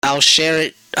I'll share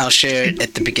it. I'll share it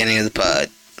at the beginning of the pod.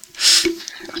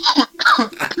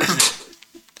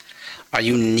 Are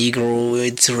you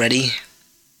Negroids ready?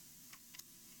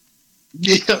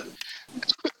 Yeah.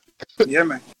 Yeah,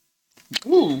 man.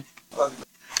 Ooh.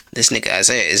 This nigga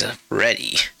Isaiah is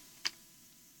ready.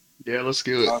 Yeah, let's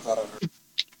do it. I thought I heard.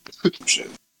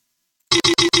 Shit.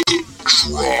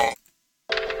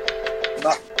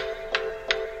 Nah.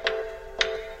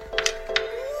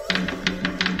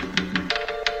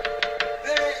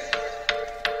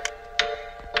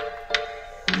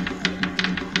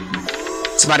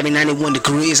 It's about to be 91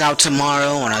 degrees out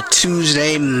tomorrow on a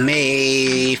Tuesday,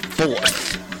 May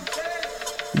 4th.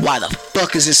 Why the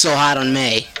fuck is it so hot on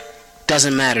May?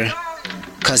 Doesn't matter.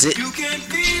 Cause it... You can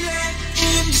feel it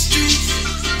in the streets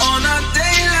on a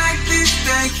day like this.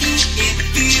 The heat, it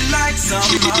feel like summer.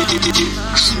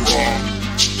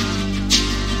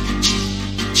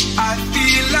 I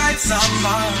feel like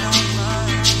summer.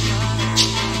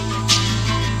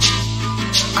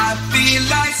 I feel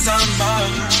like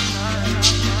summer.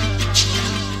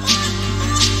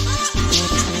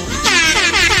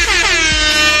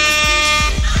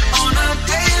 On a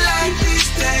day like this,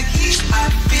 the heat, I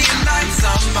feel like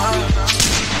summer.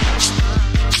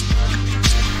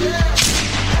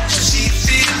 She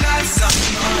feel like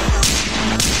summer.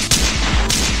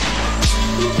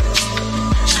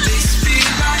 This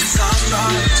feel like summer.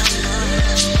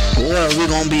 Boy, we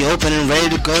gonna be open and ready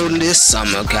to go this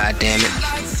summer, goddammit.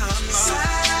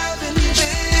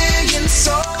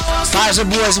 Pfizer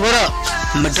boys, what up?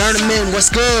 Moderna men, what's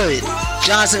good?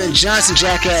 Johnson & Johnson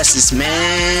jackasses,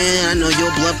 man. I know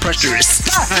your blood pressure is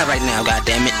sky high right now,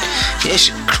 goddammit. It's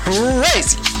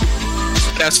crazy.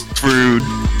 That's rude.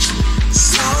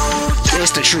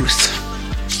 It's the truth.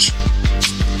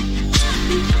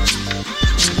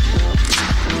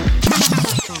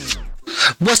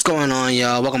 What's going on,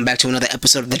 y'all? Welcome back to another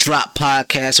episode of the Drop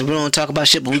Podcast. So we don't talk about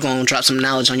shit, but we're gonna drop some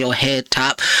knowledge on your head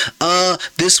top.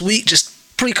 This week, just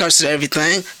precursor to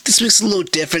everything. This week's a little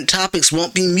different. Topics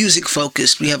won't be music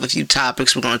focused. We have a few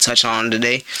topics we're gonna touch on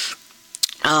today.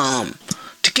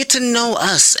 To get to know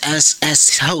us as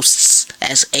hosts,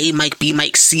 as A Mike, B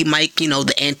Mike, C Mike, you know,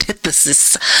 the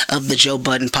antithesis of the Joe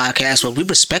Budden podcast, where we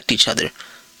respect each other.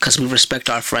 Because we respect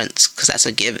our friends. Because that's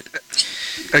a given.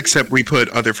 Except we put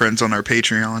other friends on our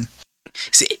Patreon.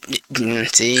 See, we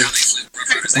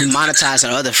monetize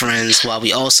our other friends while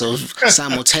we also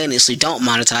simultaneously don't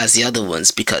monetize the other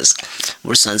ones because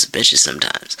we're sons of bitches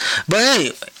sometimes. But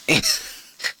anyway.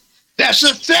 That's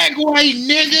a segue,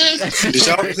 nigga! Did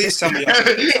y'all please tell me y'all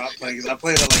stop playing? Because I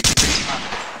played it like 3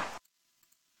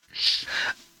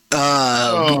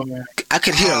 times. I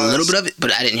could hear a little bit of it,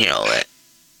 but I didn't hear all that.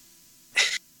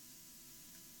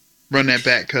 Run that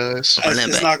back, cuz.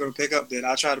 It's not going to pick up then.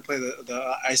 I'll try to play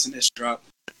the Ice and Ish drop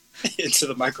into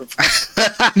the microphone.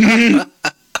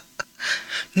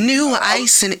 New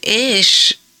Ice and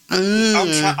Ish.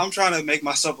 I'm trying to make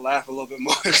myself laugh a little bit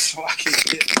more so I can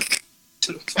get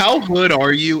to the phone. How hood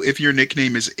are you if your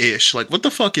nickname is Ish? Like, what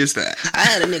the fuck is that? I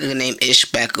had a nigga named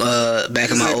Ish back in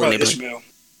my old neighborhood. Ishmael.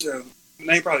 Yeah,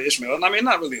 name probably Ishmael. I mean,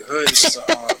 not really hood. It's just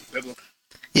biblical.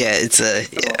 Yeah,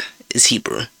 it's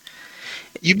Hebrew.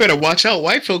 You better watch out.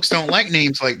 White folks don't like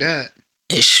names like that.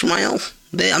 Ishmael?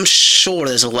 I'm sure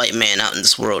there's a white man out in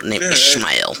this world named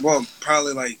Ishmael. Well,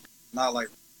 probably like not like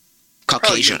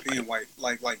Caucasian. European white,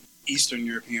 like Eastern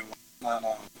European white,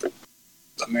 not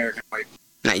American white.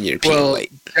 Not European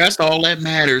white. That's all that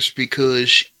matters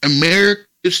because America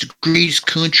is the greatest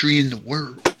country in the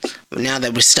world. But now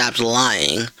that we stopped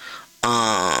lying,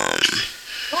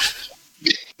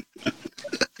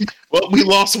 well, we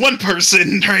lost one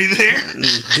person right there.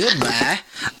 Goodbye.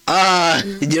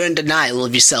 You're in denial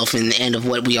of yourself in the end of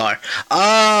what we are.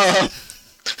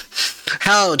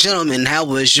 Gentlemen, how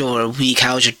was your week?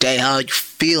 How was your day? How are you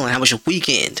feeling? How was your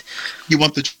weekend? You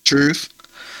want the truth?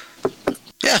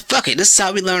 Yeah, fuck it. This is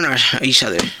how we learn each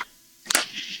other.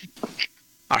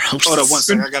 Our hosts. Hold up one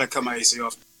second. I gotta cut my AC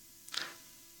off.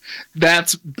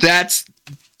 That's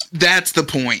the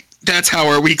point. That's how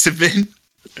our weeks have been.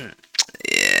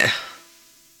 Yeah.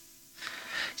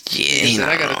 Yeah, you know.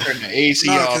 I gotta turn the AC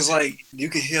off. off. Because, like, you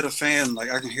can hear the fan.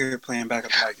 Like, I can hear it playing back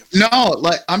at the mic. No,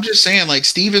 like, I'm just saying, like,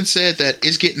 Steven said that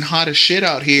it's getting hot as shit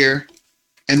out here,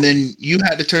 and then you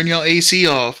had to turn your AC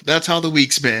off. That's how the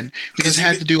week's been. We just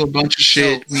had to do a bunch of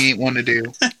shit we ain't want to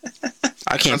do.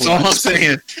 I can't. That's all I'm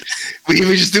saying. We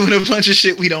were just doing a bunch of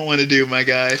shit we don't want to do, my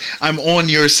guy. I'm on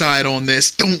your side on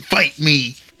this. Don't fight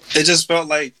me. It just felt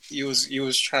like you was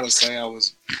trying to say I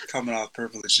was coming off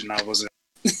privileged and I wasn't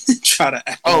try to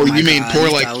act. Oh, my you mean God, poor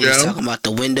you like thought we was Joe? talking about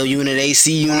the window unit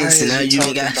AC Why units, and is now he you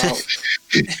talking got. about?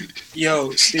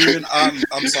 Yo, Steven,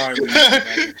 I'm sorry. When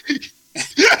you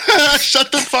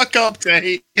Shut the fuck up,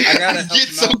 Tay. I gotta I help get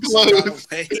him so out some kind close.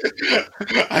 of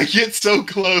way. I get so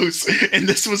close, and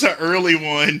this was an early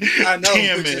one. I know,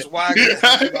 Damn which it. is why I gotta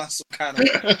help him out some kind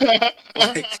of way.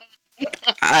 Like,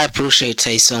 I appreciate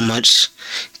Tay so much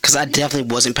because I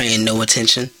definitely wasn't paying no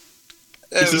attention.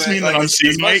 Does this man, mean that I'm as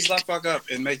seeing much Mike? as I fuck up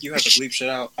and make you have to bleep shit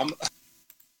out,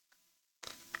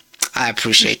 I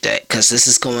appreciate that because this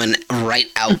is going right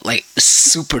out like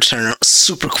super quick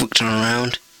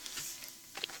turnaround.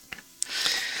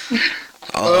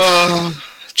 Oh,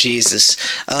 Jesus.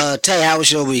 Tay, how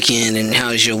was your weekend and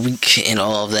how was your week and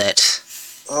all of that?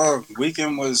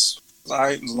 weekend was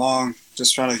long.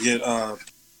 Just trying to get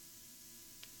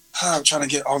I'm trying to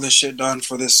get all this shit done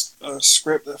for this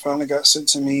script that finally got sent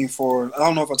to me for. I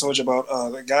don't know if I told you about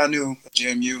the guy I knew at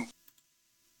JMU.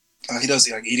 He does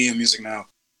like EDM music now,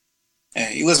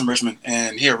 and he lives in Richmond.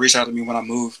 And he had reached out to me when I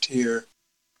moved here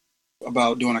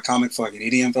about doing a comic for like an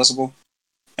EDM festival.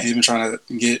 And he's been trying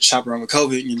to get shopped around with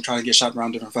COVID and trying to get shopped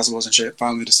around different festivals and shit.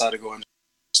 Finally decided to go and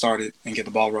start it and get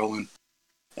the ball rolling.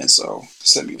 And so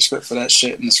sent me the script for that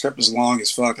shit. And the script is long as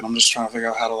fuck. And I'm just trying to figure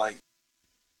out how to like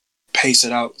pace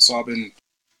it out. So I've been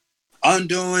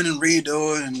undoing and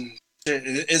redoing and shit.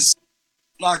 It's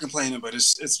not complaining, but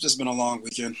it's just been a long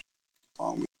weekend.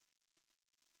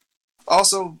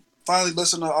 Also, finally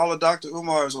listened to all of Dr.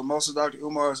 Umar's or most of Dr.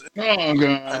 Umar's Oh,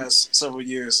 God. past several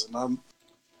years, and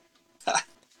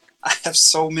I have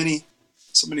so many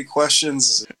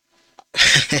questions,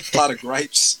 a lot of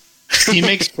gripes. He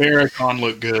makes Farrakhan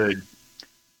look good.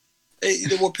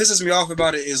 What pisses me off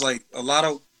about it is like not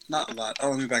a lot.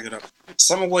 Oh, let me back it up.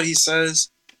 Some of what he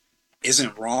says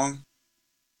isn't wrong,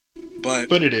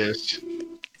 but it is.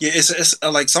 yeah, it's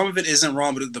like some of it isn't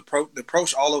wrong, but the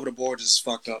approach all over the board is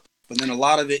fucked up. But then a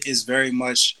lot of it is very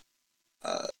much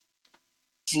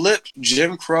flipped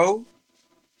Jim Crow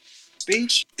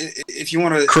speech. If you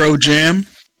want to Crow Jam?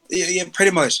 Yeah, pretty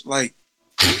much. Like,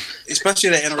 especially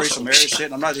that interracial marriage shit.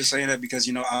 And I'm not just saying that because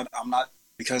I'm not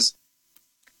because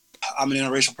I'm an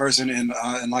interracial person and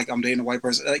like I'm dating a white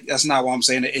person. Like, that's not why I'm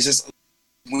saying it. It's just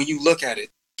when you look at it,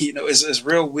 it's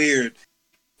real weird.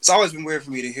 It's always been weird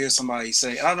for me to hear somebody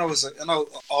say, and I know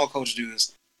all coaches do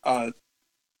this,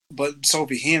 but so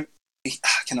for him,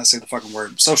 can I say the fucking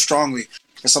word so strongly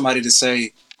for somebody to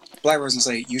say, black person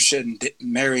say you shouldn't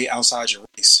marry outside your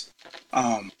race,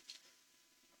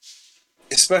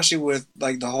 especially with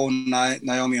like the whole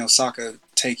Naomi Osaka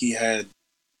take he had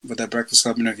with that Breakfast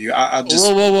Club interview. I just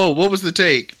whoa! What was the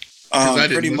take? I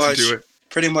didn't listen to it.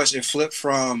 Pretty much, it flipped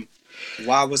from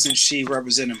why wasn't she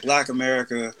representing Black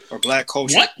America or Black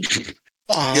culture? What?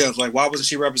 Yeah, like why wasn't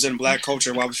she representing Black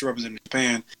culture? Why was she representing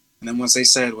Japan? And then once they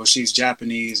said, well, she's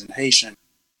Japanese and Haitian,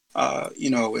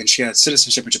 and she had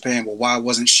citizenship in Japan. Well, why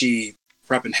wasn't she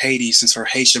repping Haiti since her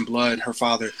Haitian blood? Her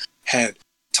father had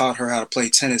taught her how to play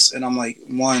tennis. And I'm like,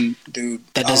 one, dude,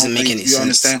 That doesn't make any sense. You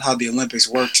understand how the Olympics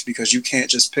works because you can't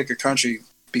just pick a country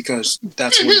because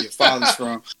that's where your father's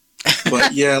from.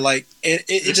 But yeah, like it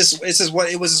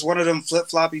was just one of them flip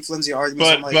floppy flimsy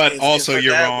arguments. But also if her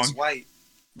you're dad wrong. Was white,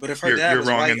 but if her dad was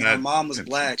white and her mom was instance.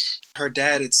 black, her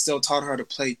dad had still taught her to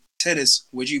play tennis.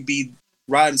 Would you be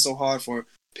riding so hard for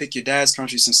pick your dad's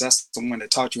country since that's the one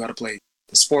that taught you how to play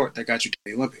the sport that got you to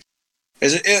the Olympics?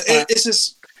 It's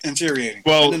just infuriating.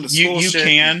 Well,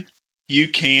 you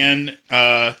can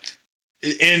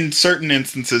in certain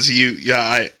instances,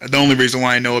 the only reason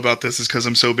why I know about this is because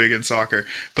I'm so big in soccer.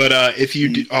 But if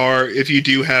you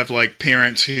do have like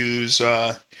parents who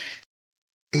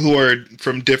are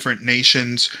from different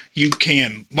nations, you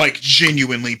can like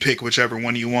genuinely pick whichever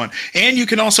one you want, and you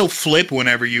can also flip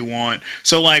whenever you want.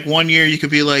 So like one year you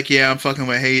could be like, yeah, I'm fucking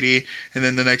with Haiti, and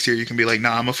then the next year you can be like,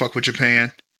 nah, I'm gonna fuck with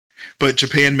Japan. But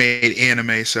Japan made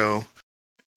anime, so.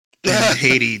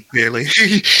 Haiti barely.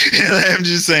 I'm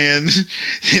just saying.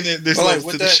 There's like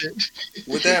with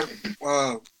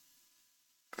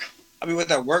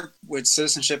that work with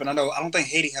citizenship, and I don't think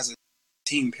Haiti has a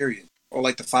team, period, or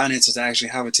like the finances to actually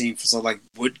have a team. So like,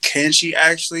 can she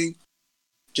actually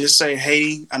just say,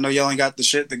 Haiti, I know y'all ain't got the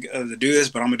shit to do this,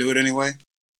 but I'm gonna do it anyway?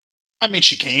 I mean,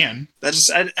 she can. That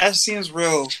seems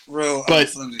real.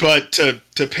 But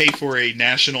to pay for a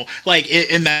national, like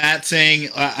in that saying,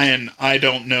 and I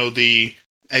don't know the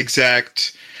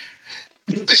exact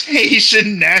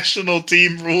Haitian national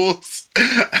team rules.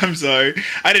 I'm sorry,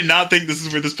 I did not think this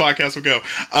is where this podcast would go.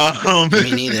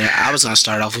 Me neither. I was gonna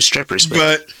start off with strippers,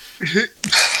 but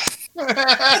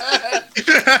I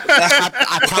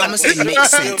promise it makes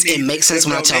sense. It makes sense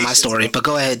when I tell my story. But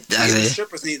go ahead, Isaiah.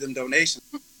 Strippers need them donations.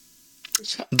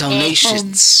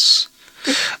 Donations.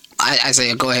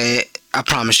 Isaiah, go ahead. I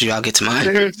promise you, I'll get to mine.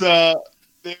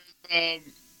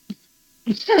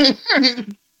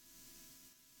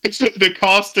 The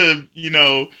cost of,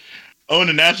 own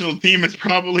a national team is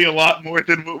probably a lot more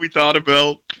than what we thought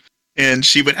about. And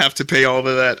she would have to pay all of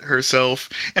that herself.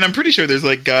 And I'm pretty sure there's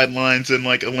like guidelines in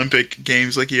like Olympic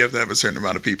games, like you have to have a certain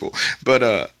amount of people.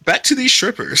 But back to these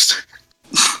strippers.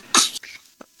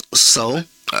 So,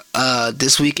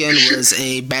 this weekend was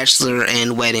a bachelor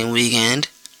and wedding weekend.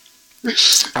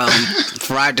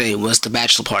 Friday was the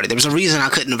bachelor party. There was a reason I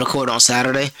couldn't record on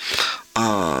Saturday.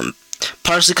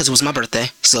 Partially because it was my birthday.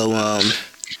 So,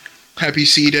 Happy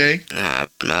C Day.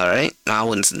 Alright. I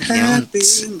wouldn't,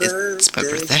 it's my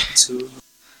birthday.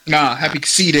 Nah, happy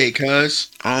C Day, cuz.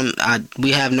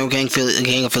 We have no gang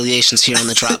affiliations here on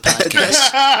the Drop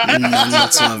Podcast. None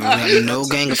whatsoever. We have no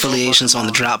gang affiliations on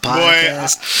the Drop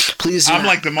Podcast. Please I'm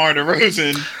like DeMar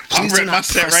DeRozan. I'm ready my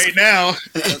set right now.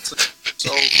 That took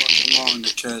so fucking long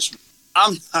to catch me.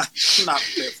 I'm not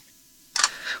fit.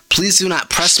 Please do not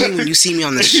press me when you see me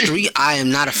on the street. I am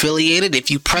not affiliated.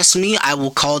 If you press me, I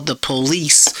will call the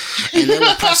police, and they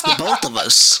will press the both of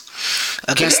us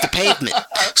against the pavement.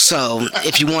 So,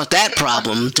 if you want that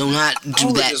problem, do not do I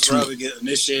would that just to me. rather get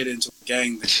initiated into a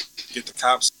gang than get the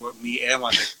cops with me and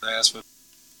my nigga's ass with.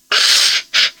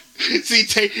 See,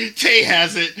 Tay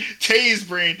has it. Tay's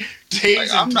brain.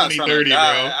 Tay's I'm in not trying to 2030,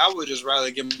 die. bro. I would just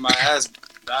rather get my ass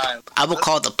die. I will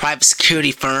call the private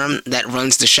security firm that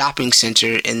runs the shopping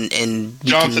center, and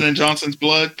Johnson and Johnson's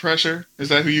blood pressure. Is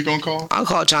that who you gonna call? I'll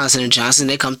call Johnson and Johnson.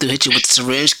 They come through, hit you with the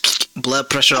syringe, blood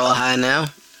pressure all high now.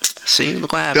 See,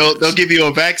 look what happens. They'll give you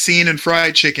a vaccine and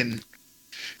fried chicken.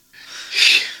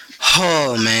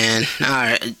 Oh man! All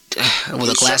right, with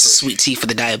a glass of sweet tea for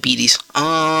the diabetes.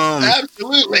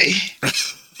 Absolutely.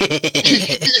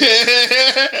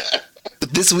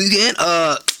 This weekend,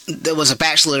 there was a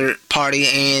bachelor party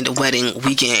and wedding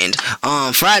weekend.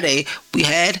 Friday we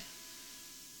had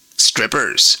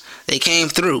strippers. They came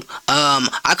through.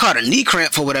 I caught a knee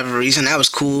cramp for whatever reason. That was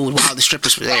cool while the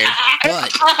strippers were there,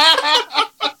 but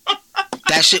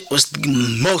that shit was the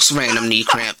most random knee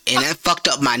cramp, and that fucked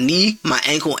up my knee, my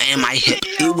ankle, and my hip.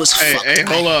 It was fucked. Hey,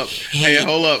 hold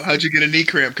up. How'd you get a knee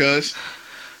cramp, cuz?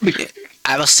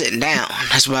 I was sitting down.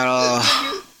 That's about all.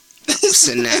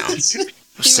 Sitting down.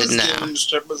 Sitting down.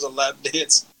 Strippers a lap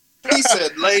dance. He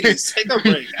said, "Ladies, take a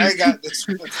break. I got this."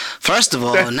 First of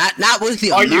all, not with the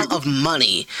amount of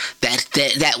money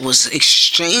that was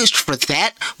exchanged for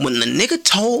that. When the nigga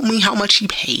told me how much he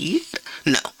paid,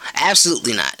 no,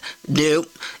 absolutely not. Nope.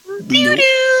 Let me ask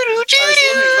you,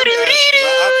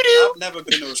 I've never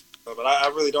been to a strip, but I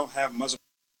really don't have much.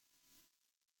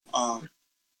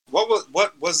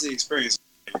 What was the experience?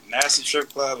 Nasty strip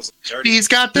club? Was it dirty? He's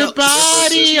got the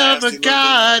body of a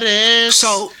goddess.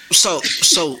 So, all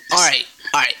right.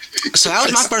 So that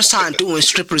was my first time doing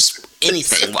strippers,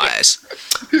 anything wise.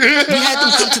 We had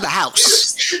them come to the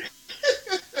house.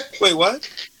 Wait, what?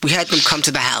 We had them come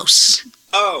to the house.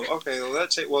 Oh, okay. Well,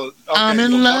 that's it. Well, okay, I'm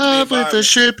in love with a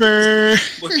stripper.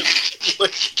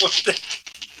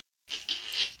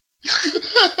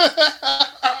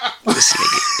 This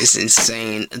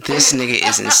nigga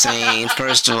is insane.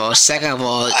 First of all. Second of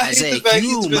all, Isaiah,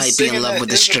 you might be in love with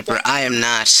the stripper. I am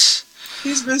not.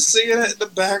 He's been singing it in the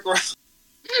background.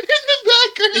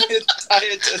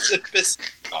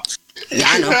 Yeah,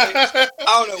 I know. I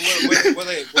don't know. Were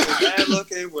they bad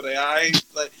looking? Were they alright?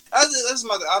 Like, that's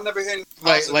my. I'll never hear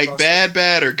like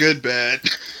bad or good bad.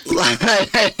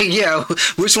 Yeah,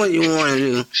 which one you want to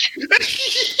do?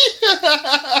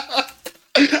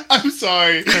 I'm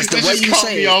sorry. The This way just you caught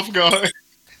say me it. off guard.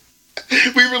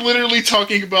 We were literally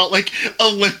talking about like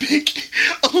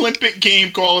Olympic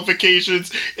game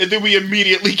qualifications, and then we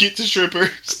immediately get to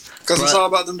strippers. Because it's all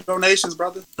about them donations,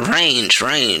 brother. Range.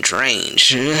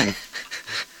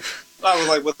 I was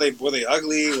like, were they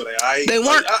ugly? Were they alright? They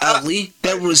weren't ugly.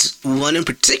 There was one in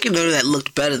particular that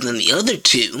looked better than the other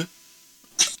two.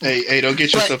 Hey, don't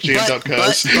get yourself jammed up,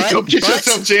 cuz. Don't get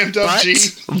yourself jammed up, G.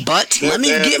 But let me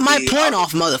get my point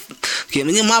off, Let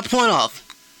me get my point off.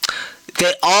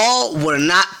 They all were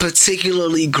not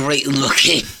particularly great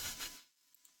looking.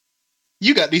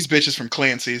 You got these bitches from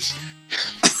Clancy's.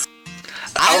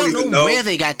 I don't know where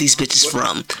they got these bitches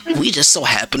from. We just so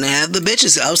happened to have the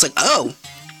bitches. I was like, oh,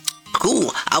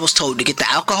 cool. I was told to get the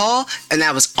alcohol, and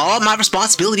that was all my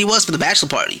responsibility was for the bachelor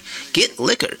party. Get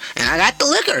liquor. And I got the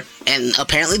liquor. And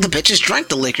apparently the bitches drank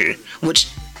the liquor. Which,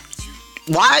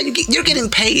 why? You're getting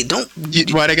paid. Don't.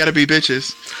 Why they gotta be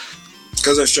bitches?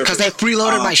 Because they're strippers. Because they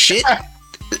freeloaded my shit.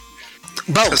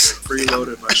 Both.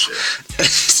 Preloaded my shit.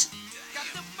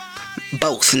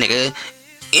 Both, nigga.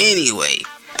 Anyway.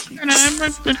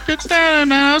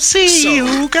 I'll see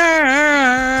you,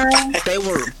 girl. They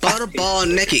were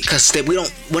butterball naked because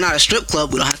we're not a strip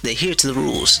club. We don't have to adhere to the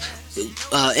rules. In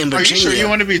Virginia, Are you sure you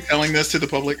want to be telling this to the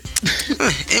public?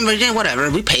 In Virginia, whatever.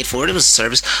 We paid for it. It was a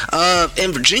service.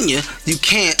 In Virginia, you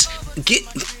can't get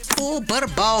full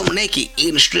butterball naked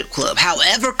in a strip club.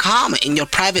 However common in your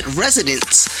private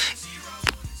residence,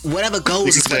 whatever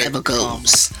goes is whatever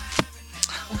goes.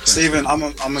 Steven, I'm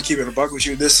gonna keep it a buck with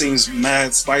you. This seems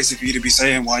mad spicy for you to be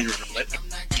saying while you're in a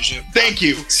relationship. Thank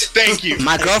you.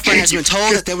 My girlfriend has been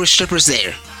told that there were strippers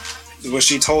there. Was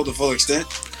she told the full extent?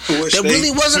 There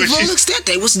really wasn't full extent.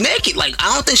 They was naked. Like,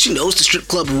 I don't think she knows the strip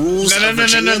club rules. No.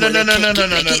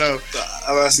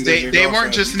 They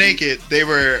weren't just naked. They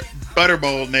were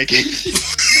butterball naked.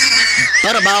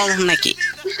 Butterball naked.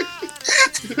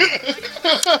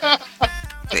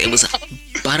 It was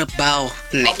butterball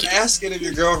naked. I'm asking if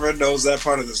your girlfriend knows that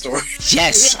part of the story.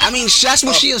 Yes. I mean, that's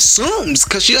what she assumes,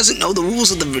 because she doesn't know the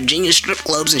rules of the Virginia strip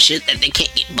clubs and shit, that they can't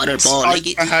get butterball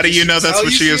naked. How do you know that's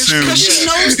what she assumes? Because she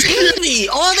knows TV.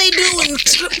 All they do in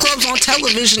strip clubs on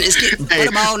television is get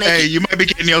butterball naked. Hey, you might be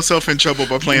getting yourself in trouble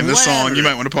by playing this song. You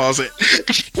might want to pause it.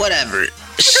 Whatever.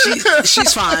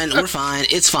 She's fine. We're fine.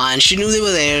 It's fine. She knew they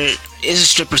were there. It's a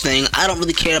stripper thing. I don't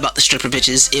really care about the stripper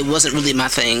bitches. It wasn't really my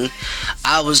thing.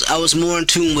 I was more in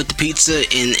tune with the pizza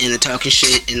and the talking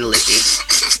shit and the licking.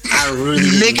 I really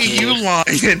didn't care. You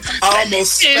lying. I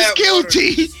almost is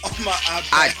guilty.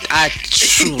 I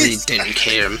truly didn't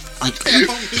care. Like,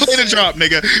 play the drop,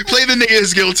 nigga. Play the nigga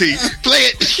is guilty. Play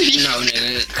it. No,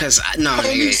 nigga. Because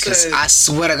I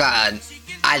swear to God,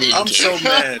 I didn't care. I'm so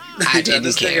mad. I didn't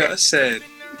this care. Nigga said,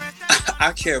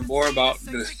 I care more about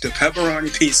the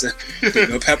pepperoni pizza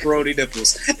than the pepperoni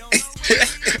nipples.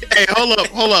 Hey, hold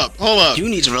up. You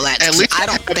need to relax. At least At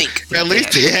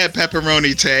least they had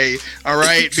pepperoni, Tay. All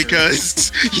right,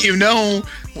 because you know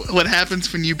what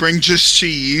happens when you bring just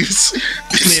cheese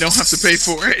and they don't have to pay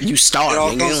for it. You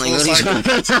starve.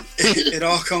 It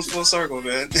all comes full circle,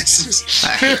 man.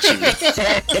 I hate you.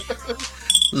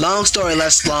 Long story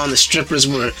less long. The strippers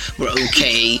were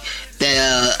okay.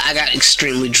 Then I got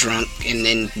extremely drunk and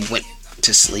then went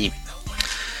to sleep.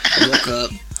 I woke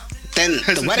up. Then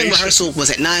the wedding rehearsal was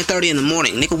at 9:30 in the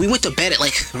morning. Nigga, we went to bed at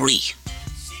like 3.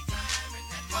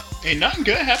 Ain't nothing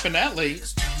good happened that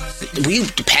late. We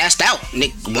passed out.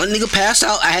 One nigga passed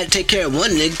out. I had to take care of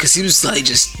one nigga because he was like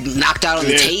just knocked out on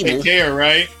the table. Take care,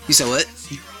 right? You said what?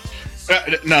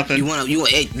 Nothing. You want?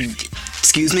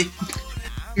 Excuse me?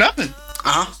 Nothing.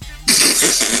 I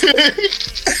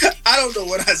don't know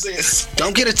what I said.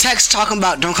 Don't get a text talking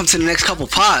about don't come to the next couple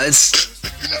pods.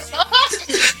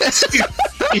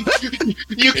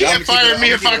 You can't fire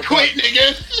me if I quit,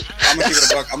 nigga. I'm gonna keep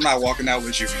it a buck. I'm not walking out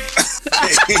with you.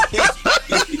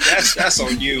 that's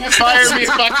on you. Fire me if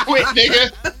I quit,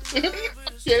 nigga.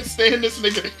 Can't stand this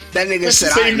nigga. That nigga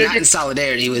said I'm not in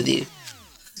solidarity with you.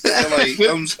 Like,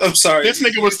 I'm sorry. This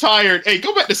nigga was tired. Hey,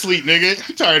 go back to sleep, nigga.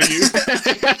 I'm tired of you.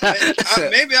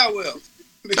 Maybe I will.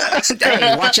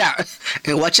 Hey, watch out.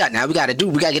 Hey, watch out now. We gotta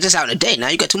get this out in a day. Now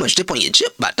you got too much dip on your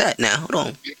chip about that now. Hold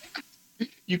on.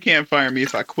 You can't fire me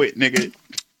if I quit, nigga.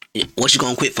 What you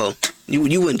gonna quit for?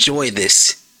 You enjoy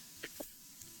this.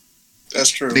 That's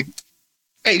true.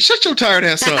 Hey, shut your tired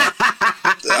ass up.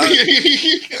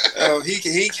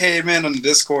 He came in on the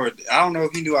Discord. I don't know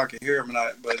if he knew I could hear him or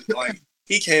not, but like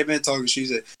he came in talking. She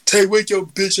said, "Tay, wake your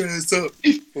bitch ass up,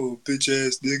 oh bitch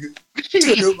ass nigga."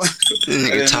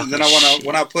 And then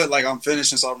when I put like I'm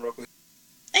finishing something real quick.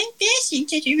 I'm finishing.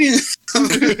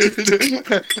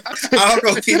 I don't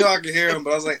know if he knew I could hear him,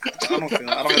 but I was like, I don't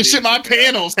have shit my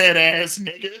panels, head ass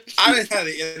nigga. I didn't have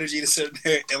the energy to sit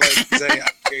there and like say I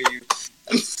hear you.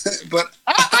 But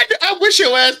I wish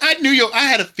your ass. I knew I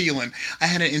had a feeling. I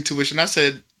had an intuition. I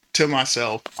said to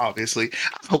myself, obviously,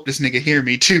 I hope this nigga hear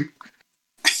me too.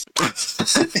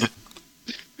 Because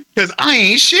I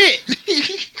ain't shit.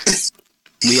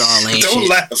 We all ain't Don't shit.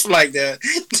 laugh like that.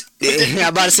 Yeah,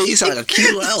 I'm about to say you sound like a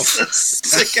cute little elf.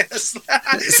 Sick ass laugh.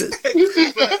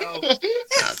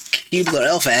 A cute little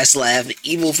elf ass laugh.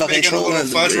 Evil fucking troll.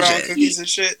 Fudge round cookies and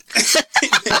shit.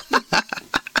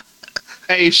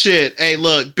 Hey, shit. Hey,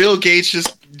 look. Bill Gates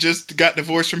just got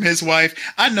divorced from his wife.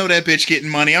 I know that bitch getting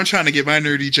money. I'm trying to get my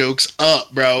nerdy jokes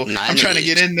up, bro. I'm trying to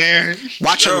get in there.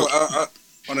 Watch her.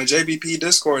 On a JBP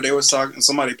Discord, they was talking.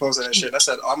 Somebody posted that shit. I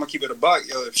said, I'm gonna keep it a buck,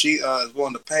 yo. If she is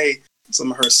willing to pay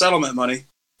some of her settlement money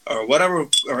or whatever,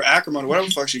 or acrimony, whatever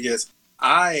the fuck she gets,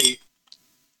 I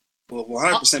will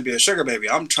 100% be a sugar baby.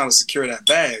 I'm trying to secure that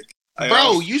bag.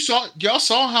 Bro, y'all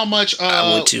saw how much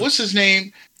what's his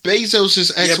name?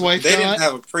 Bezos' ex-wife they got? didn't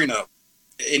have a prenup.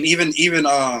 And even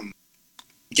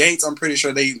Gates, I'm pretty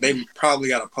sure they probably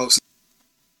got a post.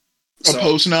 A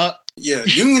post nut? Yeah,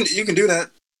 you can do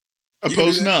that. A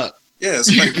post nut. Yeah,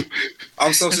 it's like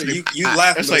I'm so sorry. You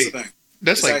laugh at the thing.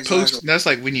 That's like post. That's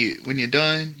like when you're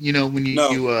done. You know when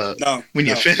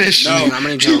you're finished. No, I'm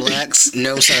gonna relax.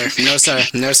 No sir. No sir.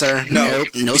 No sir. No.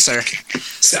 No sir.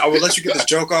 So I will let you get this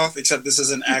joke off. Except this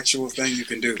is an actual thing you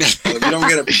can do. So if you don't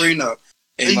get a prenup,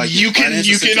 and like you can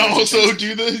also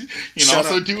do the. You can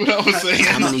also do what I was saying.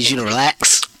 I'm gonna need you to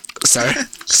relax, sir.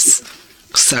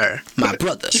 Sir, my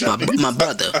brother.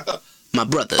 My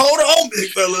brother. Hold on,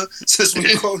 big fella. Since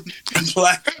we're quoting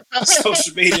black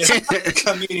social media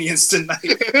comedians tonight.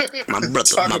 My brother.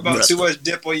 Talk about too much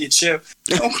dip on your chip.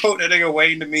 Don't quote that nigga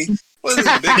Wayne to me. What is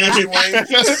this, Big Country Wayne? That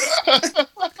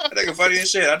nigga funny as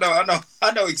shit.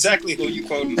 I know exactly who you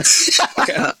quoting.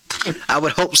 Okay. I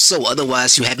would hope so.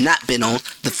 Otherwise, you have not been on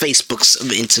the Facebooks of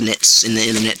the internets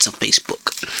of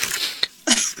Facebook.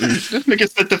 This nigga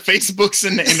said the Facebooks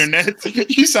and the internet.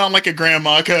 You sound like a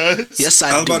grandma, cuz. Yes,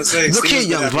 I do. Was about to say, look here,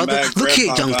 young brother. Look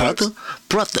here, young brother.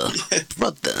 Brother.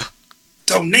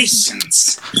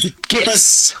 Donations.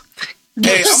 Yes.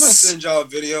 Hey, I'm gonna send y'all a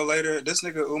video later. This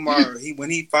nigga Umar, when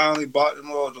he finally bought them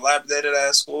little dilapidated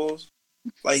ass schools,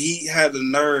 like he had the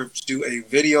nerve to do a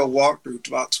video walkthrough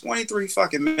to about 23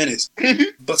 fucking minutes,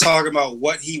 but talking about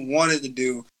what he wanted to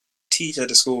do, teach at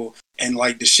the school, and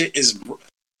like the shit is.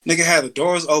 Nigga had the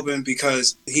doors open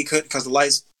because the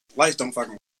lights don't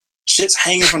fucking work. Shit's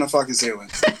hanging from the fucking ceiling.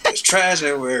 There's trash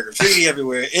everywhere, graffiti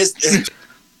everywhere. It's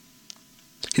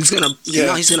he's gonna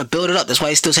build it up. That's why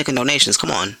he's still taking donations.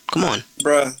 Come on.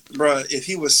 Bruh, if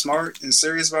he was smart and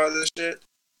serious about this shit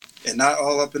and not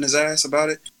all up in his ass about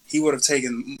it, he would have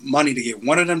taken money to get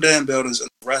one of them damn buildings and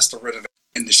the rest of it,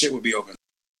 and the shit would be open.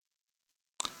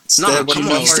 No, come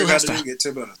on, he still has to. Get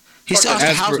 2 buildings. He still has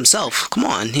to house himself. Come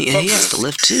on, he has to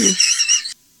live too.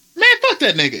 Man, fuck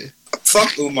that nigga.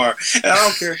 Fuck Umar. And I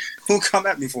don't care who come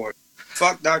at me for it.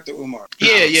 Fuck Dr. Umar.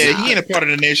 Yeah, he ain't a part of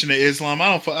the Nation of Islam.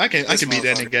 I can beat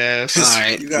that nigga ass. All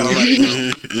right. You gotta let it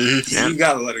go. You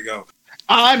gotta let it go.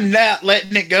 I'm not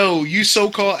letting it go. You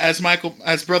so-called, as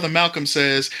Brother Malcolm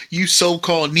says, you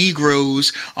so-called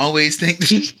Negroes always think.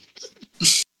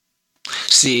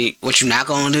 See, what you're not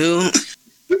gonna do?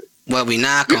 What we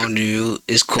not gonna do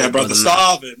is quote that brother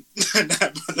starving.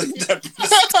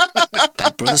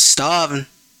 That brother's starving.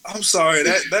 I'm sorry,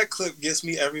 that clip gets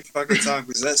me every fucking time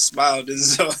because that smile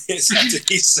is after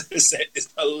he says that is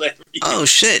hilarious. Oh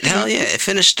shit! Hell yeah! It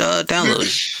finished downloading.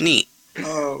 Neat.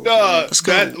 Oh, let's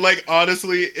go. That, like,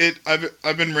 honestly,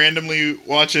 I've been randomly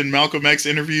watching Malcolm X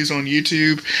interviews on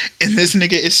YouTube, and this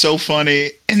nigga is so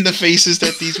funny, and the faces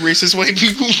that these racist white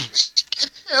people.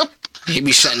 He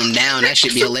be shutting them down. That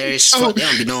should be hilarious. Fuck, they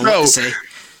don't be knowing what to say.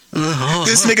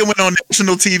 This nigga went on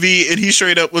national TV and he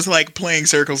straight up was like playing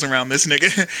circles around this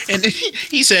nigga. And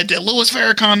he said, did Louis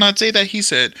Farrakhan not say that? He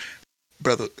said,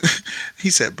 brother,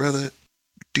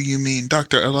 do you mean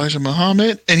Dr. Elijah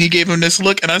Muhammad? And he gave him this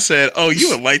look and I said, oh,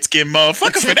 you a light-skinned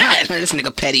motherfucker for that. This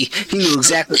nigga petty. He knew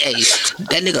exactly. Hey,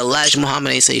 that nigga Elijah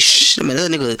Muhammad ain't say shh. I mean,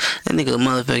 that nigga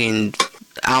motherfucking...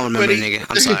 I don't remember the nigga.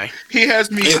 I'm sorry. He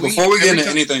has me... Hey, before we get into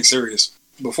anything serious,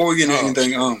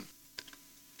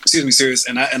 serious,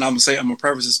 and I'm gonna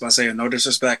preface this by saying no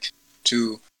disrespect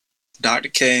to Dr.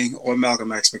 King or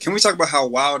Malcolm X, but can we talk about how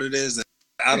wild it is that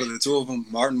out of the two of them,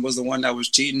 Martin was the one that was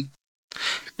cheating?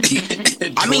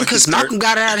 I mean, because Malcolm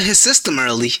got it out of his system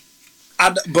early.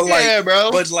 Bro.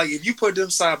 But like, if you put them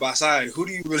side by side, who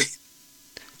do you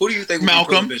think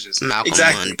Malcolm? Malcolm,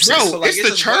 exactly, 100%. Bro. So, like, it's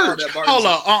the church. Hold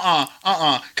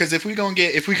on, because if we gonna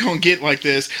get like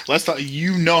this, let's talk.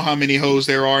 You know how many hoes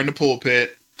there are in the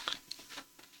pulpit.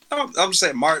 I'm just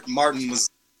saying Martin was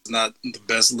not the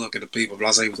best look of the people, but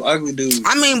I'll say he was an ugly dude.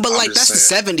 I mean, but like that's the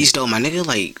 70s though, my nigga.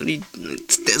 Like,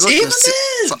 it's like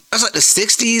that's like the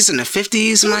 60s and the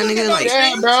 50s, my nigga. Like,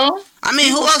 yeah, bro. I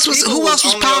mean, who else was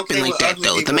popping like that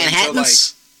though? The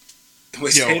Manhattans.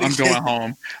 Yo, I'm going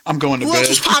home. I'm going to bed. Who else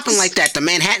was popping like that? The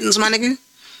Manhattans, my nigga.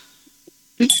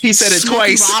 He said it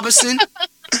twice. Robinson.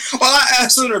 Well, I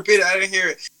asked him to repeat it. I didn't hear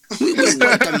it.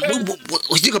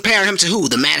 You comparing him to who?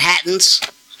 The Manhattans.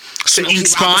 The ink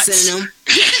spots.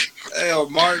 Hey,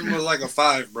 Martin was like a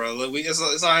 5, bro. It's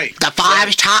all right. The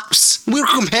 5 tops. We were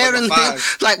comparing them.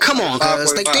 Like, come on,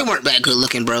 cuz. They weren't that good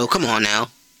looking, bro. Come on now.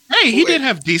 Hey, he did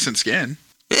have decent skin.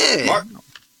 Yeah.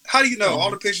 How do you know? All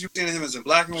the pictures you've seen of him is in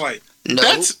black and white. No.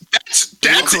 That's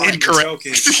That's I'm incorrect.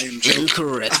 joking. I am joking.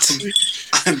 Incorrect.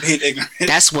 I'm being ignorant.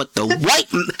 That's what the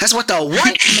white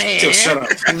man Yo, shut up.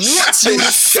 wants you to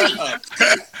see. Shut up.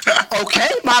 Okay,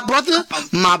 my brother.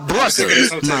 I'm sick of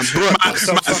this Hotep. I'm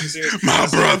so fucking serious. My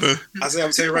brother. I'm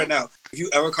telling you right now. If you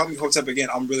ever call me Hotep again,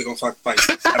 I'm really gonna fucking fight.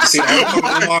 I've seen all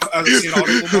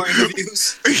the Umar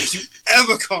interviews. If you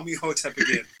ever call me Hotep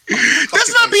again,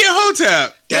 That's not being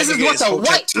Hotep. This is what the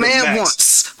white man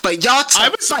wants. But y'all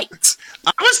fight.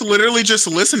 I was literally just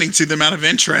listening to them out of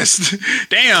interest.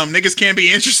 Damn, niggas can't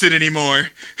be interested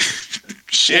anymore.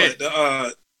 Shit.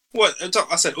 What?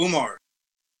 I said Umar.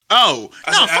 Oh,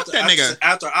 no, fuck that nigga.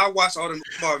 After I watched all the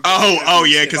Umar videos, Oh,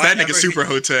 yeah, because that nigga's super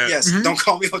Hotep. Yes, don't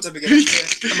call me Hotep again.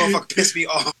 That motherfucker pissed me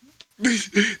off.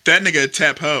 That nigga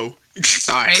tap ho.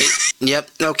 Alright. Yep.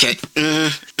 Okay.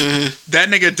 That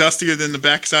nigga dustier than the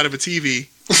backside of a TV.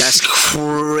 That's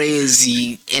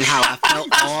crazy. And how I felt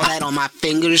all that on my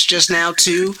fingers just now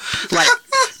too. Like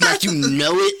you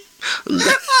know it.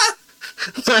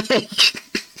 Like,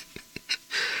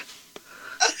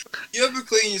 you ever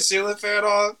clean your ceiling fan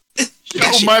off? Yo,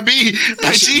 my B.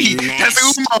 My G.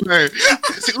 That's Umar.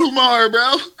 That's Umar,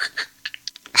 bro.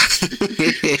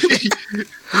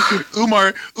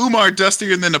 Umar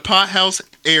dustier than the pothouse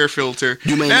air filter.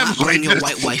 You may not bring your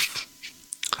white wife.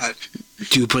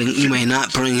 You may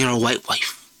not bring your white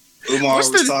wife. Umar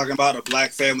was talking about a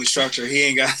black family structure. He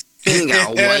ain't got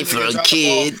a wife or a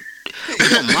kid.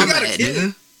 Mama had,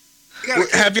 nigga.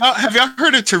 Have y'all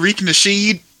heard of Tariq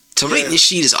Nasheed? Tariq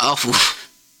Nasheed is awful.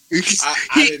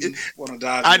 I didn't want to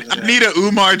dive into that. I need a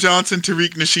Umar Johnson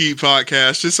Tariq Nasheed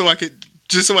podcast just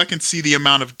so I can see the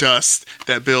amount of dust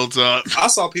that builds up. I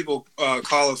saw people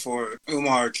calling for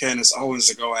Umar Candace Owens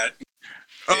to go at.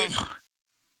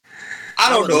 I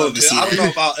don't know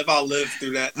if I'll live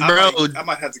through that. Bro, I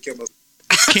might have to kill myself.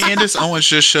 Candace Owens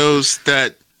just shows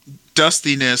that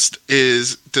dustiness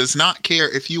does not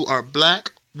care if you are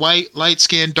black, white, light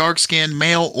skinned, dark skinned,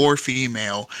 male or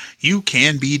female. You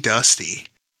can be dusty.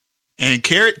 And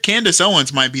Candace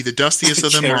Owens might be the dustiest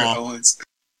of them all.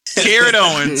 Carrot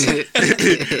Owens.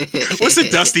 What's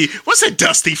a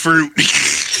dusty fruit?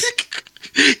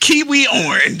 Kiwi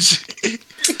orange.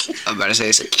 I'm about to say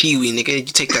it's a kiwi, nigga. You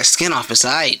take that skin off, it's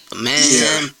alright.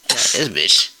 Man, this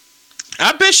bitch.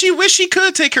 I bet she wish she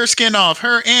could take her skin off.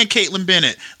 Her and Caitlyn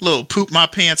Bennett. Little poop my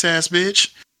pants ass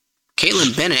bitch.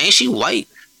 Caitlyn Bennett, ain't she white?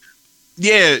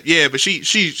 Yeah, but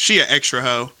she an extra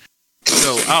hoe.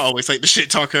 So I always like to shit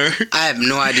talk her. I have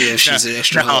no idea if she's an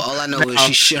extra hoe. All I know is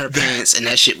she shit her pants, and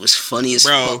that shit was funny as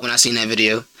fuck when I seen that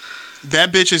video.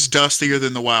 That bitch is dustier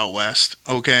than the Wild West,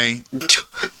 okay?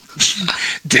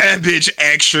 That bitch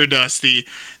extra dusty.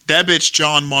 That bitch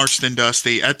John Marston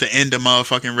dusty at the end of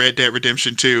motherfucking Red Dead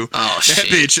Redemption 2. Oh, shit. That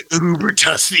bitch uber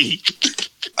dusty.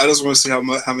 I just want to see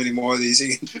how many more of these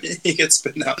he can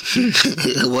spin out.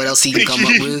 What else he can come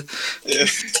up with? Yeah.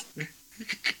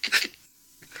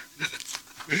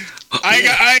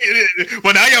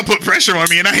 Well, now y'all put pressure on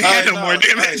me, and I ain't got no more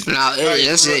damage.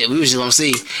 That's it. We was just gonna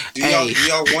see. Do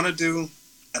y'all want to do?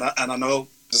 And I know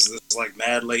this is like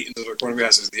mad late into the recording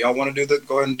process. Do y'all want to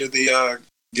go ahead and do the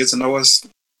get to know us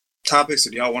topics, or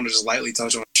do y'all want to just lightly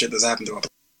touch on shit that's happened to us?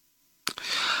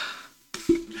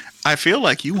 I feel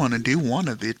like you want to do one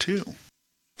of the two.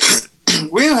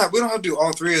 we don't have to do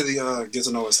all three of the get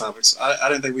to know us topics. I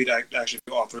didn't think we'd actually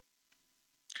do all three.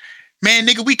 Man,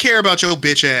 nigga, we care about your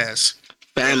bitch ass.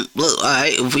 Fam, look,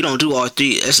 alright, if we don't do all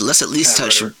three, let's at least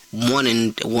touch one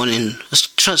and let's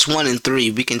touch 1 and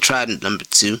 3. We can try number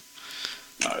 2.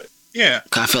 Alright. Yeah.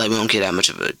 I feel like we don't get that much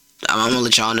of it. I'm gonna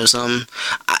let y'all know something.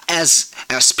 As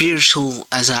spiritual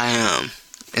as I am,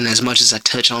 and as much as I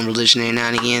touch on religion every now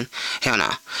and again, hell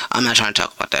no, I'm not trying to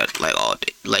talk about that like all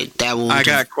day. Like that will. I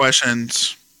got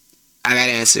questions. I got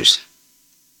answers.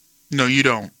 No, you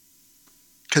don't.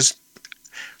 Because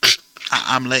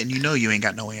I'm letting you know you ain't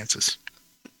got no answers.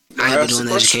 I ain't been doing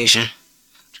the education.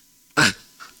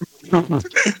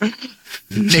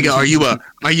 Nigga, are you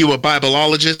a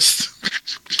Bibleologist?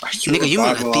 Nigga, you mean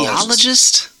a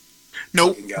theologist?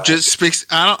 Nope. Just speaks.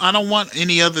 I don't want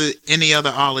any other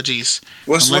ologies.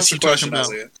 What's the question about?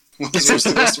 What's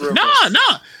the real question?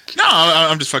 No.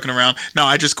 I'm just fucking around. No,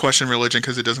 I just question religion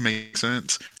because it doesn't make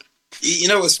sense. You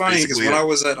know what's funny? Because when I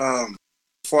was at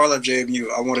before I left JMU,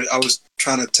 I was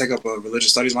trying to take up a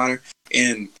religious studies minor,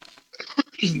 and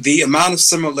the amount of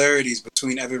similarities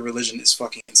between every religion is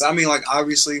fucking insane. I mean, like,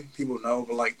 obviously people know,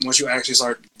 but like once you actually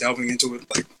start delving into it,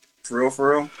 like for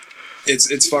real,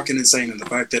 it's fucking insane. And the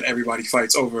fact that everybody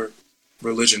fights over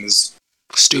religion is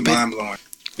stupid, mind blowing.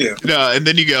 Yeah. No, and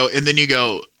then you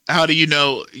go. How do you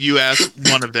know? You ask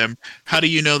one of them, how do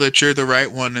you know that you're the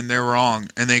right one and they're wrong?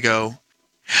 And they go,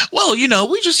 Well,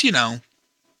 we just,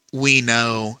 we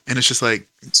know, and it's just like,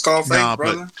 It's called faith, Nah, but-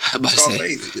 brother. I'm about to It's called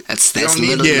say, faith. that's You don't need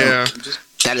literally Yeah.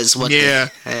 that is what. yeah.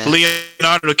 Yeah.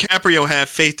 Leonardo DiCaprio had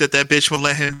faith that bitch would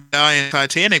let him die in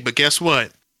Titanic, but guess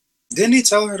what? Didn't he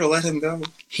tell her to let him go?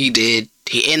 He did.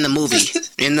 He in the movie.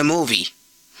 In the movie.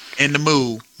 In the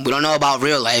move. We don't know about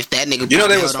real life. That nigga You know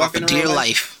they probably was held on for fucking in dear real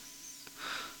life.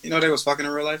 You know they was fucking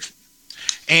in real life?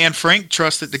 And Frank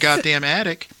trusted the goddamn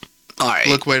attic. All right.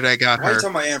 Look where that got Why are you her.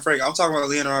 talking about Anne Frank? I'm talking about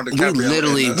Leonardo We DiCaprio.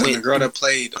 literally and the went- girl that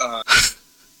played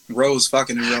Rose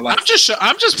fucking in real life. I'm just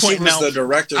She pointing was out. the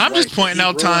director's I'm just wife. pointing He out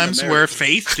ruined times the where marriage.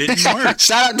 faith didn't work.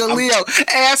 Shout out to Leo.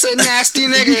 That's a nasty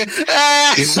nigga.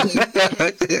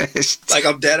 Like,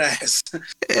 I'm dead ass.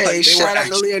 Hey, they shout were out to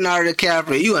actually- Leonardo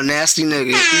DiCaprio. You a nasty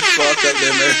nigga. He fucked up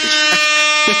their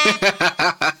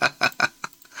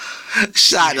marriage.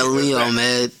 Shout out to Leo,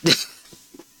 man.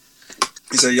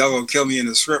 He said, y'all gonna kill me in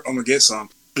the script. I'm gonna get some.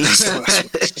 So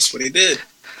that's what he did.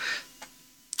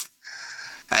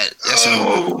 That's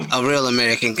a real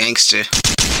American gangster.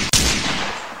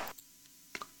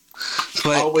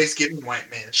 But Always giving white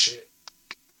man shit.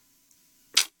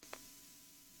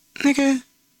 nigga,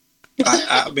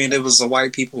 I mean, it was a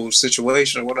white people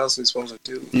situation. What else are we supposed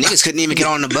to do? niggas couldn't even get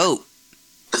on the boat.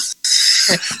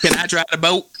 Can I drive the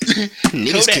boat?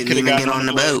 Niggas Kodak couldn't coulda even gotten get on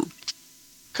the boat.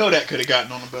 Kodak could have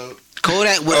gotten on the boat.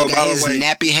 Kodak would have by got the his way,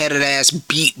 nappy-headed ass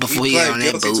beat before he He got pled on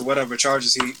that guilty to boat. whatever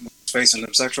charges he was facing,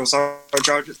 them sexual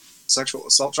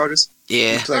assault charges. He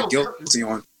Yeah. pled guilty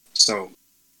on. So,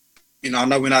 I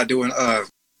know we're not doing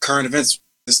current events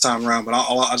this time around, but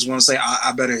I just want to say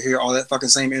I better hear all that fucking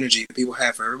same energy that people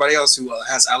have for everybody else who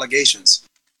has allegations.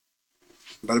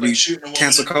 Better be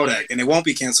cancel Kodak, and it won't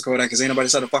be cancel Kodak because ain't nobody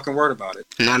said a fucking word about it.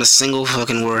 Not a single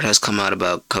fucking word has come out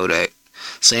about Kodak.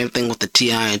 Same thing with the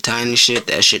T.I. and Tiny shit.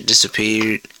 That shit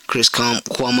disappeared. Chris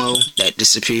Cuomo, that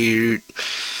disappeared.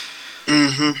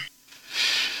 Mm-hmm.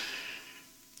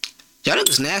 Y'all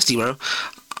niggas nasty, bro.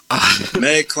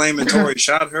 Meg claiming Tory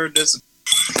shot her.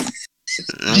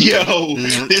 Yo,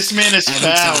 Yep. this man is Every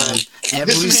foul. time.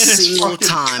 Every This man is single fucking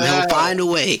time. He'll foul. find a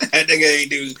way. That nigga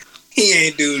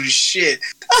ain't do shit.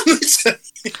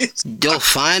 You'll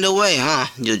find a way, huh?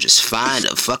 You'll just find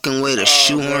a fucking way to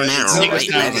shoehorn that Niggas right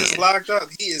now back He's in. locked up.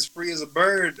 He is free as a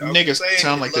bird. I'm Niggas saying,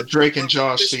 sound like the look- Drake and look-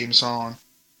 Josh theme song.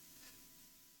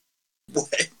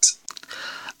 What?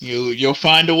 You'll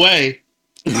find a way.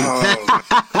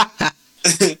 Oh.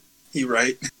 He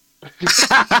right.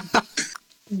 I'm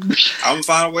gonna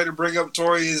find a way to bring up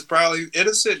Tory is probably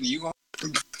innocent, and you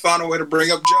gonna find a way to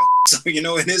bring up Joe. So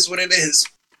it is what it is.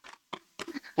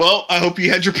 Well, I hope you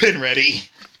had your pen ready.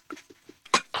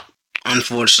 That's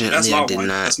Unfortunately, my I did one.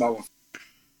 not. That's my one.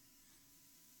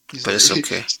 But it's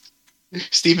okay.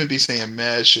 Steven be saying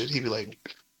mad shit. He'd be like,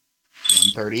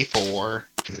 134.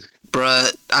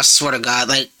 Bruh, I swear to God,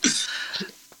 like,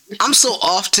 I'm so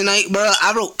off tonight, bruh.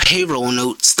 I wrote payroll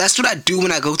notes. That's what I do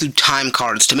when I go through time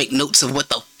cards to make notes of what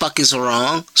the fuck is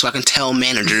wrong so I can tell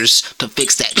managers to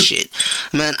fix that shit.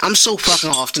 Man, I'm so fucking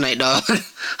off tonight, dog.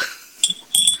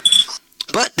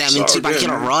 But that means Sorry, if I get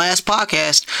a man. raw ass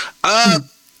podcast.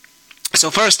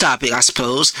 So first topic, I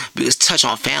suppose, we just touch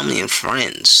on family and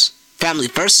friends. Family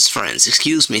versus friends,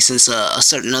 excuse me, since a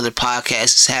certain other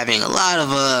podcast is having a lot of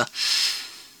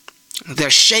they're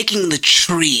shaking the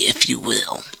tree, if you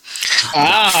will.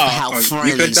 How You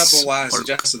friends picked up on why I work.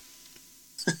 suggested.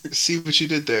 See what you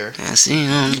did there. Yeah, see,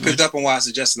 You picked up on why I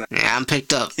suggested that. yeah, I'm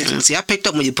picked up. See, I picked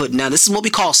up when you put down. This is what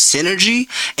we call synergy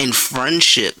and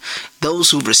friendship. Those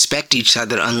who respect each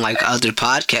other, unlike other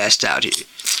podcasts out here.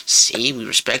 See, we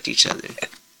respect each other.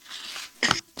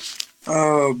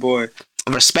 Oh boy,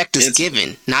 Respect is It's-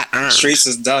 given, not earned. Streets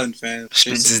is done, fam.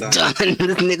 Streets is done. This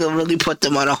nigga really put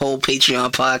them on a whole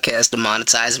Patreon podcast to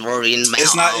monetize Rory and Mal.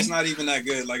 It's not even that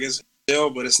good. Like, it's still,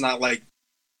 but it's not like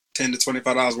 $10 to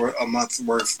 $25 worth a month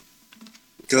worth.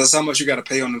 Because that's how much you got to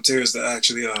pay on them tiers to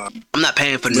actually. I'm not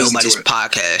paying for Listen to nobody's it.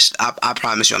 podcast. I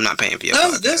promise you, I'm not paying for your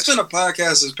There's podcast. been a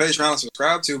podcast that's Patreon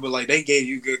subscribe to, but like they gave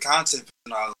you good content.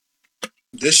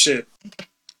 This shit.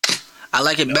 I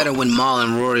like it better when Mal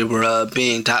and Rory were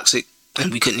being toxic,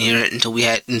 and we couldn't hear it until we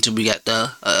got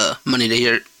the money to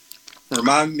hear it.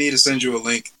 Remind me to send you a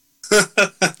link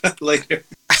later.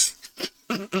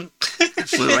 We'll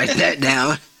write that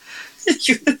down.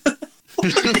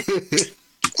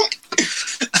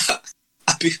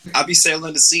 I be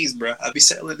sailing the seas, bro. I be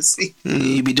sailing the seas.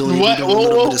 You be doing a What?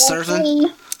 little bit of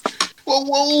surfing.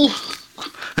 Whoa.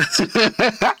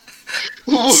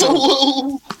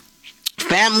 Whoa.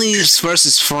 Families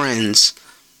versus friends.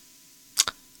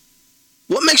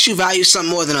 What makes you value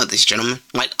something more than others, gentlemen?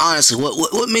 Like, honestly,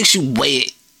 what makes you weigh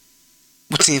it?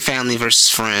 between family versus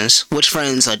friends? Which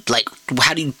friends are like?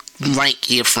 How do you rank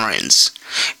your friends?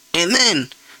 And then,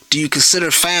 do you consider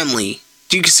family?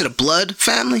 Do you consider blood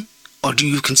family, or do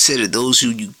you consider those who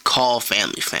you call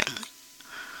family?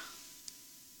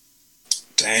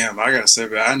 Damn, I gotta say,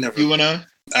 but I ain't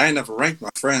never ranked my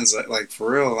friends like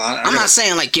for real. I'm not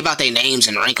saying like give out their names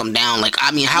and rank them down. Like,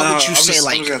 I mean, how would you say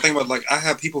like? I'm just gonna think about like I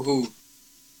have people who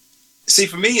see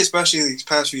for me, especially these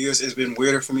past few years, it's been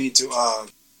weirder for me to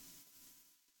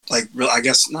like real. I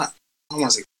guess not. I don't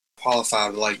want to say qualify,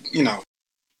 but like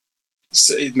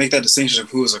make that distinction of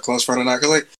who is a close friend or not.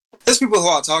 Because like there's people who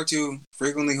I talk to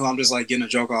frequently who I'm just like getting a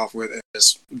joke off with and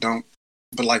just don't.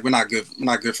 But like we're not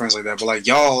good friends like that. But like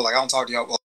y'all, like I don't talk to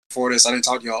y'all before this. I didn't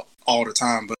talk to y'all all the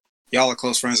time, but y'all are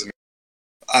close friends to me.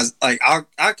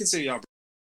 I consider y'all.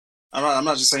 I'm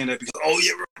not just saying that because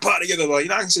we're part together.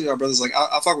 Like I consider y'all brothers. Like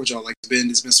I fuck with y'all. Like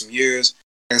it's been some years.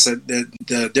 Like I said,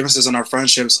 the differences in our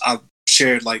friendships, I've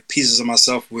shared like pieces of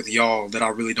myself with y'all that I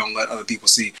really don't let other people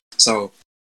see. So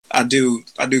I do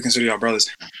consider y'all brothers.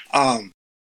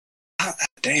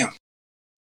 Damn.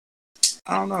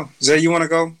 I don't know. Zay, you want to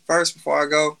go first before I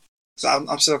go? So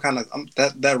I'm still kind of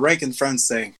that ranking friends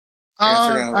thing. I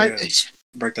gotta figure out how to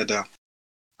break that down.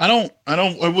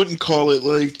 I wouldn't call it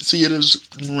like see it as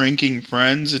ranking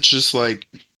friends. It's just like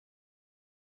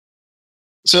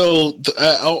so.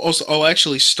 I'll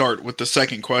actually start with the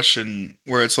second question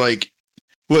where it's like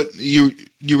what you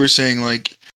were saying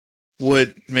like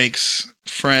what makes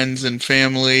friends and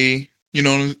family. You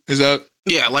know, is that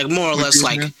like more or less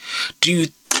like do you?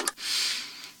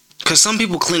 Because some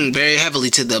people cling very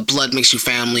heavily to the blood makes you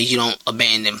family. You don't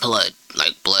abandon blood.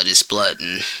 Like blood is blood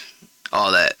and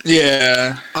all that.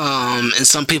 Yeah. And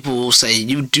some people will say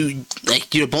you do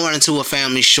like you're born into a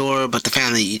family, sure, but the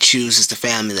family you choose is the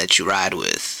family that you ride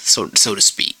with, so to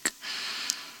speak.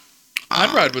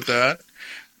 I'd ride with that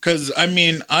because I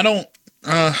mean I don't.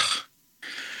 I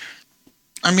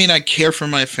mean I care for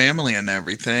my family and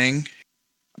everything,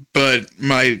 but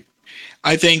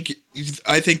I think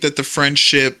that the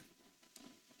friendship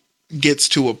gets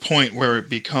to a point where it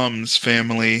becomes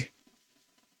family.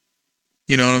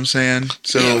 You know what I'm saying?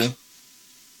 So yeah.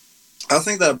 I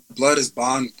think that blood is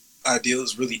bond ideal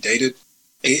is really dated.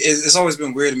 It's always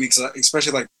been weird to me because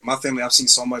especially like my family, I've seen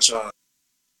so much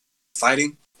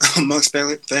fighting amongst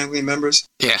family members.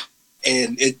 Yeah.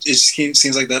 And it just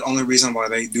seems like that only reason why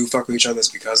they do fuck with each other is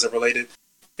because they're related.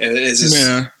 And it's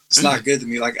just it's not good to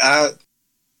me. Like I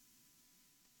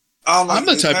don't know, I'm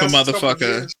the type of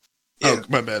motherfucker. Yeah. Oh,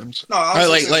 my bad. No, I was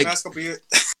like the past couple years.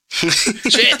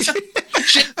 Shit.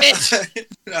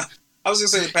 No, I was gonna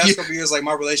say the past couple years, like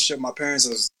my relationship with my parents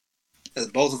is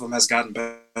both of them has gotten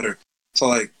better. So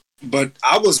like, but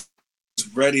I was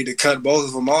ready to cut both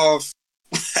of them off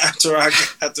after high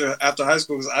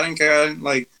school because I didn't care. I didn't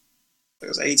like. I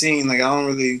was 18. Like I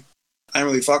didn't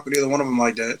really fuck with either one of them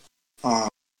like that. I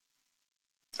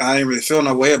didn't really feel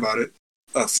no way about it.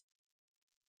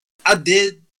 I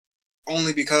did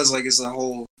only because like it's a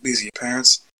whole these are your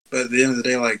parents. But at the end of the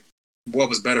day, like what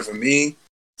was better for me?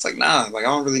 It's like nah. Like I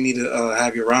don't really need to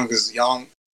have you around because y'all don't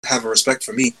have a respect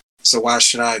for me. So why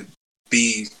should I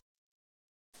be,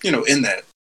 in that,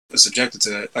 subjected to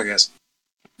that? I guess.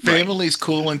 Family's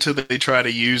cool until they try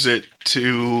to use it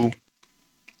to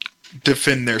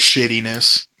defend their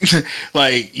shittiness.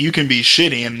 Like you can be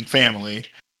shitty in family.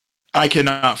 I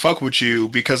cannot fuck with you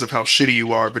because of how shitty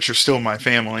you are, but you're still my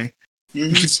family.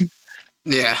 Mm-hmm.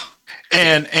 Yeah.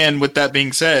 And with that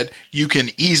being said, you can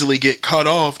easily get cut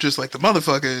off just like the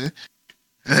motherfucker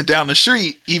down the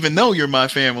street, even though you're my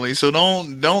family. So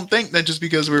don't think that just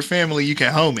because we're family, you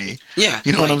can hoe me. Yeah.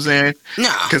 You know what I'm saying?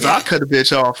 No. Because I'll cut a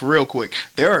bitch off real quick.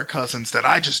 There are cousins that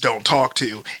I just don't talk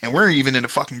to, and we're even in a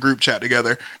fucking group chat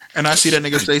together. And I see that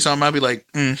nigga say something, I'll be like,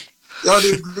 Y'all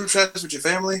do group chats with your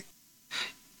family?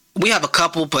 We have a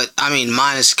couple, but I mean,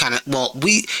 mine is kind of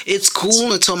it's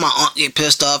cool until my aunt get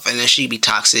pissed off, and then she be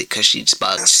toxic because she's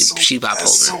she bipolar.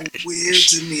 That's so weird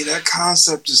to me. That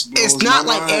concept just blows It's not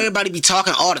my like mind. everybody be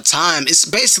talking all the time. It's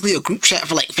basically a group chat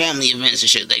for like family events and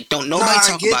shit. Like nobody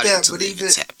talk about it until but the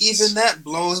events happen. even that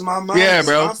blows my mind. yeah,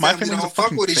 bro, my family family's a don't fuck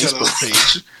fucking with each other. Facebook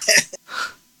page.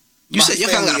 You said your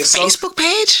family got a Facebook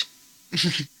page?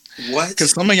 What?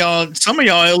 Because some of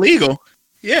y'all illegal.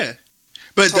 Yeah.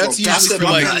 But that's usually for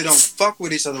my like family don't fuck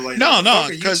with each other like no, that. no.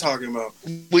 What are you Because talking about?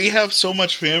 we have so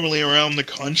much family around the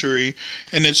country,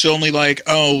 and it's only like,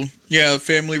 oh yeah,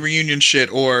 family reunion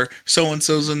shit, or so and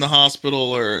so's in the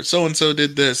hospital, or so and so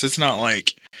did this. It's not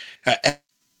like, oh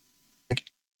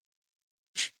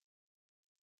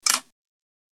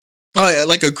yeah,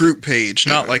 like a group page,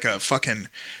 not like a fucking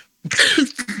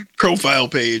Profile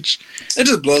page. It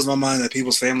just blows my mind that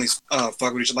people's families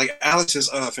fuck with each other. Like Alex's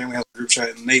family has a group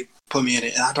chat and they put me in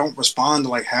it, and I don't respond to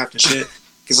like half the shit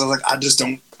because I was like,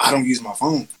 I don't use my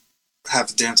phone half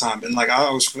the damn time, and like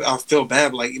I feel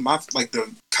bad, but like the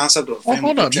concept of family.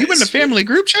 Hold up, you in the family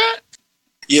group chat?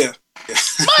 Yeah.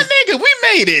 My nigga, we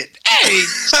made it. Hey.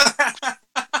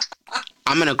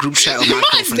 I'm in a group chat with my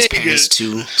girlfriend's parents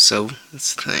too, so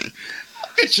that's the thing.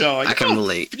 Look at y'all. I can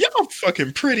relate. Y'all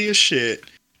fucking pretty as shit.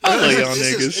 I love y'all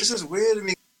niggas. It's just weird to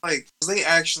me, like, cause they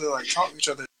actually like talk to each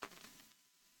other.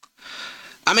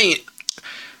 I mean,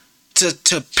 to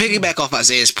piggyback off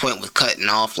Isaiah's point with cutting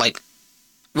off, like,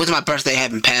 with my birthday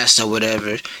having passed or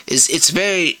whatever, it's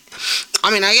very.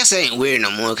 I mean, I guess it ain't weird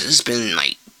no more because it's been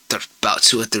like about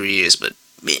 2 or 3 years, but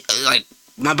like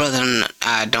my brother and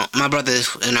I,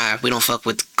 we don't fuck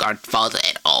with our father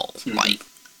at all, like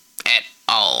at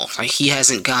all. Like he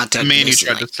hasn't contacted the man you us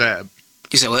tried to stab.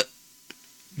 You said what?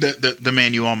 The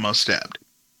man you almost stabbed.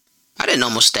 I didn't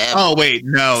almost stab. Oh wait,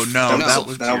 no,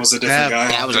 that was a different guy.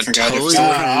 That was a totally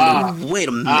different. Wait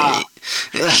a minute.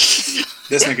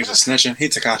 This nigga's just snitching. He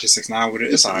Tekashi 6ix9ine with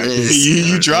it. It's alright.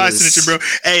 You dry snitching, bro.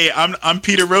 Hey, I'm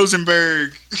Peter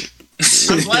Rosenberg.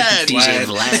 I'm glad. DJ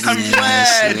Vlad. I'm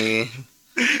glad.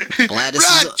 Vlad,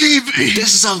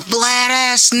 this is a Vlad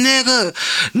ass nigga.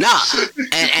 Nah,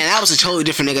 and that was a totally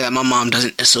different nigga that my mom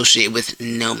doesn't associate with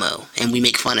no mo, and we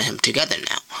make fun of him together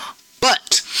now.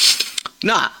 But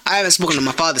nah, I haven't spoken to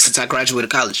my father since I graduated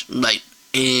college, like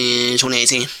in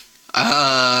 2018. Cause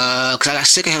I got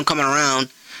sick of him coming around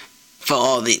for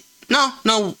all the no.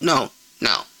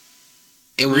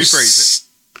 It was. Rephrase it.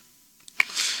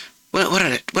 What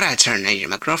did I turn that year?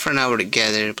 My girlfriend and I were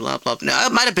together, blah, blah, blah. No,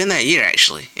 it might have been that year,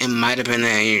 actually. It might have been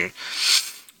that year.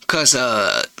 Because,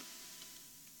 yeah,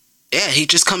 he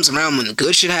just comes around when the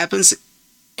good shit happens,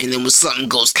 and then when something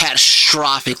goes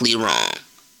catastrophically wrong,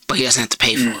 but he doesn't have to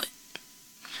pay for it.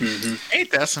 Mm-hmm.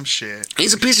 Ain't that some shit?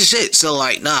 He's a piece of shit, so,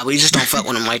 like, nah, we just don't fuck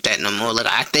with him like that no more. Like,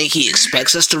 I think he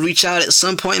expects us to reach out at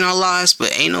some point in our lives,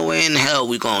 but ain't no way in hell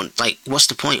we gon', like, what's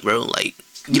the point, bro? Like,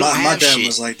 you don't have shit. My dad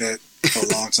was like that for a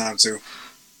long time too.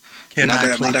 My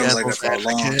dad was like that for a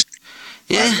long time.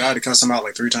 Yeah. I had to cuss him out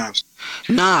like 3 times.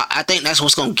 Nah, I think that's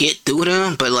what's gonna get through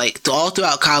them. But like all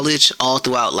throughout college, all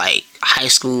throughout like high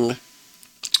school,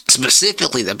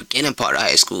 specifically the beginning part of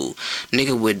high school,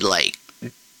 nigga would like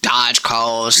dodge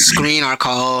calls, screen our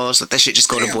calls, let that shit just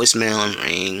go to voicemail and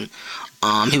ring.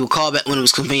 He would call back when it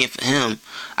was convenient for him.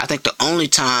 I think the only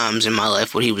times in my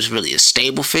life where he was really a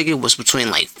stable figure was between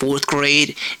like 4th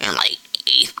grade and like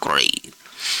 8th grade.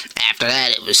 After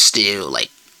that, it was still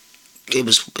like it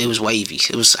was wavy.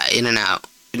 It was in and out.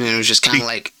 And it was just kind of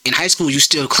like in high school, you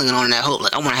still clinging on to that hope.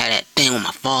 Like I want to have that thing with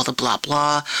my father, blah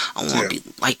blah. I want to be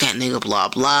like that nigga, blah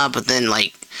blah. But then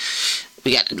like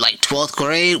we got like 12th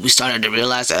grade, we started to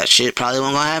realize that shit probably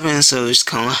wasn't gonna happen. So it's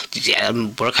kind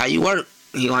of work how you work.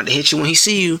 He going to hit you when he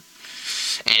see you.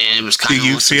 And it was kind of. Do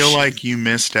you feel like you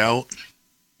missed out?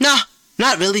 No,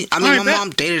 not really. I mean, my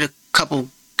mom dated a couple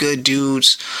good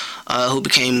dudes who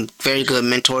became very good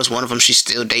mentors. One of them she's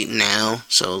still dating now.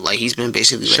 So, like, he's been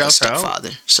basically like a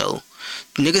stepfather. So,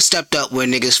 niggas stepped up where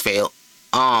niggas failed.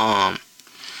 I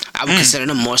would consider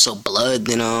them more so blood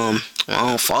than my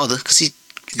own father, because he's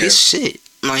a piece of shit.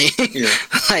 Like,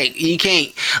 like, you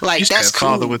can't, like, you that's said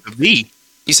cool. Father with a V.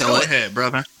 You said Go what? ahead,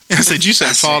 brother. I said you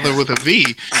said father with a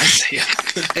V. I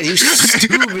said, You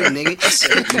stupid nigga.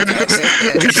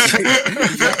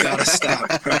 You gotta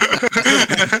stop.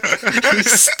 You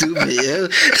stupid, yo.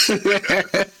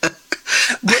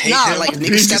 But nah, like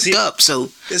nigga stepped up. So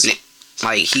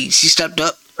like he stepped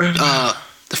up.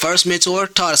 The first mentor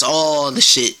taught us all the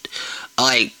shit.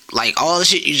 Like all the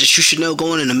shit you should know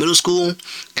going into middle school.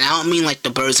 And I don't mean like the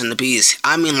birds and the bees.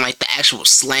 I mean like the actual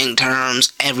slang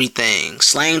terms, everything.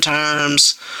 Slang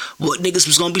terms, what niggas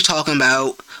was gonna be talking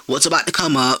about, what's about to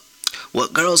come up,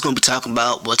 what girls gonna be talking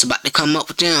about, what's about to come up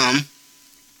with them,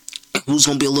 and who's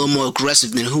gonna be a little more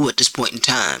aggressive than who at this point in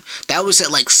time. That was at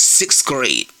like 6th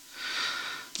grade.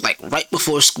 Like right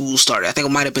before school started. I think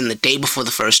it might have been the day before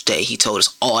the first day. He told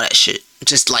us all that shit.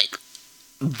 Just like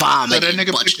vomit. So that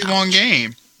nigga put you on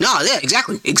game. No, yeah,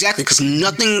 exactly. Because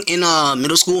nothing in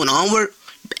middle school and onward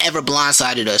ever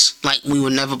blindsided us. Like we were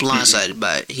never blindsided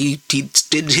by it. He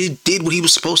did what he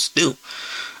was supposed to do.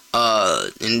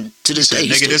 And to this day,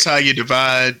 nigga, this how you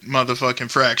divide motherfucking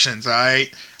fractions,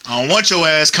 alright? I don't want your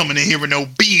ass coming in here with no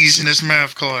B's in this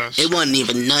math class. It wasn't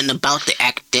even nothing about the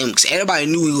academics. Everybody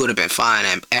knew we would have been fine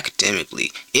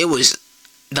academically. It was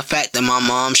the fact that my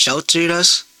mom sheltered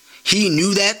us. He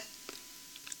knew that.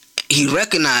 He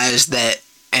recognized that,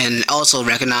 and also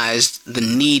recognized the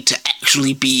need to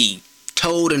actually be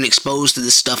told and exposed to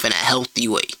this stuff in a healthy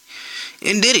way.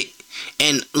 And did it.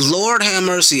 And Lord have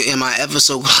mercy, am I ever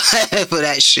so glad for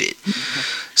that shit.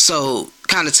 So,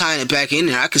 kind of tying it back in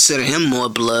there, I consider him more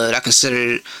blood. I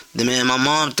consider the man my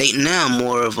mom's dating now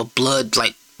more of a blood,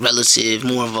 like, relative,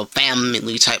 more of a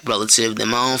family type relative than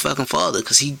my own fucking father,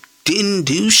 because he didn't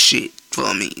do shit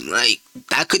for me. Like,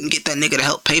 I couldn't get that nigga to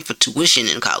help pay for tuition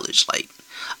in college. Like,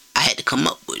 I had to come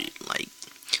up with it. Like,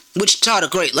 which taught a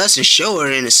great lesson,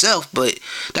 sure, in itself, but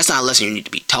that's not a lesson you need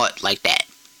to be taught like that.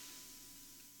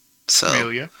 So,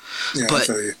 Amelia. Yeah, but I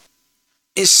feel you.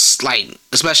 it's like,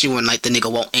 especially when like the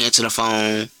nigga won't answer the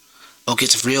phone or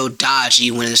gets real dodgy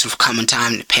when it's coming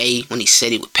time to pay, when he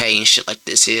said he would pay and shit like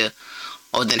this here,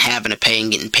 or then having to pay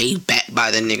and getting paid back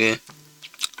by the nigga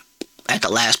at the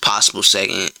last possible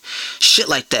second, shit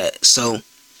like that. So,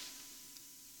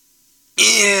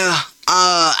 yeah,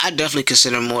 I definitely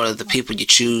consider more of the people you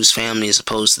choose family as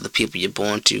opposed to the people you're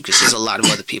born to, because there's a lot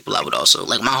of other people I would also,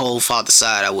 like my whole father's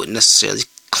side, I wouldn't necessarily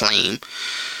claim.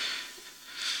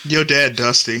 Your dad,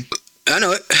 Dusty. I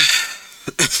know it.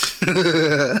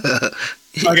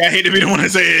 Like, I hate to be the one to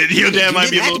say it. Your dad You might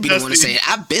be didn't a have little to be the one to say dusty.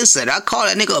 it. I've been said it. I call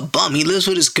that nigga a bum. He lives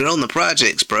with his girl in the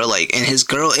projects, bro. Like, and his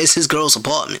girl is his girl's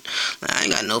apartment. Like, I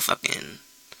ain't got no fucking.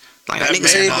 Like, that nigga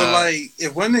Hey, said, but like,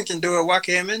 if women can do it, why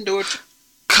can't men do it?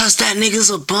 cause that nigga's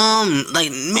a bum. Like,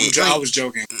 I was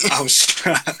joking. I was.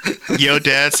 Your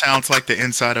dad sounds like the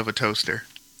inside of a toaster.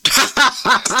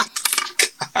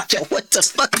 Yo, what the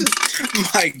fuck?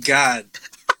 My God.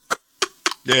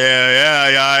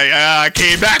 Yeah. I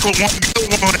came back with one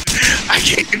good one. I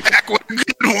came back with a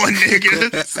good one,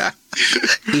 nigga.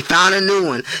 He found a new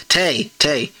one. Tay.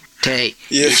 Yeah.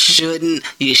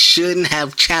 You shouldn't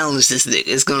have challenged this nigga.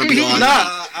 It's gonna be on.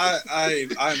 Nah,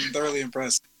 I'm thoroughly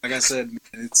impressed. Like I said,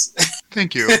 it's.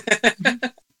 Thank you.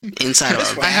 Inside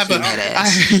of a I have vacuum head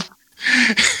ass.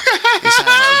 Inside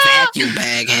of a vacuum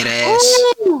bag head ass.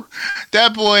 Ooh,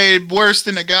 that boy worse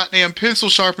than the goddamn pencil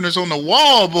sharpeners on the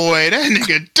wall, boy. That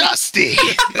nigga Dusty.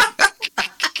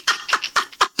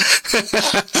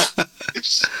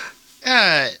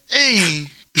 Hey.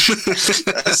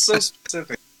 That's so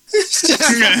specific. We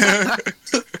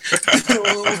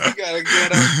gotta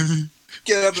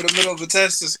get up in the middle of a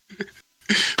test.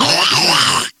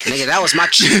 Nigga, that was my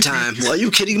cheat time. Well, are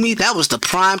you kidding me? That was the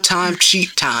prime time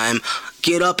cheat time.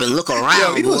 Get up and look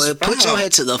around, he was boy. Put your foul.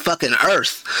 head to the fucking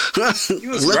earth. He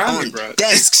was Look grimy, on bro.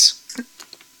 desks.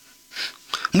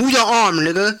 Move your arm,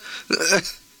 nigga.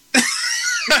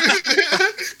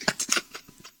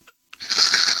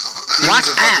 Watch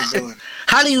that.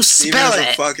 How do you spell Steven's a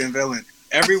that? fucking villain.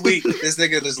 Every week, this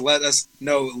nigga just let us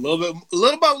know little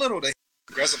by little, that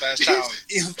aggressive ass child.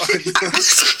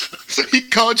 He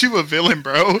called you a villain,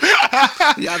 bro.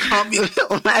 Y'all call me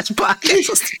on last podcast.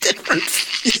 What's the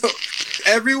difference? Yo,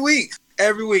 every week,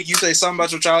 you say something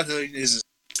about your childhood is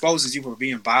exposes you for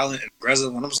being violent and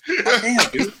aggressive, and I'm just like,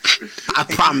 damn, dude. I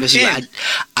promise you, Damn.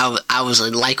 I was a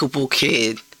likable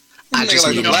kid. I Nigga just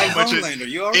like the needed Black help. Homelander.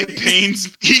 You It already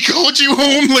pains. He called you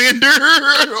Homelander.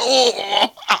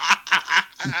 Oh.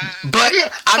 But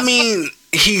I mean,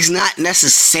 he's not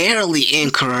necessarily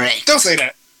incorrect. don't say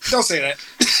that. Don't say that.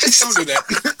 Don't do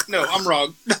that. No, I'm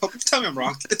wrong. No, tell me I'm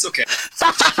wrong. It's okay.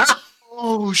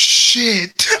 Oh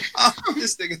shit.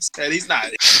 This nigga said he's not.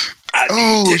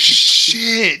 Oh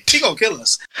shit. He gonna kill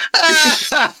us.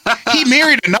 He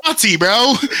married a Nazi,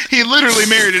 bro. He literally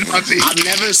married a Nazi. I've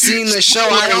never seen the show.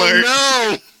 I Spoiler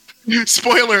don't know.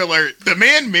 Spoiler alert. The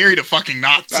man married a fucking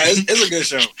Nazi. It's a good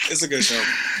show. It's a good show.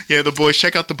 Yeah, The Boys.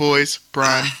 Check out The Boys.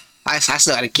 Brian. I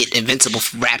still gotta get Invincible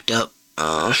wrapped up.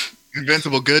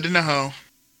 Invincible. Good in the hoe.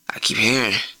 I keep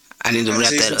hearing. I need to wrap that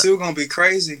Season up. 2 gonna be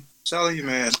crazy. Telling you,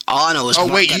 man. All I know is Oh,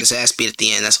 Mark wait, got you- his ass beat at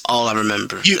the end. That's all I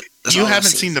remember. You That's you all I've haven't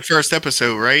seen the first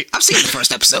episode, right? I've seen the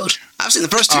first episode. I've seen the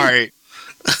first two. All right.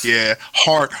 Yeah.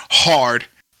 Hard.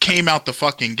 Came out the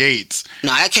fucking gates. No,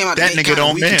 that came out the That gate nigga kinda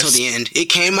don't weak miss. until the end. It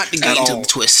came out the At gate until all. the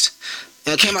twist.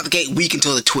 And it came out the gate weak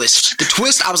until the twist. The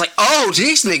twist, I was like, oh,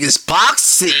 these niggas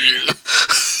boxing.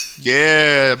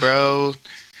 Yeah, bro.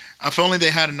 If only they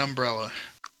had an umbrella.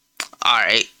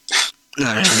 Alright.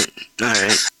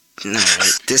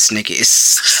 This nigga is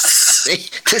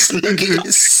sick. This nigga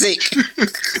is sick.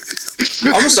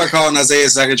 I'm gonna start calling Isaiah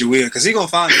Sacagawea because he gonna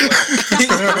find you.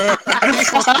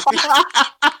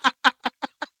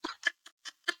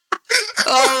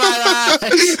 Oh my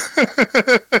god.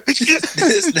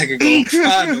 This nigga gonna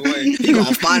find a way. He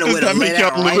gonna find a way to That lay make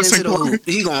that y'all right listen into the for hoop.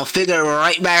 He gonna figure it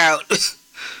right back out.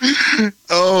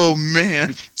 Oh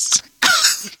man.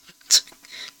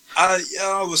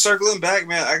 I was circling back,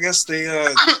 man. I guess they.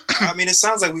 I mean, it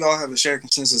sounds like we all have a shared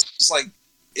consensus. It's like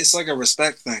it's like a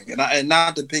respect thing, and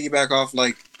not to piggyback off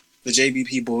like the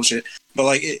JBP bullshit, but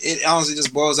like it honestly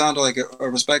just boils down to like a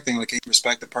respect thing. Like, can you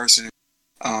respect the person?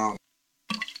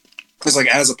 Because like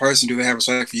as a person, do they have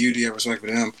respect for you? Do you have respect for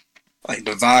them? Like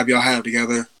the vibe y'all have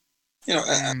together, you know?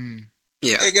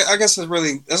 Yeah, I guess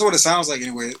that's what it sounds like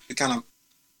anyway. It kind of,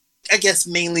 I guess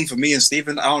mainly for me and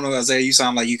Stephen. I don't know, Isaiah. You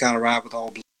sound like you kind of ride with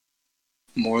all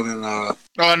more than Oh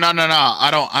no! I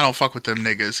don't fuck with them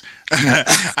niggas.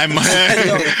 I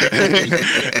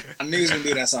knew he was gonna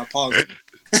do that, so I paused.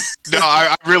 No,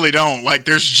 I really don't. Like,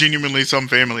 there's genuinely some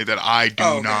family that I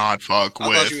do not fuck with.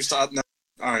 I thought you was talking. No.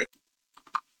 All right.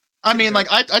 I mean, like,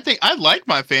 I think I like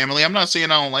my family. I'm not saying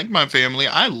I don't like my family.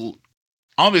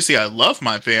 Obviously I love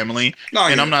my family,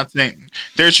 and I'm not saying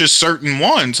there's just certain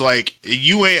ones like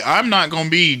you ain't. I'm not gonna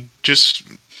be just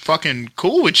fucking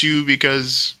cool with you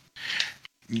because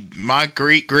my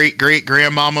great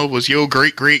grandmama was your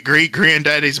great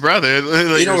granddaddy's brother,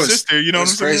 like your sister. You know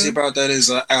what's crazy about that is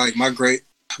like my great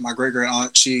great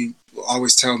aunt. She will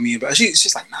always tell me about.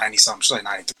 She's like 90 something. She's like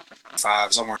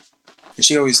 95 somewhere, and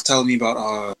she always tell me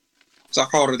about. So I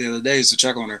called her the other day to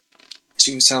check on her.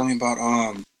 She was telling me about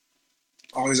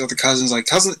all these other cousins,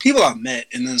 people I've met,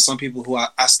 and then some people who I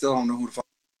still don't know who the fuck.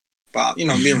 But you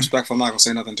know, being respectful, I'm not gonna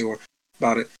say nothing to her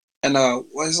about it. And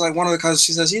it's like one of the cousins.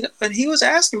 She says, he was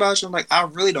asking about you. I'm like, I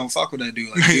really don't fuck with that dude.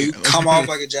 Like, you come off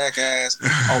like a jackass.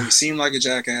 Always seemed like a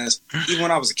jackass. Even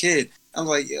when I was a kid, I'm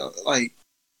like,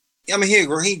 I mean, he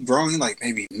grown. He like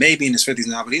maybe in his 50s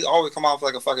now, but he's always come off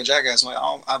like a fucking jackass. I'm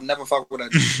like, I've never fucked with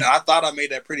that dude. And I thought I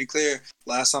made that pretty clear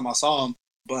last time I saw him.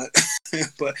 But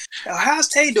how's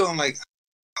Tay doing? I'm like,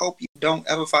 hope you don't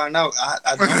ever find out.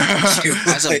 I don't.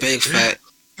 That's a big fact.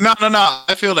 No.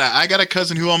 I feel that. I got a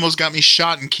cousin who almost got me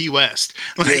shot in Key West.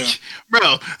 Like,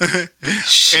 bro. And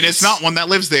it's not one that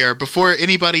lives there. Before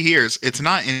anybody hears, it's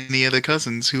not any of the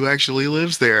cousins who actually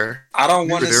lives there. I don't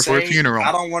want to say. For a funeral.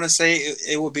 I don't want to say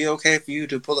it would be okay for you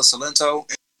to pull a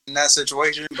Salento in that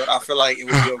situation, but I feel like it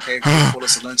would be okay for you to pull a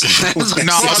Salento.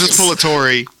 No, I'll just pull a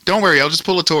Tory. Don't worry, I'll just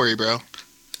pull a Tory, bro.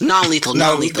 Non-lethal.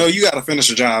 No, you got to finish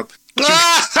the job.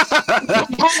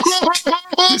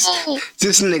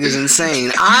 This nigga's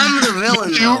insane. I'm the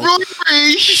villain. Don't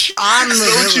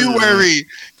you worry.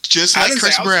 Just like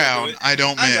Chris Brown, I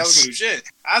don't miss. I was gonna do shit.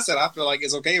 I said I feel like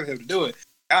it's okay for him to do it.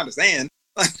 I understand.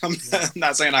 Like, I'm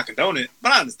not saying I condone it,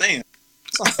 but I understand.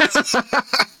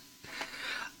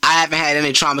 I haven't had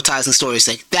any traumatizing stories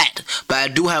like that, but I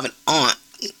do have an aunt.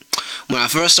 When I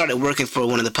first started working for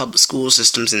one of the public school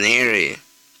systems in the area,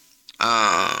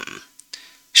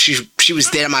 she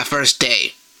was there my first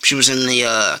day. She was in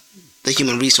the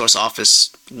human resource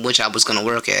office, which I was gonna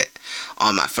work at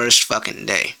on my first fucking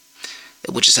day,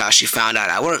 which is how she found out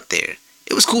I worked there.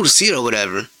 It was cool to see her or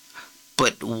whatever,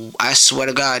 but I swear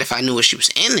to God, if I knew what she was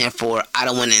in there for, I'd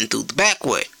have went in through the back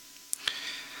way.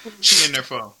 What's she in there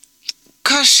for?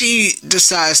 Cause she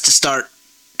decides to start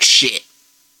shit,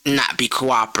 not be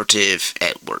cooperative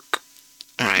at work,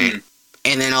 right?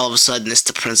 And then all of a sudden it's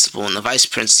the principal and the vice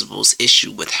principal's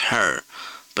issue with her,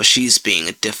 but she's being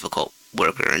a difficult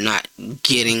worker and not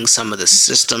getting some of the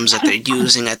systems that they're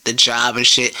using at the job and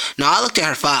shit. Now, I looked at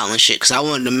her file and shit because I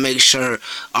wanted to make sure,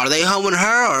 are they hoeing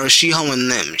her or is she hoeing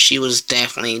them? She was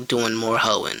definitely doing more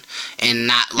hoeing and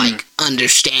not like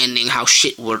understanding how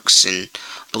shit works and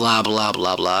blah blah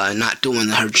blah blah and not doing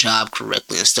her job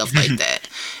correctly and stuff like that.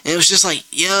 And it was just like,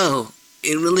 yo,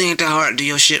 it really ain't that hard to do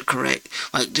your shit correct.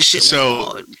 Like, this shit was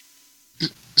hard.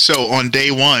 So on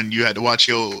day one, you had to watch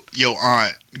your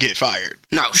aunt get fired.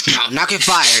 No, not get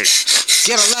fired.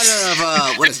 Get a letter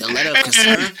of what is it? A letter of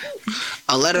concern.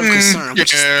 A letter of concern,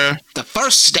 which is the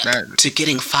first step to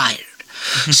getting fired.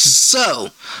 So,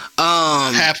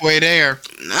 halfway there.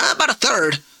 About a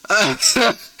third.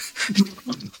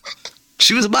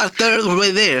 She was about a third of the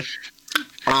way there.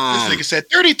 This nigga said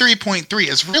 33.3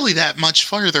 is really that much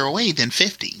farther away than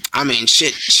 50. I mean,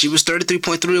 shit, she was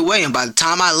 33.3 away, and by the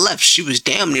time I left, she was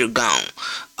damn near gone.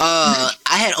 I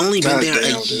had only been there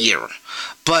a year,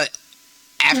 but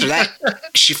after that,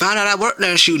 she found out I worked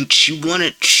there. She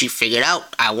figured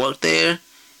out I worked there,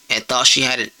 and thought she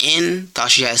had an in,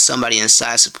 thought she had somebody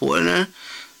inside supporting her.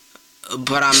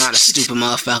 But I'm not a stupid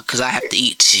motherfucker because I have to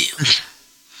eat too.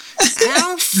 I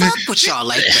don't fuck with y'all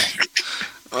like that.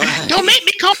 Don't make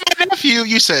me call my nephew.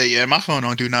 You say, yeah, my phone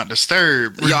on Do Not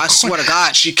Disturb. Yo, I swear to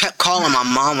God, she kept calling my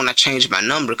mom when I changed my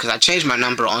number because I changed my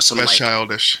number on some That's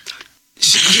childish.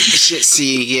 Shit,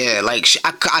 see, yeah, like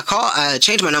I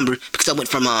changed my number because I went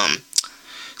from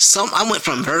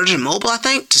Virgin Mobile, I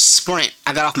think, to Sprint.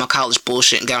 I got off my college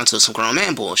bullshit and got into some grown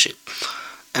man bullshit,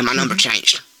 and my number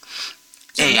changed.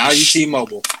 And now you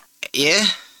T-Mobile. Yeah.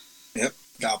 Yep,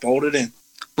 got bolted in.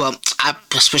 Well, I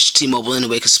switched to T-Mobile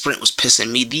anyway because Sprint was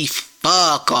pissing me the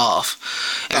fuck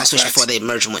off. And I switched before the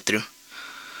merger went through.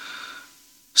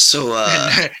 So,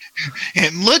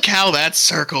 and look how that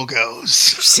circle goes.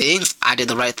 See? I did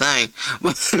the right thing.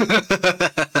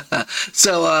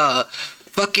 So,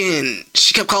 fucking,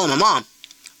 she kept calling my mom.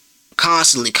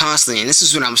 Constantly. And this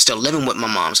is when I was still living with my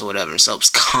moms or whatever. So it was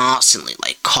constantly,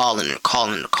 like, calling her.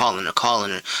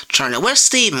 Trying to, where's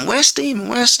Steven? I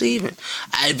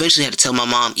eventually had to tell my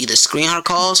mom either screen her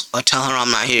calls or tell her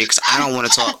I'm not here because I don't want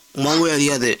to talk. One way or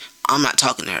the other, I'm not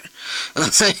talking to her.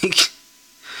 Like,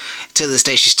 to this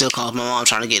day, she still calls my mom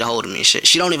trying to get a hold of me and shit.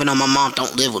 She don't even know my mom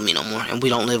don't live with me no more, and we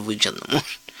don't live with each other no more.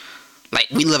 Like,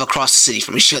 we live across the city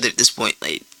from each other at this point.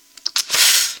 Like,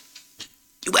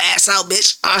 you ass out,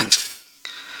 bitch.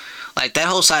 Like, that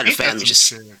whole side of the family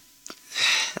just...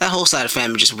 That whole side of the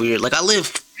family just weird. Like, I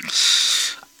live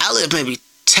maybe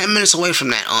 10 minutes away from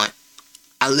that aunt.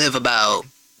 I live about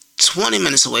 20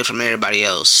 minutes away from everybody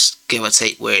else, give or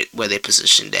take, where they're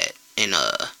positioned at in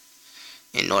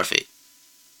Norfolk.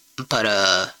 But,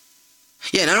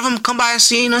 yeah, none of them come by and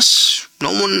seen us.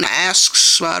 No one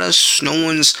asks about us. No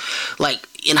one's, like,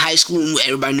 in high school,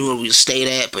 everybody knew where we stayed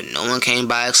at, but no one came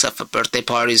by except for birthday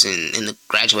parties and the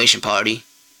graduation party.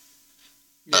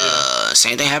 Yeah.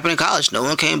 Same thing happened in college. No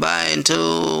one came by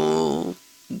until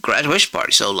graduation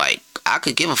party. So, like, I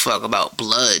could give a fuck about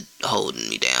blood holding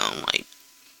me down. Like,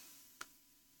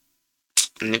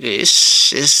 nigga,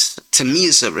 it's to me,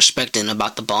 it's a respecting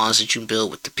about the bonds that you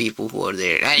build with the people who are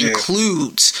there. That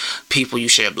includes people you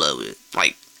share blood with.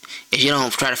 Like, if you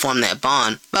don't try to form that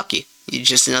bond, fuck you. You're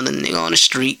just another nigga on the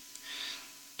street.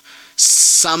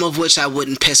 Some of which I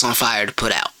wouldn't piss on fire to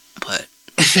put out, but.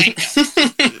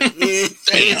 This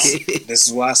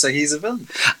is why I say he's a villain.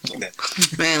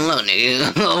 Man, look,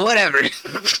 nigga, whatever.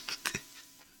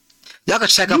 Y'all can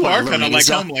check up you on are kind of like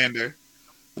Homelander.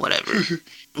 Whatever.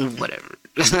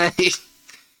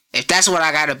 If that's what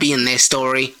I gotta be in this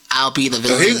story, I'll be the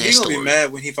villain in this story. He'll be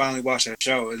mad when he finally watch that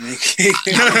show, and he's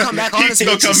gonna come back on this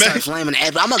bitch and start flaming.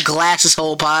 I'm gonna glass this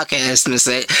whole podcast in a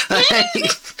sec.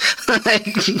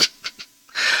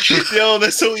 Yo,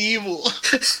 that's so evil.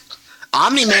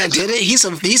 Omni-Man did it. He's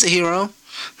a hero.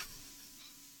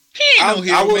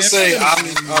 I will say,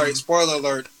 alright, spoiler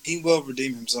alert, he will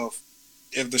redeem himself.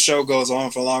 If the show goes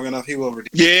on for long enough, he will redeem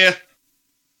himself. Yeah.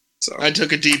 So. I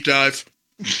took a deep dive.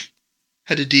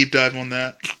 Had a deep dive on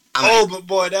that. But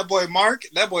boy, that boy Mark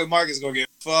is gonna get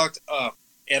fucked up.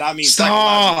 And I mean,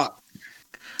 stop.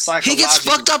 He gets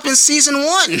fucked up in season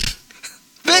 1.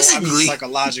 Physically.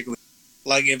 Psychologically.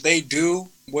 Like, if they do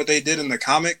what they did in the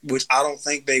comic, which I don't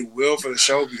think they will for the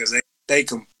show because they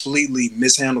completely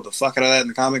mishandled the fuck out of that in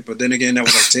the comic. But then again, that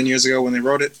was like 10 years ago when they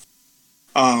wrote it.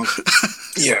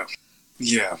 Yeah.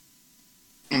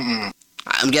 Mm-mm.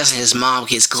 I'm guessing his mom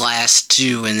gets glassed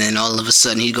too, and then all of a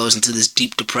sudden he goes into this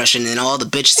deep depression, and all the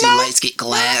bitches he likes get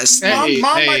glassed. Mom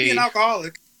might be an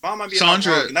alcoholic. Mom might be an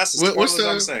alcoholic, and that's the spoilers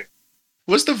I'm saying.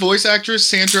 What's the voice actress,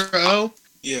 Sandra Oh?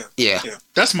 Yeah.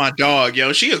 That's my dog,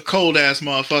 yo. She a cold ass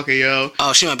motherfucker, yo.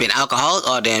 Oh, she might be an alcoholic?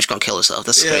 Oh, damn, she's gonna kill herself.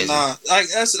 That's crazy. Nah,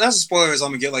 that's the spoilers I'm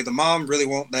gonna get. Like, the mom really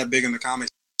won't that big in the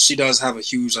comics. She does have a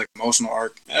huge, like, emotional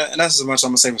arc. And that's as much I'm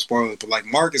gonna say for spoilers. But, like,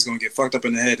 Mark is gonna get fucked up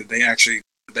in the head if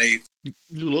they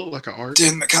You look like an arc.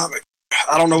 did in the comic.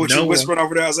 I don't know what you're whispering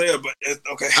over there, Isaiah, but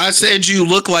okay. I said you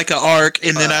look like an arc,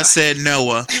 and then I said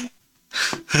Noah.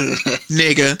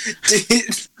 Nigga.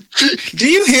 Do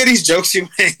you hear these jokes you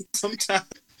make sometimes?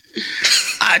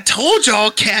 I told y'all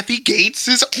Kathy Gates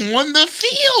is on the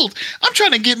field. I'm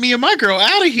trying to get me and my girl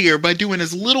out of here by doing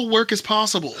as little work as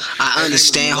possible. I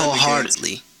understand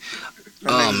wholeheartedly.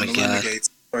 Oh my god. Gates,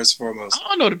 first and foremost. I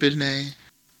don't know the bitch name.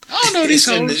 I don't know these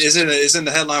hoes. It's in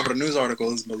the headline for the news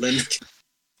article. It's Melinda.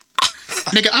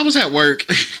 Nigga, I was at work.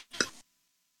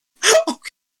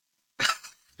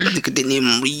 Nigga didn't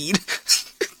even read.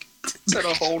 It's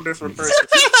a whole different person.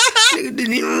 Nigga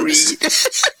didn't even read.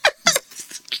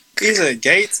 He's a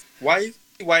Gates wife.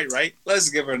 White, right? Let's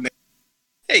give her a name.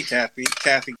 Hey, Kathy.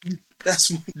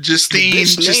 That's Justine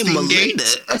Melinda.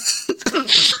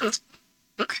 Gates.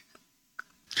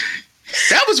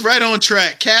 That was right on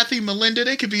track. Kathy, Melinda,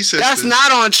 they could be sisters. That's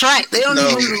not on track. They don't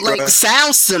even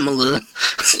sound similar.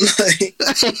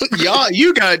 y'all.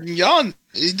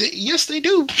 Yes, they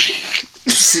do.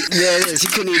 There it is. He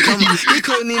couldn't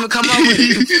even come up with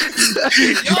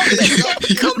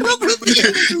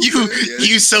it.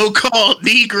 You so-called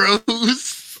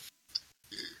Negroes.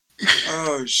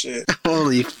 Oh shit!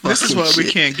 Holy fucking This is why shit. we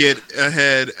can't get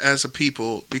ahead as a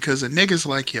people because of niggas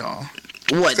like y'all.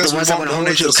 What? The ones that want to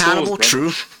hold you accountable?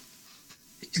 True.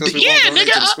 Yeah,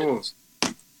 nigga.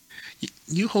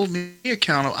 You hold me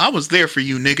accountable. I was there for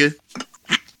you, nigga.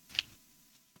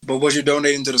 But was you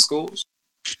donating to the schools?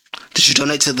 Did you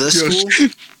donate to the school?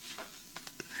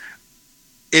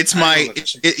 It's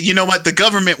you know what? The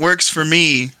government works for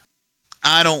me.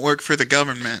 I don't work for the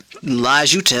government.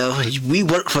 Lies you tell. We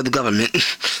work for the government.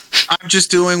 I'm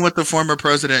just doing what the former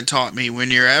president taught me.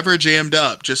 When you're ever jammed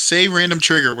up, just say random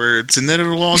trigger words and then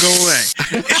it'll all go away.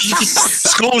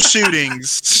 School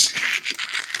shootings.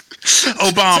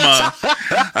 Obama.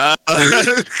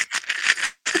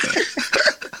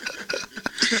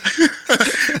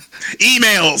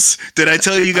 Emails. Did I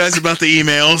tell you guys about the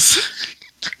emails?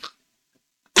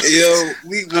 Yo,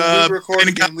 when we record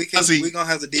again, we gonna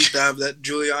have to deep dive that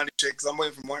Giuliani shit because I'm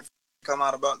waiting for more to come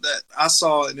out about that. I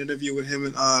saw an interview with him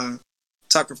and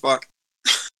Tucker Fuck.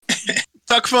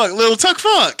 Little Tuck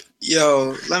Fuck.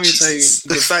 Yo, let me tell you,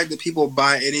 the fact that people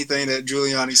buy anything that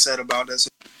Giuliani said about this.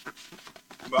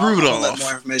 Rudolph. Let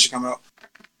more information come out.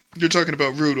 You're talking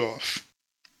about Rudolph.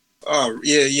 Oh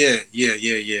yeah.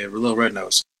 Little Red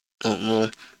Nose.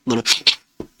 Little.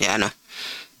 Yeah, I know.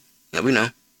 Yeah, we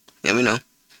know.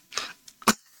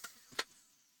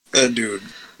 That dude,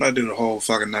 a whole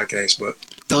fucking nutcase, but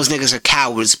those niggas are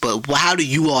cowards. But how do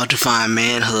you all define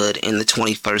manhood in the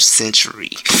 21st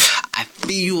century? I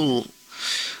feel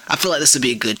like this would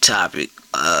be a good topic.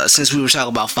 Since we were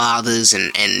talking about fathers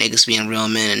and niggas being real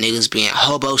men and niggas being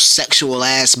homosexual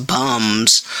ass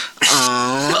bums.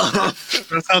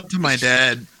 Shout out to my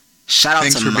dad. Shout out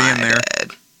Thanks to for my being there.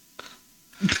 dad.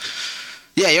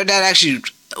 Yeah, your dad actually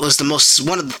was the most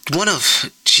one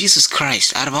of Jesus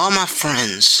Christ out of all my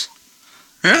friends.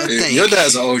 Yeah, your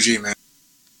dad's an OG, man.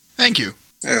 Thank you.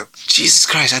 Yeah. Jesus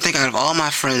Christ, I think out of all my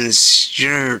friends,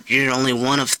 you're only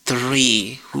one of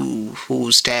 3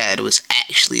 whose dad was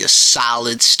actually a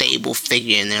solid, stable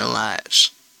figure in their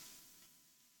lives.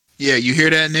 Yeah, you hear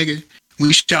that, nigga?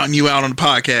 We shouting you out on the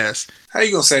podcast. How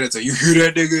you gonna say that to you? You hear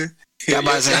that, nigga? Yeah, I'm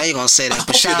about to say, how you gonna say that?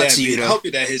 But shout out to you, though. I hope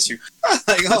your dad hits you.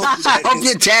 I hope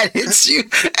your dad hits you.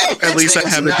 At least I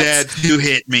have a dad who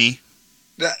hit me.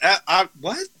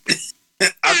 What?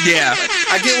 Yeah.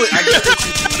 I get what you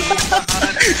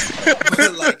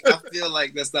but like, I feel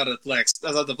like that's not a flex.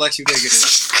 That's not the flex you think it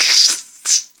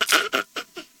is.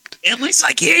 At least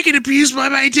I can't get abused by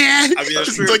my dad. I mean,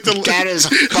 that's true. Like that is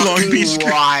fucking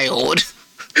wild.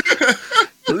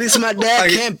 At least my dad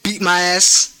can't beat my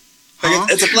ass.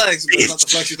 Like, it's a flex, but it's not the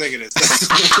flex you think it is.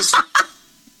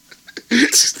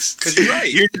 Because you're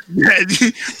right.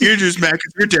 You're just mad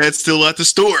because your dad's still at the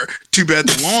store. Too bad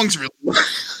the long's really long.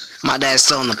 My dad's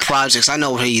still in the projects. I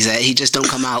know where he's at. He just don't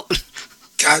come out.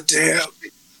 God damn.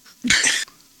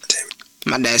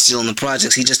 My dad's still in the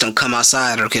projects. He just don't come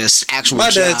outside or get an actual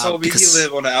My job. dad told me he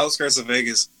lived on the outskirts of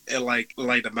Vegas and like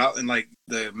the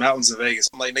mountains of Vegas.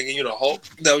 I'm like, nigga, you the Hulk?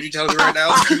 That what you telling me right now?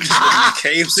 You just live in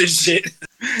caves and shit.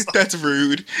 That's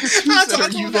rude. Are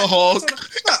you the Hulk?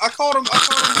 I called him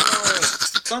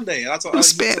Sunday. He told me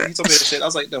that shit. I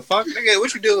was like, the fuck, nigga,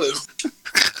 what you doing?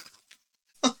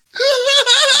 I'm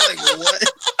like, what?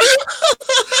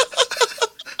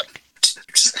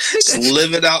 Just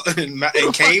living out in caves. You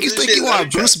and think shit. you are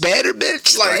Bruce Banner,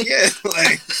 bitch? Like, yeah,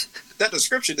 like that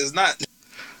description is not.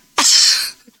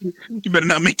 You better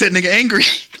not make that nigga angry.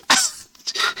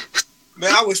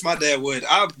 Man, I wish my dad would.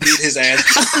 I'll beat his ass.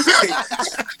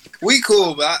 We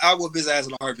cool, but I whoop his ass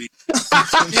in a heartbeat.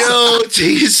 Yo,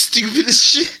 geez, stupid as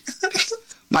shit.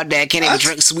 My dad can't even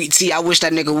drink sweet tea. I wish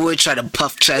that nigga would try to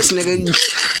puff chest, nigga.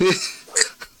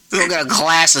 We'll get a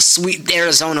glass of sweet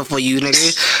Arizona for you,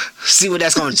 nigga. See what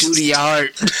that's gonna do to your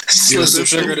heart. Slip some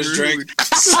sugar in his drink.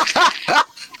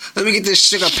 Let me get this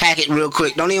sugar packet real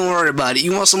quick. Don't even worry about it.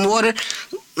 You want some water?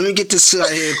 Let me get this out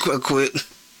here quick.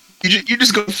 You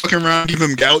just go fucking around, give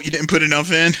him gout. You didn't put enough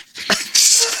in.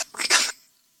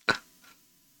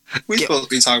 We supposed to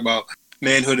be talking about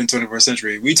manhood in 21st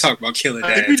century. We talk about killing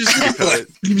dad. We just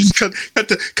cut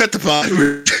the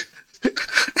vibe.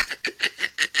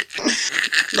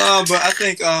 No, but I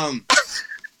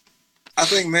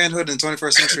think manhood in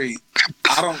 21st century.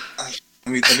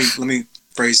 Let me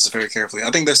phrase this very carefully.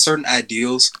 I think there's certain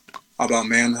ideals about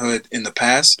manhood in the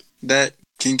past that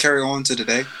can carry on to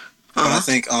today. But I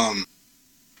think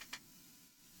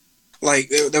like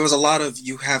there was a lot of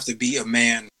you have to be a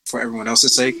man for everyone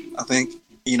else's sake. I think,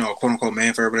 quote unquote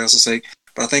man for everybody else's sake.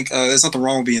 But I think there's nothing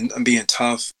wrong with being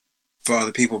tough for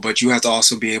other people, but you have to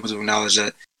also be able to acknowledge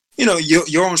that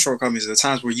your own shortcomings. The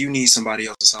times where you need somebody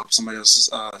else's help, somebody else's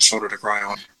shoulder to cry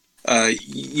on.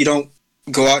 You don't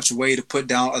go out your way to put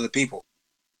down other people.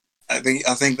 I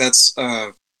think that's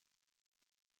a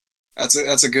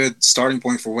good starting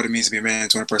point for what it means to be a man in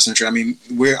the 21st century. I mean,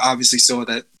 we're obviously still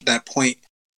at that point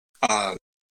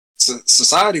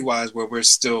society-wise, where we're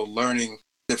still learning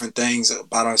different things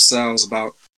about ourselves,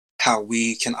 about how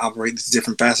we can operate the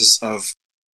different facets of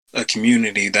a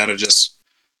community that are just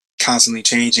constantly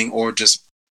changing or just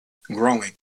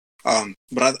growing.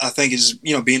 But I think it's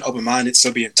just, being open-minded,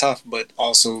 still being tough, but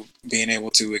also being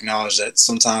able to acknowledge that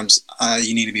sometimes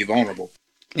you need to be vulnerable.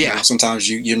 Yeah. Sometimes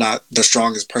you're not the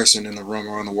strongest person in the room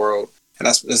or in the world, and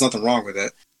there's nothing wrong with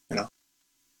that.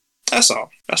 That's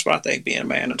all. That's what I think being a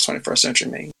man in the 21st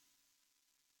century means.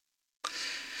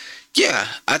 Yeah,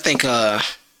 I think I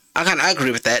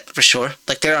agree with that for sure.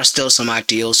 Like there are still some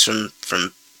ideals from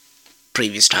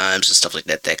previous times and stuff like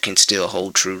that that can still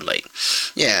hold true. Like,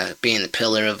 yeah, being the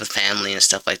pillar of a family and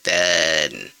stuff like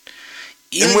that. And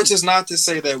which is not to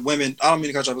say that women. I don't mean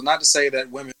to cut you off, but not to say that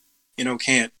women,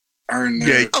 can't earn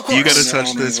their. Yeah, you got to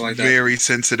touch this like very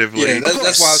sensitively. Yeah,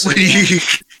 that's why I was saying.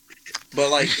 But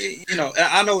like,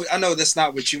 I know that's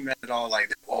not what you meant at all.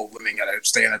 Like, women gotta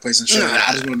stay in that place and shit.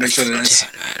 I just want to make sure that that's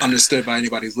understood by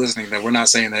anybody who's listening. That we're not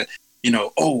saying that,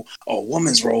 a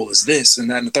woman's role is this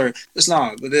and that and the third. It's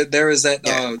not. But there is that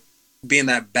being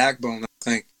that backbone. I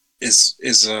think is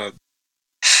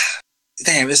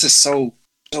damn. This is so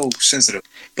sensitive.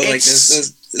 But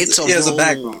it's a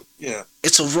backbone. Yeah,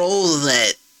 it's a role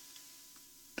that.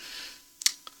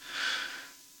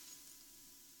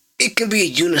 It can be a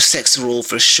unisex role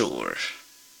for sure.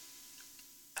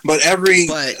 But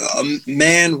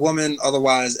man, woman,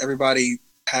 otherwise, everybody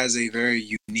has a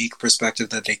very unique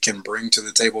perspective that they can bring to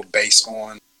the table based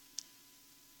on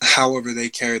however they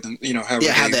carry them, how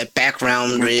their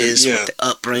background is, what the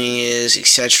upbringing is,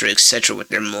 etc., what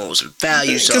their morals and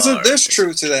values are. Because there's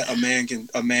truth to that.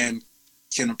 A man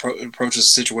can approach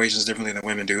situations differently than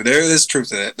women do. There is truth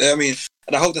to that. I mean,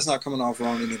 and I hope that's not coming off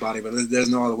wrong to anybody, but there's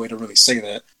no other way to really say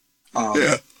that.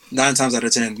 9 times out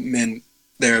of 10,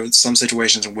 there are some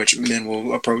situations in which men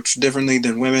will approach differently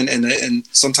than women, and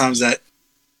sometimes that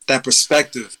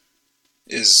perspective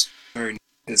is very.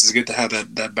 It's good to have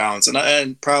that balance, and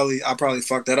I probably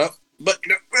fucked that up, but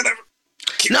whatever.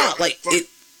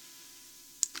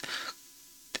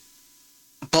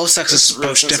 Both sexes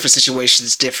approach different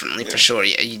situations differently for sure.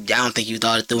 Yeah, I don't think you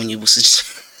thought it through when you was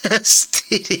suggested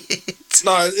it.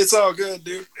 No, it's all good,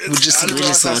 dude. We're just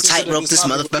gonna tightrope this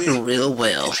motherfucker real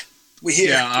well. We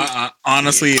here. Yeah,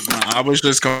 honestly, I was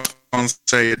just going to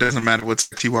say it doesn't matter what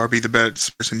sex you are, be the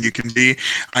best person you can be.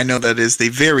 I know that is the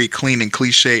very clean and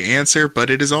cliche answer, but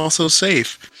it is also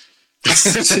safe.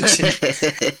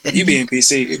 You being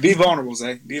PC. Be vulnerable,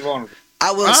 Zay. Be vulnerable.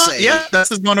 I will say, yeah,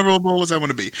 that's as vulnerable as I want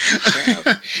to be.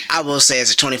 I will say,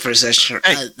 as a 21st century,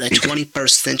 the 21st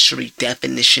century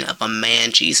definition of a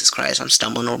man. Jesus Christ, I'm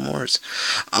stumbling over words.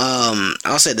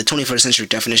 I'll say the 21st century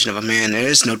definition of a man. There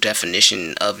is no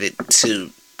definition of it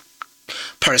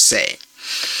per se.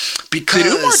 Because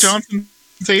did Umar Johnson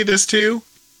say this too?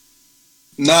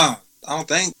 No, I don't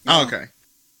think. No. Oh, okay.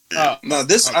 No, I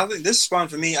think this spun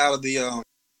for me out of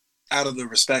the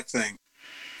respect thing.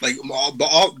 Like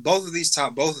both of these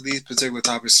particular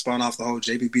topics spun off the whole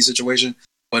JPP situation,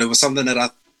 but it was something that I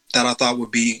thought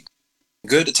would be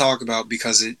good to talk about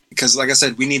because like I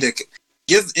said, we need to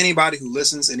give anybody who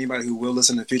listens, anybody who will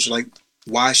listen in the future, like,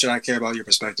 why should I care about your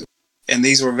perspective? And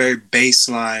these were very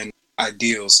baseline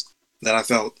ideals that I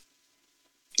felt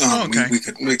we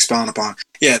could expound upon.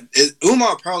 Yeah,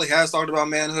 Umar probably has talked about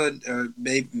manhood, or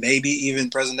maybe even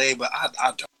present day, but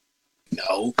I don't.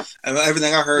 No,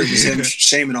 everything I heard was him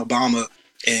shaming Obama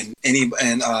and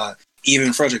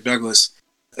even Frederick Douglass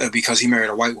because he married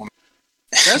a white woman.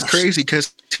 That's crazy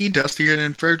because he dustier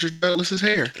than Frederick Douglass's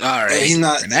hair. All right, he's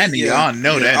not. And that y'all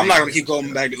know that. I'm not gonna keep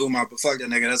going back to Umar, but fuck that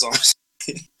nigga. That's all.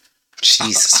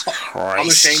 Jesus Christ! I'm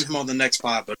gonna shame him on the next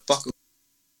pod, but fuck him.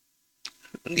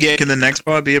 Yeah, can the next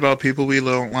pod be about people we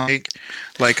don't like?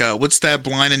 Like, what's that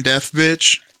blind and deaf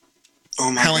bitch? Oh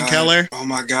my Helen God. Keller. Oh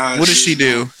my God. What does she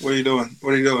do? What are you doing?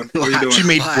 What are you doing? What are you doing? She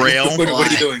made Braille. What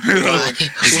are you doing?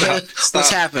 Stop. What's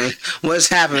happening? What's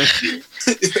happening?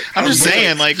 I'm just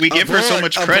saying, like, we give her so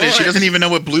much credit. She doesn't even know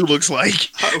what blue looks like.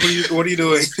 What are you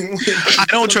doing? I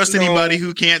don't trust anybody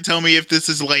who can't tell me if this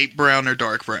is light brown or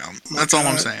dark brown. That's all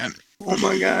I'm saying. Oh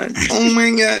my God. Oh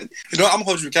my God. I'm gonna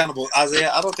hold you accountable,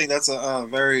 Isaiah. I don't think that's a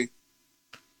very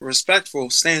respectful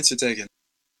stance you're taking.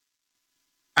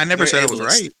 I never said ableist. it was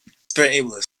right. It's very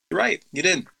ableist. You're right. You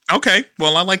didn't. Okay.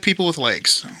 Well, I like people with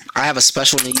legs. I have a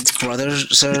special needs brother,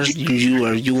 sir. You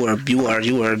are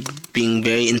being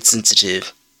very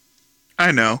insensitive.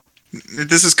 I know.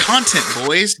 This is content,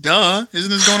 boys. Duh. Isn't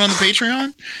this going on the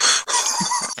Patreon?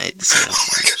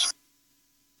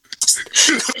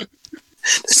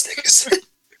 This nigga said,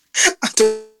 I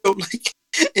don't like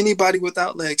anybody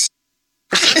without legs.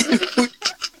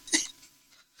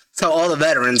 So all the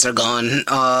veterans are gone.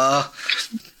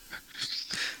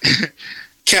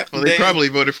 Captain Well, they Dan. probably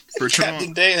voted for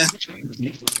Captain Trump. Dan.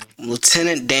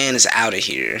 Lieutenant Dan is out of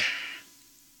here.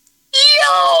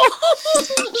 Yo!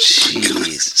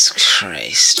 Jesus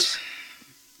Christ.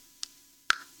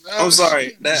 I'm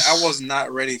sorry. That I was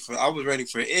not ready for. I was ready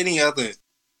for any other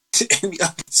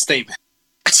statement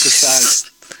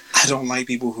besides I don't like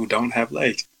people who don't have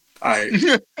legs. Alright.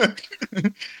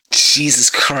 Jesus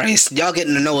Christ. Y'all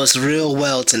getting to know us real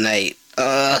well tonight.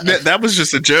 That was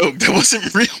just a joke. That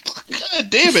wasn't real. God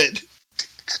damn it.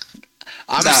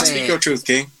 I'm Nah, saying, speak your truth,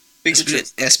 King. Speak the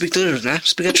truth. yeah, speak the truth, man.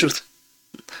 Speak the truth.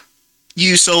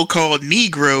 You so-called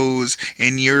Negroes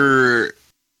and your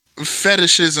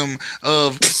fetishism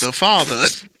of the father.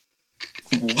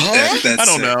 That's I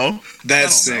don't sick. know. That's I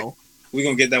don't sick. know. We're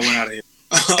gonna get that one out of here.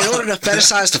 In order to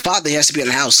fetishize the father, he has to be in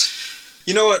the house.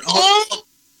 You know what?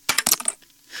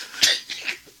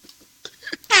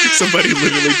 Somebody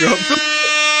literally dropped them.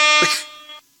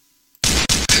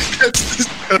 That's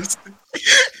disgusting.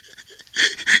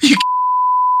 You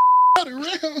not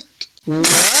around.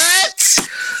 What?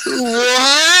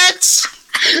 What?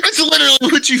 That's literally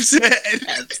what you said.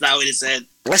 That's not what he said.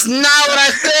 That's not what I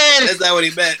said. That's not what he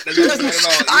meant. That's not what he meant at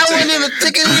all. I wasn't even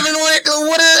thinking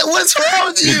what's wrong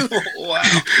with you? Wow.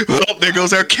 Well, there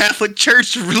goes our Catholic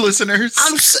Church listeners.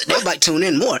 They might tune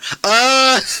in more.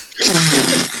 I'm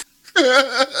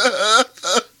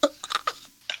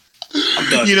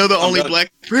done. You know the I'm only done.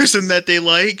 black person that they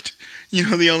liked? You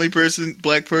know the only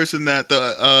black person that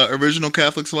the original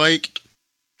Catholics liked?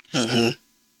 Mhm.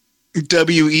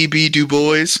 W.E.B. Du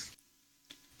Bois.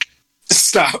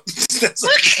 Stop. That's a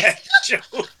bad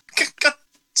joke.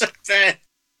 That's a bad.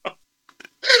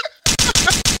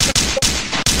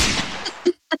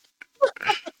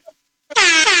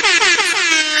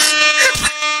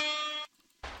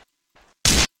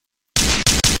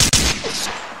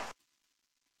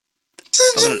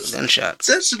 Gunshots.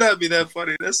 That should not be that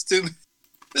funny. That's too.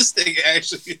 This thing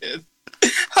actually had.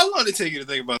 How long did it take you to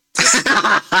think about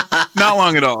Not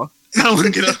long at all. Not long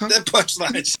at all. that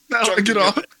punchline? just Not long struck at me.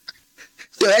 all.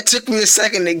 Yo, that took me a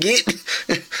second to get.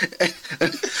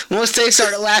 Once they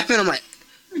started laughing, I'm like,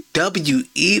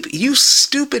 W.E.B. You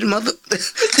stupid mother.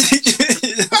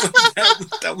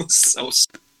 that was so.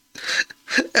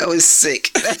 That was sick.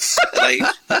 Like,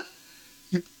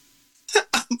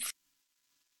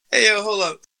 hey, yo, hold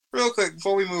up. Real quick,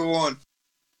 before we move on.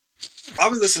 I'll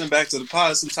be listening back to the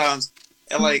pod sometimes,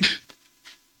 and like,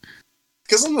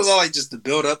 because sometimes I like just to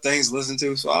build up things to listen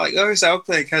to. So like I was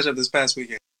playing catch up this past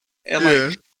weekend, and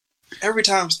like every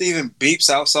time Steven beeps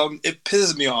out something, it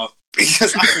pisses me off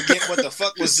because I forget what the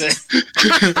fuck was said.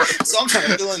 So I'm trying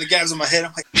to fill in the gaps in my head.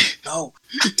 I'm like, no,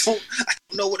 I don't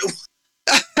know what it was.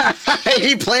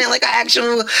 He playing like an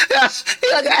actual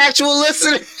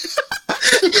listener.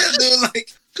 Yeah, dude, like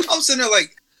I'm sitting there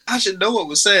like I should know what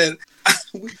was said.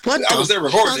 What I was there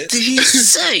recording what it. did he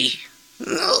say?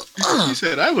 You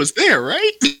said I was there,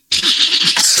 right?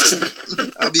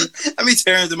 I be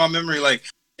tearing through my memory like,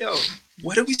 yo,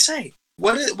 what did we say?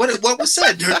 What was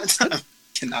said during that time?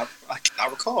 I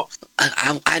cannot recall.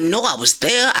 I know I was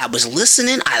there. I was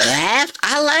listening. I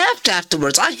laughed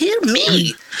afterwards. I hear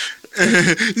me.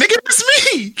 Nigga, it's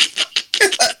me.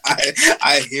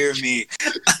 I hear me.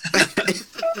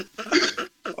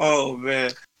 Oh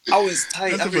man, I was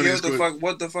tight. That's I the forget funniest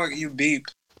what the fuck you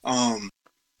beeped.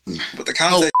 But the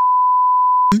context.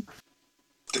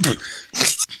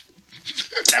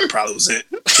 That probably was it.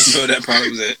 No, that probably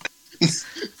was it.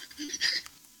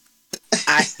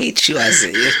 I hate you,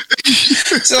 Isaiah.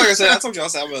 So like I said, I told you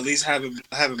I would at least having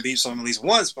beeped on at least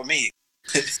once for me.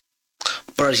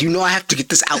 Bro, you know I have to get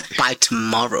this out by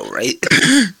tomorrow, right?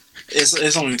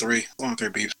 It's only three. Only three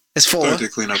beeps. It's 4. Only 3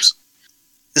 cleanups.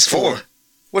 It's 4.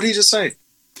 What did he just say?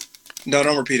 No,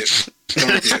 don't repeat it.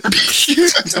 Don't repeat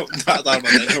it. I thought about that.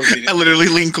 Don't repeat I it. literally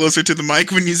leaned closer to the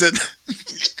mic when you said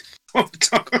that.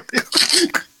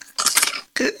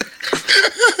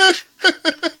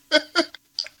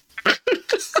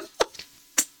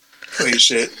 You ain't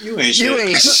shit. You ain't shit. You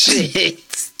ain't shit.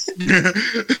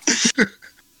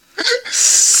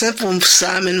 Simple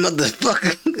Simon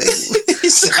motherfucker. He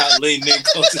said I leaned in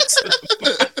closer to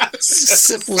the mic.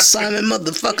 Simple Simon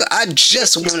motherfucker. I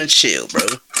just want to chill, bro.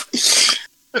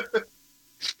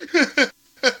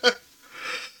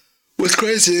 What's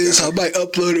crazy is I might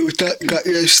upload it without got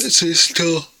your senses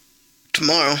till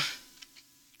tomorrow.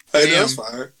 Hey, that's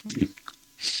fine.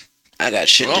 I got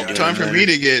shit to Well, do. time for man. me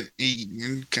to get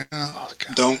eaten. Oh,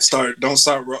 God. Don't start, dude. Don't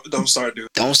start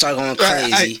going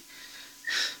crazy.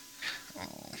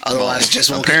 Otherwise, it just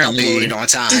won't get apparently- uploaded on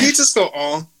Did he time. just go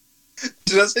on?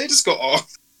 Did I say just go on?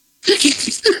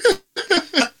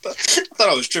 I thought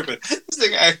I was tripping. This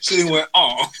nigga actually went,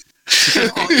 oh,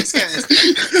 this guy is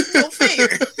so fair.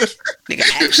 Nigga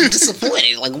actually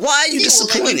disappointed. Like, why are you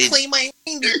disappointed? Play my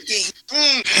finger game.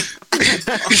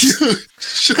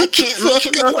 I can't make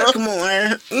it work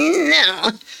more.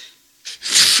 No.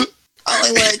 All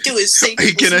I want to do is say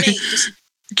Hey, people's names.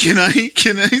 Can I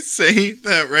say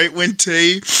that right when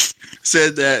Tay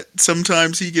said that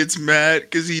sometimes he gets mad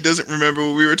because he doesn't remember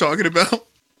what we were talking about?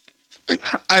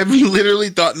 I've literally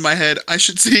thought in my head, I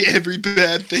should say every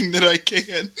bad thing that I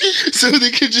can, so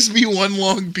there could just be one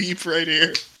long beef right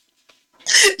here.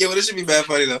 Yeah, but it should be bad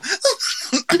funny though.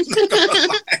 I'm not gonna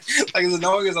lie. Like as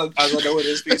long as I don't know what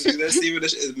this piece is, that Steven,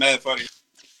 this shit is mad funny.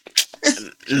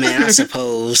 Man, I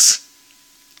suppose.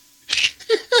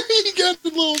 He got a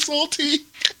little salty.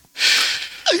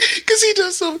 Because he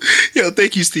does so. Yo,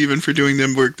 thank you, Steven, for doing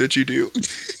the work that you do.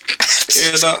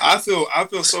 And I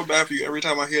feel so bad for you every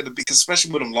time I hear the beat,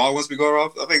 especially when them long ones be going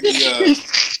off. I think the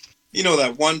you know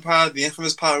that one pod, the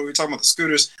infamous pod where we were talking about the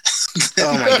scooters.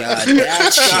 Oh my god,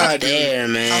 that shit there, I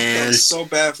man. felt so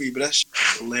bad for you, but that shit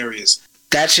was hilarious.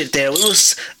 That shit there, it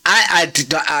was.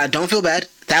 I don't feel bad.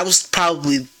 That was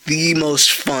probably the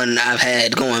most fun I've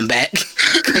had going back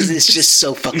because it's just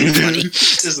so fucking funny.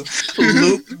 Just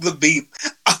loop the beep.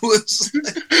 I was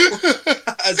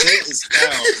Isaiah is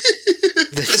down.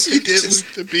 He did loop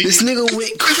the beep. This nigga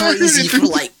went crazy for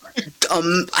like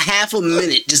half a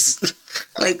minute, just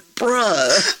like,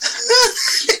 bruh.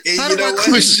 And How you do know I what?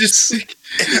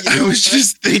 I was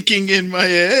just thinking in my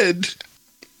head.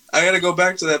 I gotta go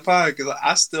back to that pod because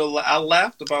I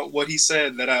laughed about what he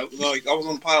said. That I was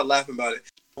on the pod laughing about it.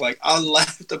 Like I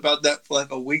laughed about that for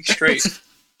like a week straight.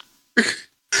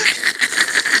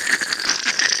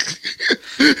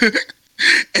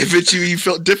 I bet you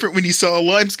felt different when you saw a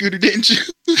Lime scooter, didn't you?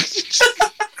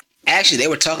 Actually, they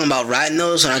were talking about riding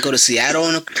those when I go to Seattle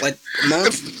in a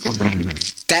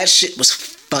month. That shit was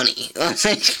funny.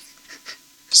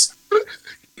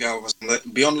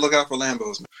 Be on the lookout for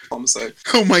Lambos, man. I'm gonna say.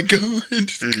 Oh my god.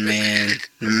 man.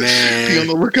 Be on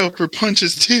the lookout for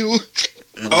punches too.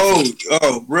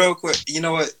 Oh, real quick. You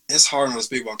know what? It's hard on the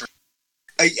speedwalker.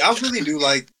 I really do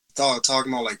like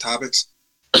talking about like topics,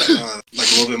 like a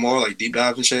little bit more like deep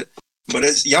dive and shit. But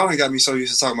y'all ain't got me so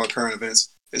used to talking about current events.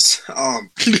 It's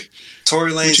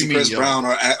Tory Lanez and Chris Brown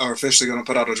are officially gonna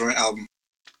put out a joint album.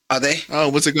 Are they? Oh,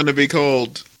 what's it gonna be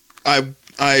called? I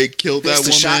killed that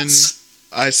woman. Shots?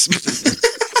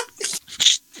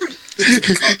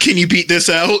 Can you beat this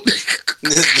out?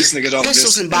 This nigga don't.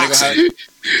 Pistols and boxing.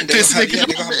 They're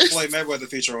gonna have a Floyd Mayweather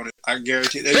feature on it. I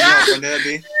guarantee. They know how fun that'd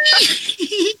be.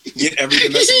 Get every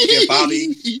domestic. Get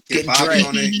Bobby. Get Bobby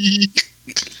on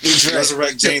it.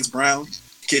 Resurrect James Brown.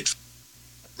 Get.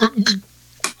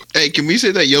 Hey, can we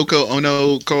say that Yoko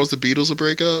Ono caused the Beatles a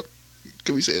breakup?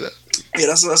 Can we say that? Yeah,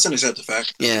 that's an accepted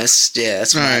fact. That's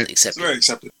All widely right. It's accepted. very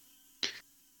accepted.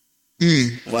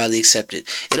 Widely accepted.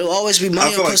 It'll always be money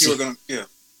I feel or like pussy. you were gonna. Yeah.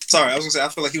 Sorry, I was gonna say. I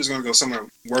feel like he was gonna go somewhere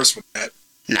worse with that.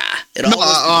 Nah, No,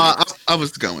 I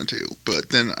was going to, but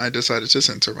then I decided to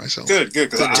censor myself. Good.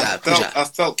 Because Good job. I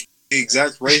felt the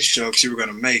exact race jokes you were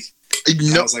gonna make.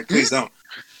 No, I was like, please don't.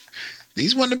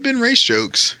 These wouldn't have been race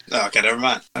jokes. Oh, okay, never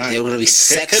mind. All right. They were gonna be Hit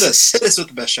sexist. us with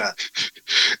the best shot.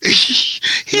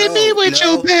 Hit me with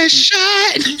no. your best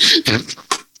shot.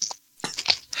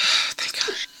 Thank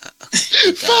God.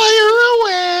 Fire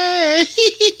away.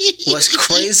 What's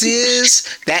crazy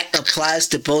is that applies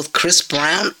to both Chris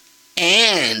Brown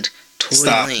and Tory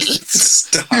Stop. Lanez.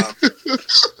 Stop.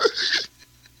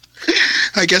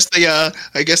 I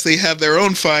guess they have their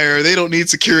own fire. They don't need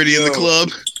security in the Yo. club.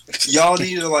 Y'all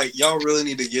really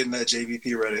need to get in that JVP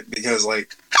Reddit because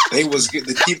they was good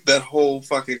to keep that whole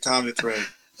fucking comment thread.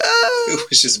 It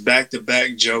was just back to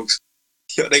back jokes.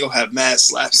 Yo, they gonna have mad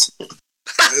slaps.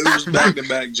 It was back to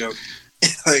back joke.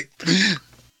 It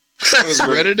was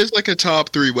great. Reddit is like a top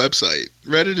 3 website.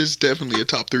 Reddit is definitely a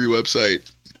top 3 website.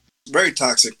 Very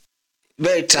toxic.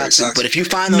 Very toxic, but if you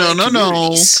find the No, right no, no.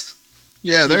 communities-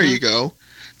 Yeah, there you go.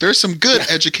 There's some good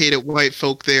educated white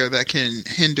folk there that can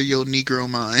hinder your Negro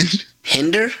mind.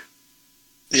 Hinder?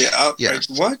 Yeah. Yes.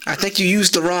 What? I think you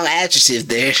used the wrong adjective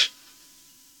there.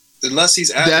 Unless he's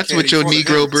That's what your advocating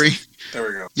for the Negro immigrants. bring. There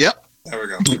we go. Yep. There we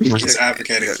go. He's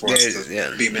advocating for us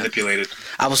to be manipulated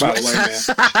I was by the white man.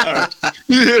 All right.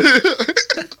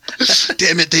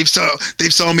 Damn it, they've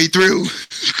saw me through.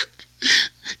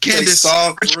 They Candace,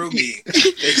 saw through me. They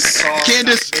saw.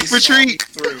 Candace, they retreat.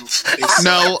 Saw me through. They saw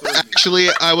no, through me. actually,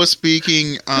 I was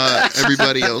speaking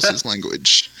everybody else's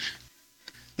language.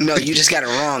 No, you just got it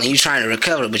wrong and you're trying to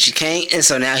recover, but you can't, and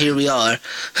so now here we are,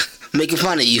 making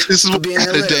fun of you. This is for what being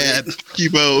happened to illiterate. Dad. You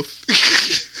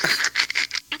both.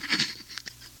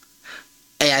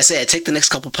 Like I said, take the next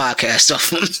couple podcasts off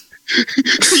him.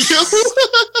 Yo,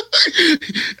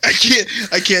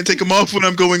 I can't take them off when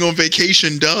I'm going on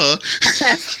vacation. Duh.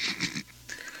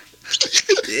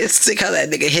 It's sick how that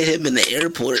nigga hit him in the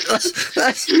airport.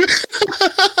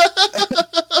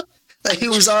 Like he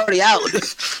was already out.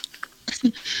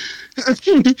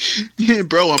 Yeah,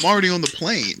 bro, I'm already on the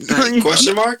plane.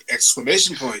 Question mark?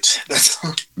 Exclamation point. That's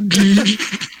all.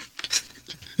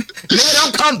 Nigga,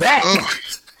 don't come back.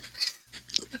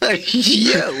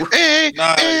 Yo.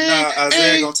 Nah,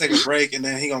 Isaiah gonna take a break and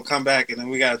then he gonna come back and then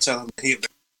we gotta tell him that he abandoned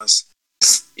us.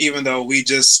 Even though we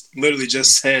just literally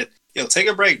just said, yo, take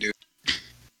a break, dude.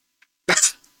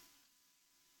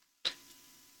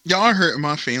 Y'all are hurting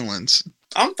my feelings.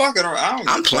 I'm fucking around.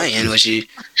 I'm playing with you.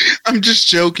 I'm just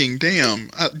joking. Damn.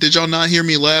 Did y'all not hear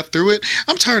me laugh through it?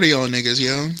 I'm tired of y'all niggas,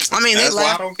 yo. I mean, That's they why I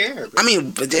laugh. don't care. Bro. I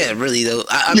mean, but yeah, really though.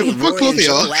 I Yo, mean, fuck Roy both and of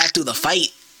Joe y'all. laughed through the fight.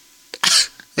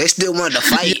 They still wanted to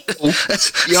fight.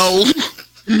 Yo.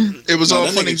 It was No, all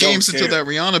that fun nigga and Joe games until scared.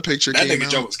 that Rihanna picture That came nigga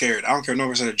out. Joe was scared. I don't care. No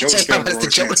one said Joe was That scared. was the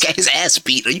Joe Rory's got his ass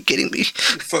beat. Are you kidding me?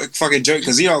 fucking Joe,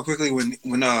 because you know quickly when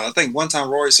I think one time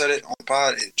Rory said it on the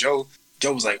pod, and Joe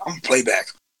was like, "I'm gonna play back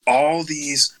all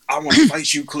these I want to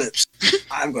fight you clips.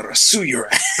 I'm gonna sue your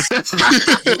ass.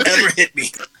 You ever hit me?"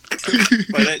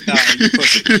 But you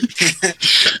pussy.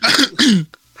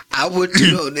 I would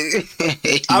know,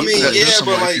 nigga. I mean, That's yeah, some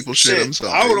but white like people shit, I'm shit,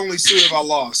 sorry. I would only sue if I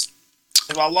lost.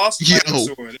 If I lost, the fight, I'm Yo.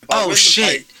 suing. If I win Oh the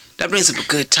shit, fight- that brings up a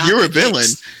good topic. You're a villain.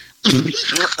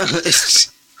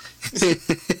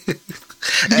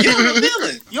 You're a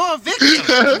villain. You're a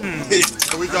victim.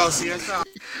 Here we go, CSI.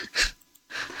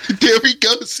 There we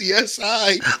go,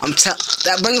 CSI.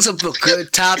 That brings up a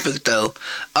good topic though.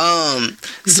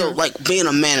 So like being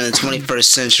a man in the 21st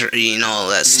century and all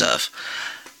that stuff.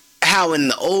 How in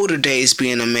the older days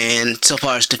being a man, so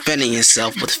far as defending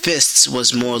yourself with fists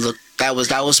was more that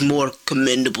was more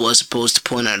commendable as opposed to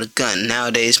pulling out a gun.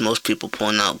 Nowadays, most people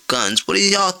pulling out guns. What are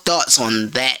y'all thoughts on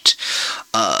that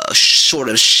sort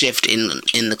of shift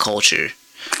in the culture?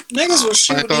 Niggas was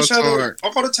shooting thoughts each other are-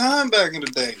 all the time back in the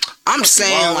day. I'm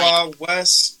saying Wild like. Wild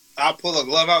West. I'll pull a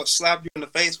glove out, slap you in the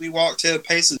face. We walk 10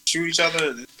 paces, shoot each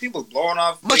other. People blowing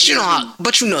off. But you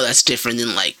fingers know that's different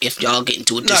than like if y'all get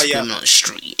into a disagreement on the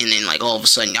street and then like all of a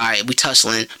sudden, all right, we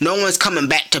tussling. No one's coming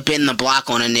back to bend the block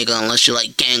on a nigga unless you're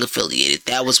like gang affiliated.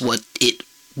 That was what it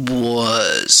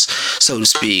was, so to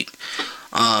speak.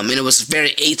 And it was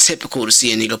very atypical to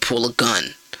see a nigga pull a gun.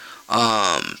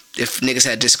 If niggas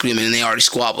had disagreement and they already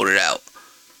squabbled it out.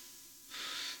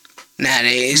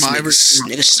 Nowadays, niggas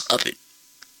just up it.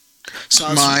 So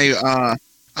I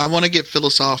want to get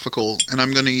philosophical, and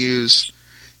I'm going to use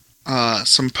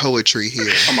some poetry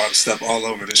here. I'm about to step all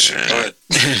over this shit. Go ahead.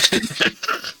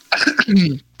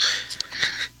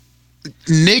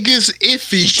 Niggas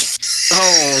iffy.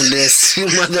 oh, this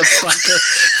motherfucker.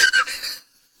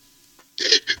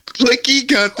 Blicky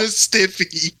got the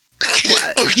stiffy.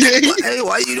 Why, Okay.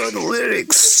 why you know the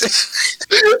lyrics?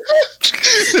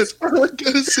 That's all I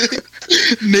gotta say.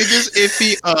 Niggas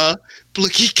iffy,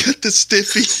 Blicky got the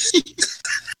stiffy.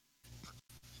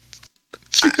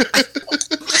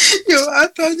 Yo, I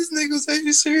thought this nigga was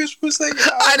actually serious for a second.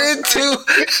 I did too.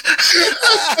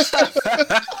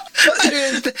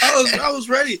 I was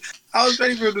ready. I was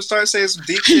ready for him to start saying some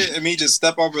deep shit and me just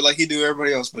step over it like he do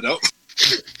everybody else, but nope.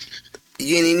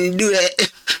 You didn't even do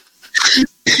that.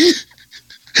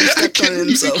 I couldn't even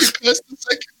himself. get past the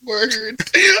second word.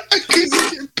 I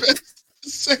couldn't get past the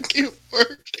second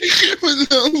word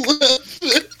without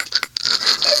laughing.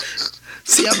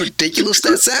 See how ridiculous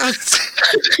that sounds?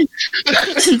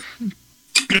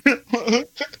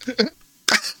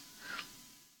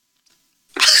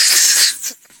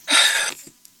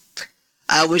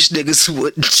 I wish niggas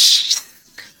would.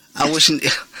 I wish.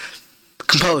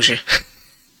 Composure.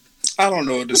 I don't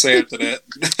know what to say after that.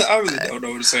 I really don't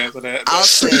know what to say after that.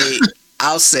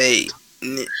 I'll say,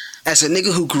 as a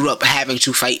nigga who grew up having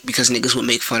to fight because niggas would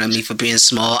make fun of me for being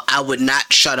small, I would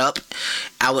not shut up.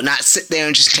 I would not sit there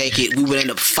and just take it. We would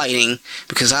end up fighting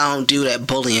because I don't do that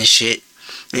bullying shit.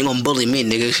 You ain't gonna bully me,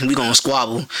 nigga. We gonna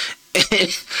squabble.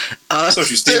 So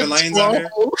you Stephen Lane's out here?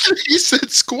 He said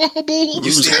squabble.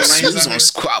 You Stephen Lane's out on here?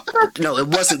 squabble. No, it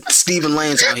wasn't Stephen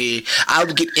Lane's out here. I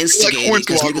would get instigated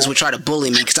because niggas would try to bully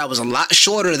me because I was a lot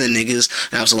shorter than niggas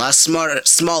and I was a lot smaller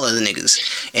than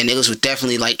niggas. And niggas would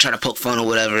definitely like try to poke fun or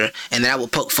whatever. And then I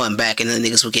would poke fun back and then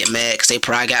niggas would get mad because they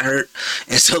probably got hurt.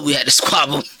 And so we had to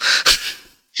squabble.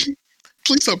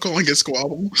 Please stop calling it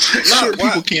squabble. No, Sure, why?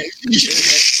 people can't.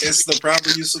 It's the proper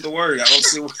use of the word. I don't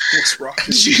see what's wrong.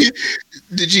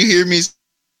 Did you hear me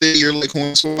say you're like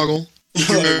Hornswoggle? You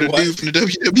remember the What? dude from the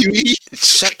WWE?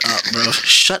 Shut up, bro.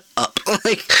 Shut up.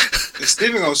 Like,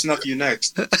 Steven gonna snuff you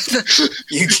next.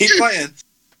 You keep playing.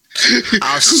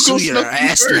 I'll Who's sue gonna your snuff you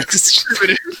ass first?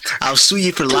 next. I'll sue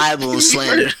you for libel and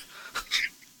slander.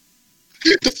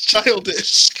 That's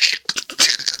childish.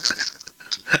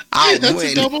 I'll That's a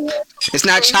win. double win. It's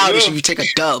not childish if you take a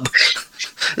dub.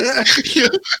 Yeah.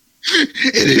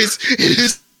 It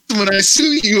is when I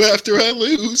sue you after I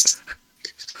lose.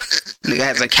 Nigga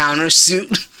has a counter suit.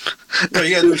 Bro,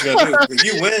 you gotta do what you gotta do. If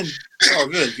you win, it's all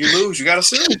good. If you lose, you gotta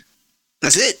sue.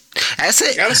 That's it. That's You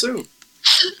it. gotta sue.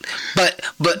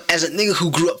 But as a nigga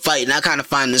who grew up fighting, I kind of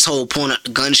find this whole pulling out the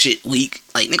gun shit weak.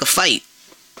 Like, nigga, fight.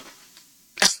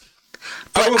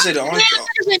 I will say the only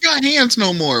Niggas ain't got hands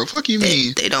no more. Fuck you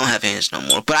mean? They don't have hands no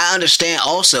more. But I understand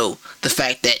also the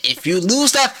fact that if you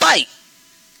lose that fight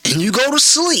and you go to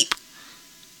sleep,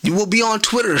 you will be on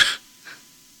Twitter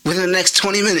within the next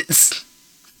 20 minutes.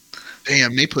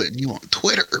 Damn, they putting you on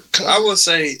Twitter. I will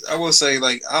say,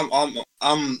 like I'm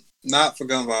not for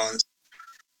gun violence.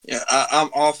 Yeah, I'm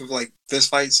off of like fist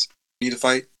fights. You need to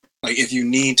fight, like if you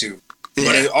need to.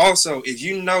 Yeah. But also, if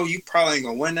you know you probably ain't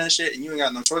gonna win that shit and you ain't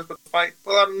got no choice but to fight,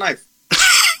 pull out a knife.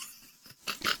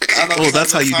 I know, Oh,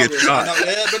 that's how you get shot. I know,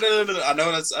 yeah, but I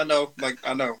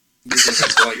know.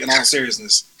 Like in all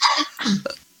seriousness,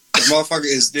 the motherfucker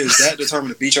is that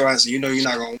determined to beat your ass and you know you're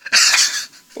not gonna win.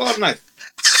 Pull out a knife.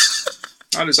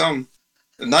 I do something.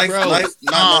 The knife,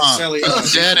 not necessarily.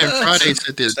 Dad and Friday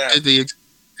said this. Dad. Did the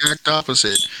exact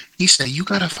opposite. He said, "You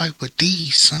gotta fight with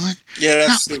these, son." Yeah, that's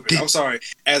Not stupid. with I'm sorry.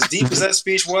 As deep as that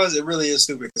speech was, it really is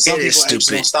stupid. Because some It is people actually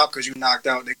stupid. don't stop because you knocked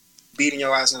out. They beating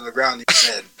your ass into the ground and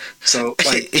you're dead. So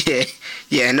like,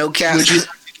 yeah, no cap. Would you like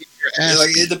to get your ass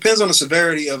like beat? it depends on the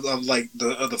severity of like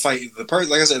the fight. The person,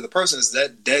 like I said, the person is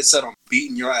that dead set on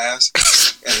beating your ass,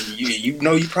 and you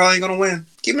know you probably ain't gonna win.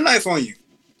 Keep a knife on you.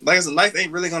 Like I said, knife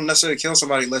ain't really gonna necessarily kill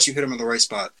somebody unless you hit them in the right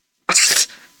spot.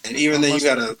 And even then, you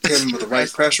gotta hit them with the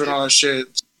right pressure and all that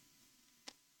shit.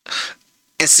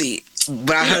 And see,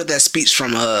 when I heard that speech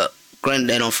from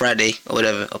Granddad on Friday or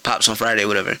whatever, or Pops on Friday or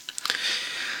whatever,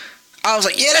 I was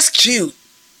like, yeah, that's cute.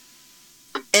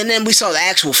 And then we saw the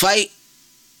actual fight,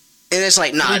 and it's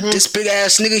like, nah, this big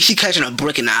ass nigga, he catching a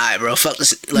brick in the eye, bro. Fuck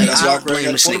this. Like, That's I why don't blame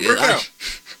Greg this got to pull the nigga. brick out.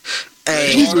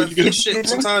 Hey, All that shit,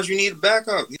 sometimes you need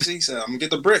backup. He said, I'm gonna get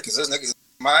the brick because this nigga is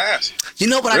my ass. you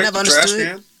know what I Brick, never the trash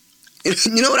understood?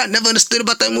 can. You know what I never understood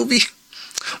about that movie?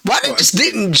 Why they What? just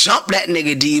didn't jump that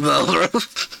nigga Debo, bro?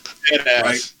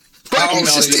 Right. Why I they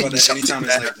always just think about didn't that jump anytime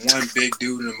that? it's like one big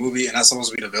dude in a movie and that's supposed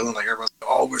to be the villain. Like everyone's like,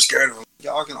 oh, we're scared of him.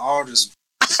 Y'all can all just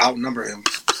outnumber him.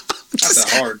 Not that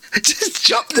hard. Just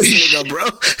jump this nigga, bro.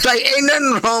 Like, ain't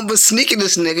nothing wrong but sneaking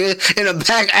this nigga in a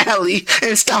back alley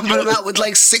and stomping him out with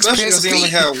like 6 Especially pairs because of he only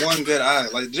feet. had one good eye.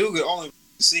 Like, dude could only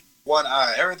see one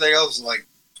eye. Everything else is like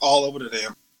all over the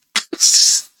damn.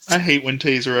 I hate when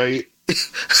Tay's right. I'm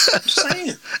just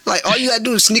saying. Like, all you gotta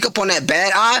do is sneak up on that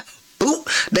bad eye,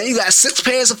 boop, then you got 6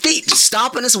 pairs of feet just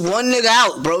stomping this one nigga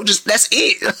out, bro. Just, that's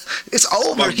it. It's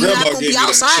over. My He's not grandma gonna gave be me that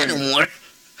outside chain. no more.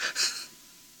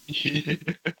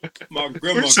 My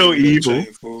grandma We're so gave me that evil.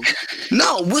 chain, fool.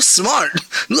 No, we're smart.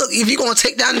 Look, if you're gonna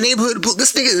take down the neighborhood,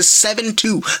 this nigga is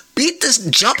 7'2". Beat this,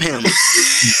 jump him.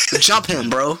 Jump him,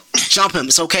 bro. Jump him.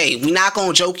 It's okay. We not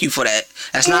gonna joke you for that.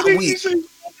 That's not we. This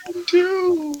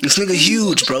nigga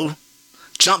huge, bro.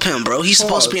 Jump him, bro. He's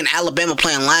supposed to be in Alabama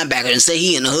playing linebacker and say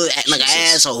he in the hood acting like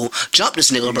an asshole. Jump this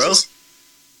nigga, bro.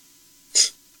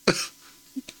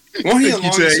 Wasn't he in Thank you,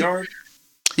 longest Tay. yard?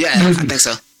 Yeah, I think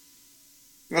so.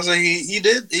 I was like, he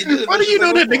did. Why do you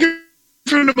know that nigga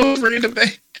from the most random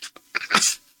thing?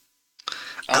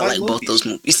 I like both movies. those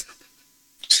movies.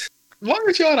 Why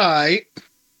are y'all alright?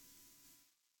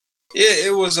 Yeah,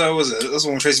 it was. That's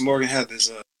when Tracy Morgan had this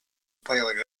play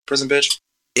like a prison bitch.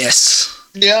 Yes.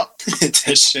 Yep.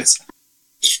 That shit's.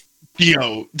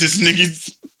 Yo, this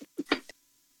nigga's.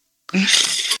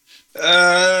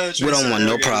 We don't want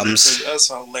no problems. That's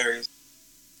hilarious.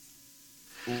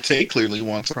 Tay clearly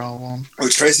wants a problem.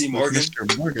 With Tracy With Morgan.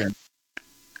 Mr. Morgan.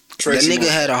 That nigga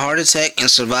had a heart attack and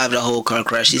survived the whole car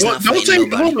crash. He's not Don't fighting say,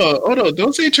 nobody. hold on.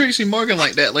 Don't say Tracy Morgan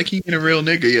like that, like he ain't a real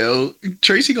nigga, yo.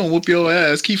 Tracy gonna whoop your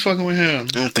ass. Keep fucking with him.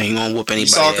 I don't think he gonna whoop You anybody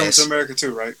saw Coming to ass. America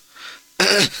too, right?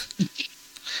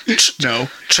 No.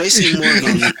 Tracy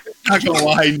Morgan. Not gonna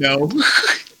lie, no.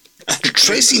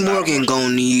 Tracy Morgan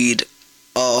gonna need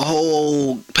a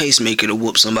whole pacemaker to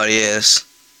whoop somebody ass.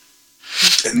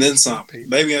 And then some.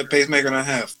 Maybe a pacemaker and a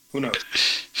half. Who knows?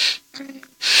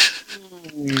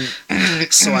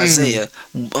 So Isaiah,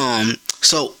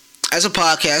 so as a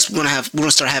podcast, we're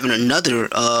gonna start having another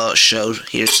show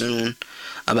here soon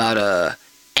about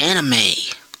anime.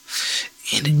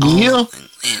 and all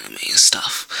anime and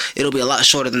stuff. It'll be a lot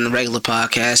shorter than the regular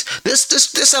podcast.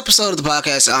 This episode of the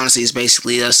podcast, honestly, is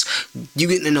basically us, you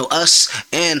getting to know us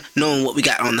and knowing what we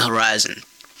got on the horizon.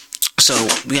 So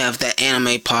we have that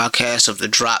anime podcast of The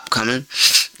Drop coming.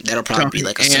 That'll probably be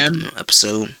like a second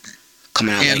episode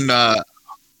coming out. And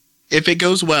if it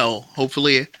goes well,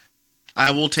 hopefully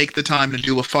I will take the time to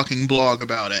do a fucking blog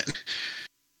about it.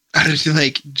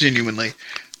 Like, genuinely.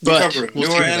 But you cover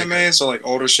newer animes or like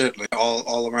older shit, like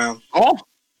all around? All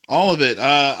of it.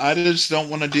 I just don't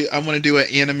want to do. I want to do an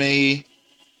anime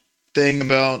thing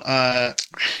about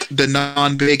the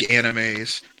non-big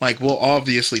animes. Like, we'll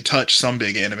obviously touch some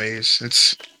big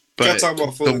animes. But you gotta talk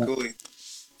about Fooly Cooly.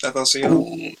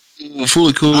 FLCL.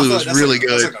 Fooly Cooly was really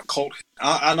good. It's like a cult.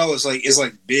 I know it's like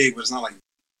big, but it's not like.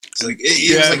 It's like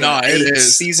it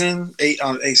is. Season 8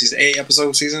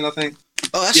 episode season, I think.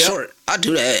 Oh, that's short. I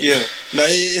do that. Yeah, no,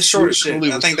 it's short as shit.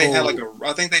 I think they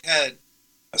had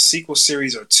a sequel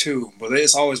series or two, but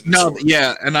it's always been short.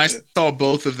 Yeah, and I saw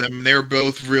both of them. They're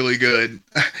both really good.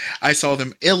 I saw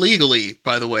them illegally,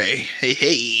 by the way.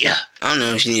 Hey. I don't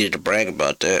know if you needed to brag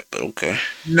about that, but okay.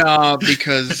 No,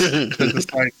 because the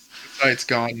site's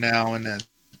gone now, and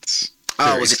it's.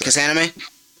 Oh, was it Kiss Anime?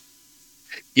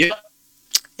 Yep.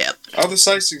 Other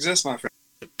sites exist, my friend.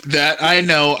 That I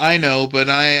know, but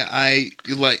I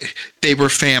like they were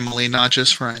family, not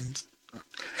just friends.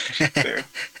 Fair.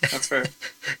 That's fair.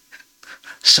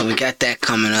 So we got that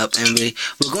coming up, and we're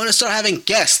going to start having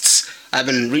guests. I've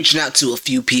been reaching out to a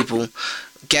few people.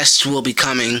 Guests will be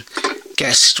coming. We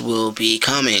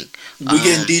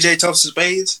getting DJ Toast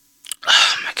Spades?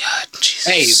 Oh my God, Jesus.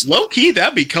 Hey, low key,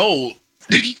 that'd be cold.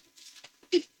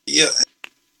 Yeah.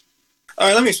 All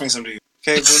right, let me explain something to you.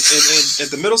 Okay,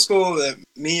 at the middle school that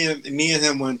me and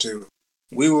him went to,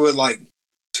 we were like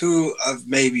 2 of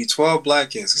maybe 12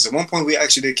 black kids. Because at one point we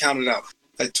actually did count it out,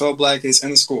 like 12 black kids in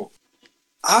the school.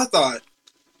 I thought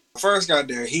when I first got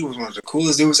there, he was one of the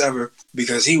coolest dudes ever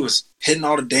because he was hitting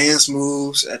all the dance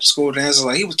moves at the school dances.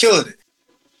 Like, he was killing it.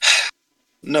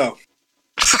 No.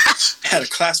 Had a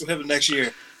class with him the next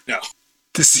year. No.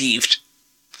 Deceived.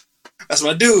 That's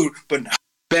my dude, but no.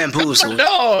 Bamboozled.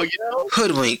 Dog,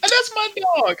 Hoodwinked. That's my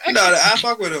dog. I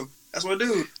fuck with him. That's my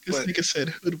dude. This nigga said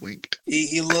hoodwinked.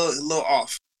 He a little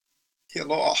off.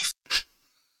 What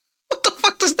the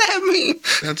fuck does that mean?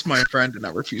 That's my friend, and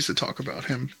I refuse to talk about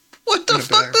him. What the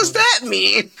fuck does that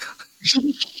mean?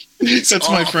 That's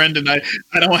my friend, and I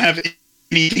don't have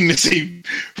anything to say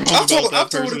wrong about that I've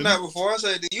told him that before. I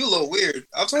said, you a little weird.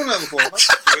 I've told him that before.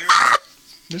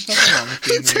 There's nothing wrong with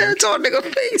being weird. It's on nigga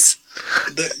face.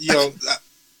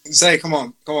 Say, come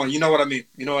on. You know what I mean.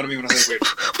 You know what I mean when I say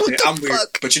weird. I'm weird,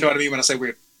 but you know what I mean when I say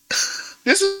weird.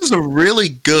 This is a really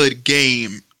good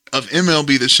game of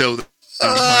MLB The Show.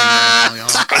 I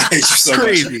hate you so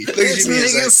crazy. Much. Look at you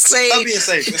being safe. I'm being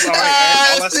safe. It's all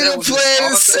right. All I said was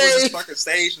this fucking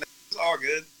stage. It's all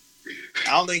good.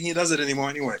 I don't think he does it anymore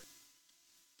anyway.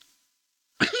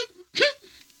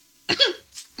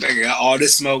 They got all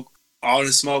this smoke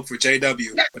for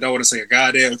JW, but I don't want to say a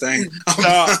goddamn thing.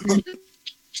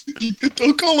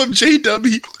 Don't call him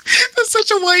JW. That's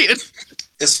such a white.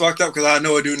 It's fucked up because I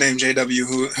know a dude named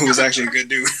JW who was actually a good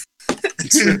dude.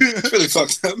 It's really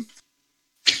fucked up.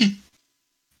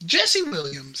 Jesse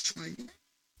Williams.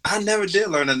 I never did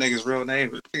learn that nigga's real name.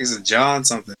 I think it's John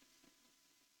something.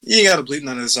 You ain't gotta bleep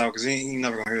none of this out because he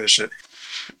never gonna hear this shit.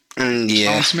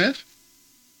 Yeah. John Smith?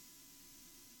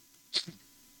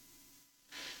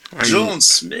 John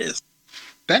Smith.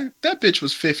 That bitch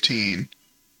was 15.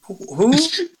 Who?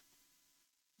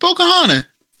 Pocahontas.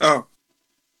 Oh.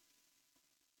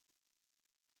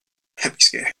 Happy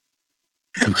scared.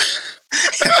 I'm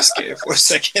scared for a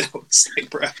second. I was like,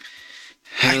 bro.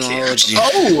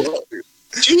 Oh,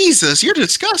 Jesus, you're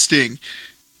disgusting.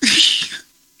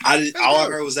 All I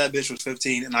heard was that bitch was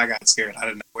 15, and I got scared. I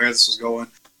didn't know where this was going.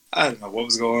 I didn't know what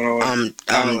was going on.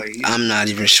 I'm not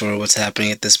even sure what's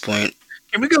happening at this point.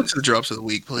 Can we go to the drops of the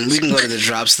week, please? We can go to the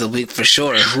drops of the week for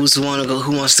sure. Who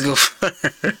wants to go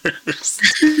first?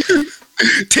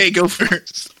 Tay, go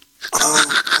first.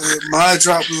 My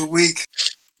drop of the week.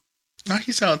 Oh,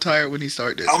 he sound tired when he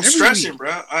started. I'm stretching,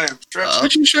 bro. I am stretching.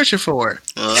 What you stretching for?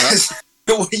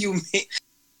 What do you mean?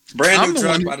 Brand new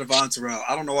drug by Devon Terrell.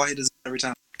 I don't know why he does it every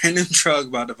time. Brand new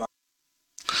drug by Devon.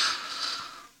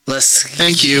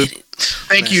 Thank you,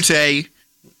 Tay.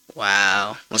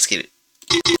 Wow. Let's get it.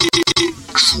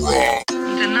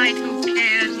 Tonight who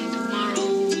cares and tomorrow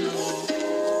who knows?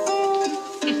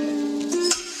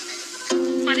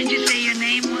 What did you say your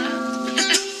name was?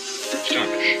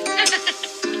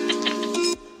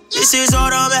 This is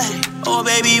automatic. Oh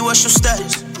baby, what's your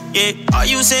status? Yeah, are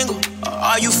you single or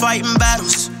are you fighting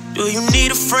battles? Do you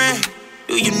need a friend?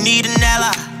 Do you need an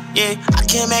ally? Yeah, I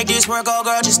can't make this work, oh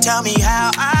girl, just tell me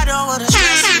how. I don't wanna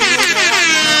stress you, girl,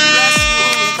 I wanna bless you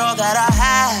with all that I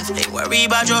have. Ain't worry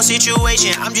about your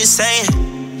situation, I'm just saying.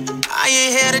 I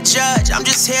ain't here to judge, I'm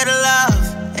just here to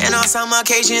love. And on some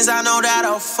occasions, I know that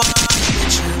I'll fuck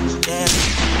with you, yeah.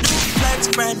 New flex,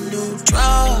 brand new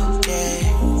drug, yeah.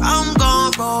 I'm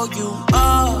gon' roll you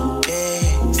up, yeah.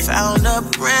 Found a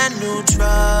brand new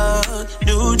drug,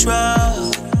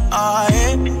 oh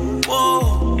yeah.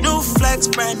 Whoa, new flex,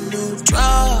 brand new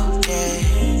drug,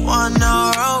 yeah.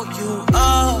 Wanna roll you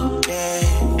up, yeah.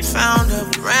 Found a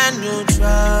brand new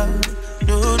drug.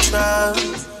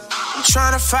 I'm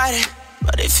tryna fight it,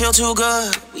 but it feel too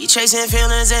good. We chasing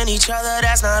feelings in each other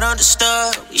that's not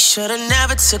understood. We shoulda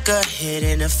never took a hit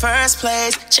in the first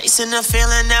place. Chasing the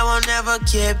feeling that we'll never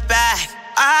get back.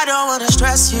 I don't wanna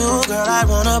stress you, girl, I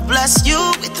wanna bless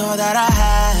you with all that I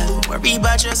have. Worry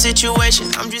about your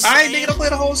situation, I'm just saying. I ain't nigga to play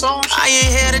the whole song. I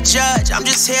ain't here to judge, I'm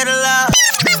just here to love.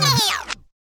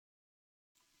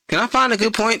 Can I find a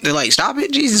good point to like stop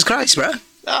it? Jesus Christ, bro.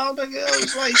 Oh, nigga, I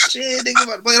was like, shit, nigga,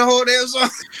 about to play the whole damn song.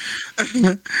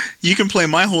 You can play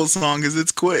my whole song because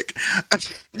it's quick.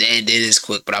 It is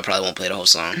quick, but I probably won't play the whole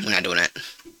song. We're not doing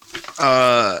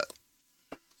that.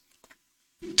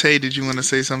 Tay, did you want to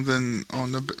say something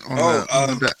on the back?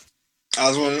 I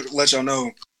just want to let y'all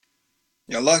know.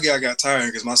 Y'all lucky I got tired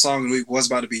because my song of the week was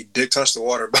about to be "Dick Touch the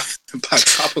Water" by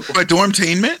Tropical. By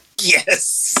Dormtainment?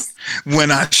 Yes.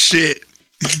 When I shit.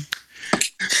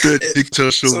 The Dick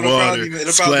Touch the Water.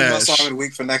 It'll probably be my song of the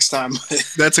week for next time.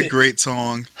 That's a great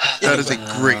song. That is a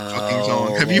great fucking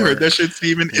song. Have you heard that shit,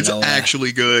 Steven? It's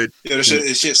actually good. Yeah, the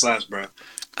shit slaps, bro.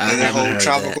 And that whole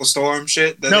tropical storm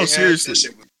shit. No, seriously.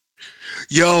 Shit was,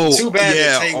 yo, too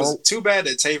bad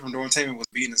that Tay from Dormtainment was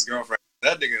beating his girlfriend.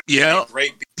 That nigga. Yeah.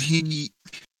 Great. Did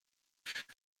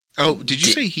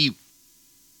you say he?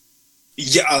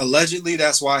 Yeah, allegedly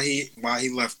that's why he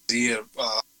left. He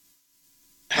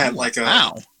had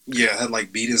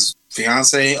beat his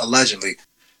fiance allegedly.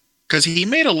 Because he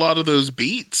made a lot of those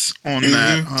beats on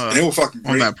that. They were fucking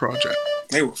great. On that project.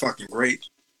 They were fucking great.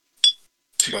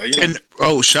 But, and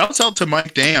shouts out to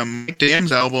Mike Dam. Mike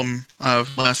Dam's album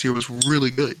of last year was really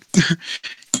good.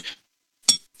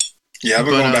 Yeah, I've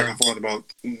been going back and forth about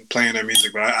playing their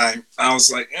music, but I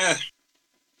was like,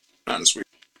 not this week.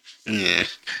 Yeah.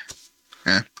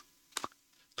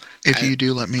 If you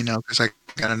do, let me know because I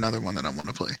got another one that I want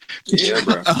to play. Yeah,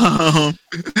 bro.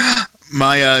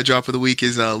 My drop of the week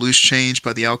is "Loose Change"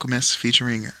 by The Alchemist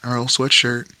featuring Earl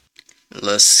Sweatshirt.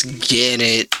 Let's get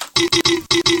it.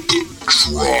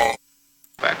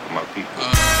 Back with my people.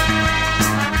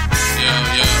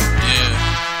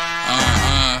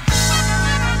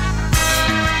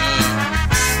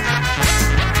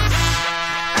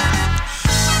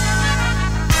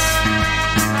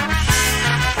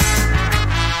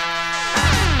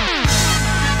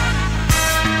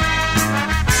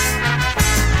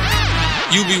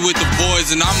 You be with the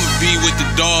boys and I'ma be with the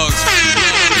dogs.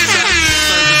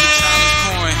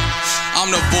 I'm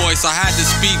the voice, I had to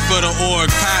speak for the org,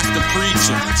 past the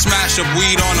preacher, smash up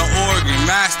weed on the organ,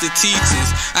 master teachings,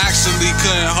 actually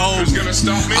couldn't hold me.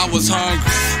 I was hungry,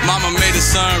 mama made a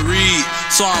son read,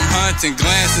 so I'm hunting,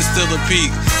 glancing still a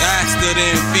peak, that still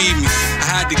didn't feed me,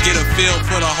 I had to get a feel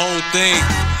for the whole thing,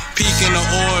 peek in the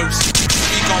orbs,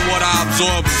 speak on what I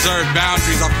absorb, observe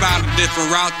boundaries, I found a different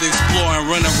route to explore and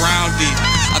run around deep.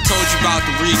 I told you about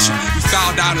the reaching. You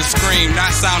fouled out and screamed.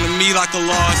 That sounded me like a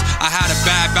loss. I had a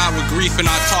bad bout with grief and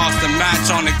I tossed a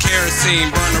match on the kerosene.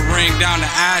 Burned the ring down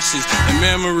to ashes and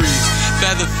memories.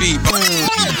 Feather feet.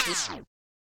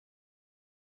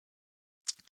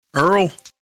 Earl,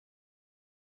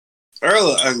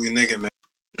 an ugly nigga, man.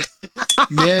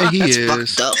 Yeah, he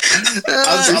is.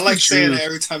 I like saying that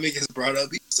every time he gets brought up.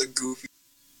 He's a goofy.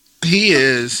 He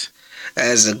is.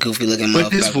 As a goofy looking motherfucker.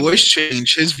 But his voice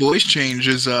change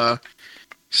is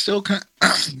still kind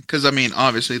because I mean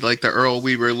obviously like the Earl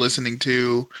we were listening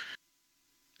to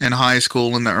in high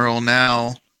school and the Earl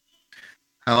now.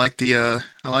 I like it.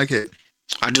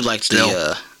 I do like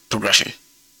the progression.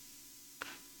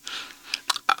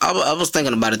 I was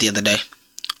thinking about it the other day.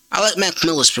 I like Mac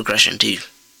Miller's progression too.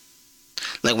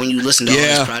 Like when you listen to all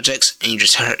his projects and you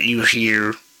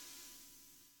hear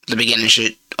the beginning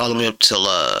shit all the way up till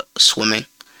Swimming.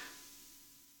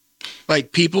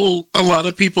 Like a lot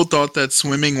of people thought that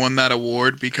Swimming won that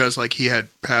award because like he had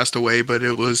passed away, but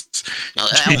it was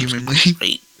genuinely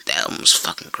great. That album was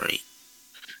fucking great.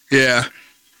 Yeah.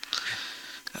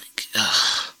 Like,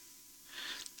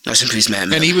 rest in peace,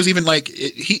 man. And he was even like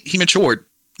he matured.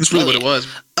 That's really what it was.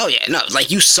 Oh yeah, no, like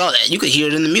you saw that. You could hear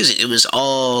it in the music. It was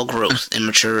all growth and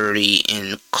maturity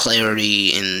and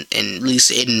clarity, and at least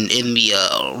in the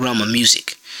realm of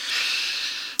music.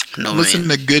 No, listen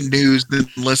to Good News, then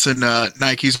listen to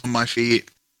Nike's on My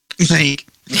Feet. Like,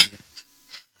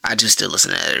 I do still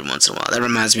listen to that every once in a while. That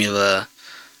reminds me of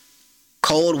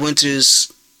Cold Winter's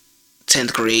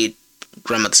 10th grade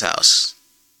grandmother's house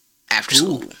after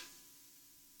school.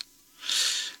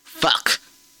 Fuck.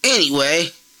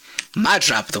 Anyway, my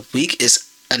drop of the week is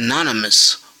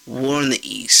Anonymous, War in the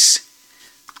East.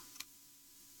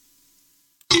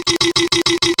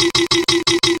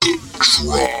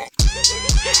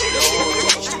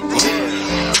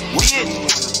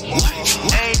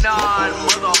 Ain't none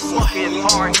motherfucking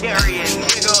Targaryen,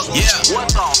 nigga. Yeah. What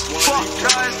the fuck,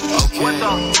 cuz? Okay. What the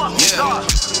fuck,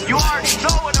 cuz? You already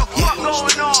know what the fuck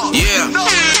going on. Yeah. You know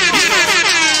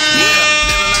Living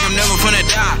like I'm never finna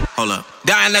die. Hold up.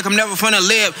 Dying like I'm never finna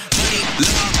live.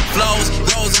 Flows,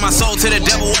 goes in my soul to the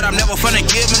devil. What I'm never finna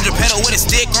give him. Geppetto with a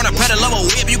stick on a pedal of a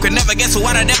whip. You can never guess who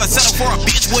I'd never settle for a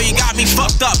bitch. Boy, you got me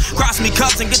fucked up. Cross me,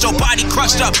 cousin, get your body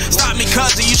crushed up. Stop me,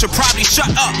 cousin, you should probably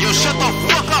shut up. Yo, shut the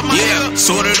fuck up, my nigga.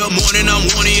 Sword of the morning, I'm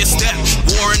warning your step.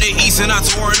 War in the east and I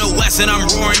tore in the west. And I'm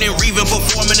roaring and reaving,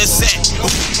 performing the set.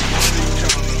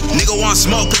 Nigga want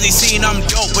smoke cause they seen I'm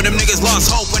dope. But them niggas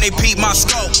lost hope when they peep my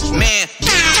scope. Man,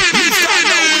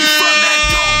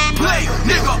 play,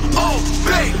 nigga, oh,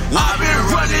 babe. I've been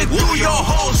running through your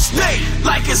whole state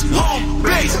like it's home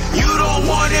base. You don't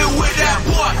want it with that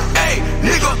boy, hey,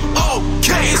 nigga,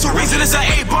 okay. It's a reason it's an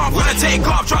A-bomb. Gonna take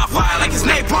off, drop fire like it's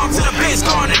napalm to the base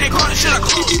gone and they call the shit a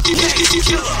close. Yeah, it's a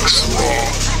killer.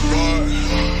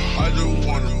 I just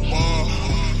wanna ball.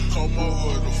 Come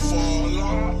over to fall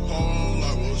home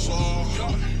like what's all.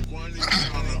 One is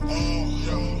on the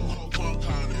all, come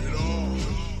count it all.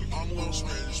 I'm gonna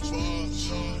spend this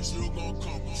buzz, still gonna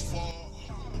come before.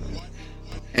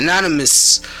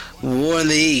 Anonymous, War in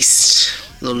the East.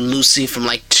 Little Lucy from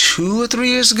like 2 or 3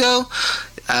 years ago.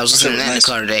 I was listening to that in the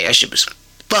car today. That shit was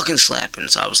fucking slapping.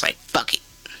 So I was like, fuck it.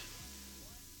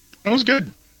 that was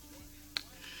good.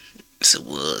 Yes, it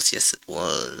was. Yes, it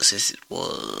was. Yes, it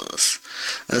was.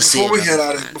 Let's Before see. we head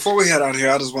out of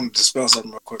here, I just want to dispel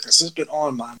something real quick. It's just been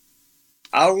on my.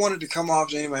 I don't want it to come off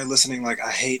to anybody listening like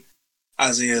I hate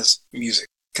Isaiah's music,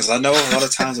 because I know a lot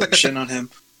of times I'm shitting on him,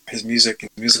 his music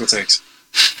and musical takes.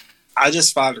 I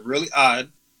just find it really odd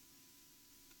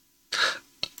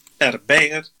that a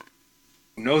band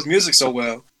who knows music so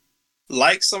well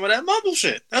likes some of that mumble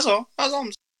shit. That's all. That's all.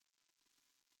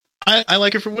 I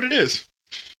like it for what it is.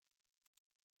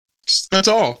 That's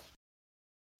all.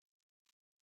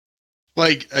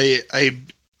 Like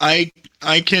I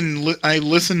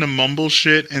listen to mumble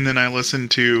shit and then I listen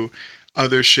to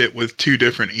other shit with 2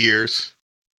 different ears.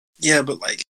 Yeah, but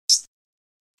like,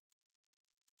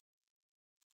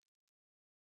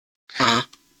 Huh?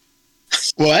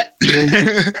 What?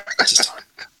 I just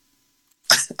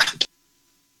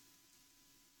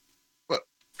don't.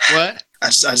 What? I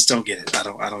just don't get it. I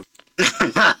don't.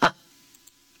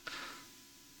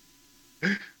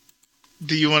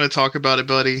 Do you want to talk about it,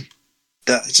 buddy?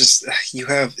 That just you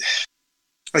have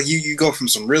like you go from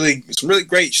some really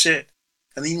great shit,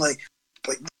 and then you like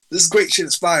this great shit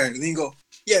is fire, and then you go,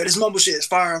 yeah, this mumble shit is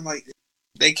fire. I'm like,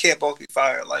 they can't both be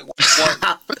fire. Like one,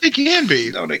 But they can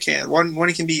be. no, they can't.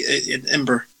 One can be an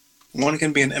ember. One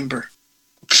can be an ember.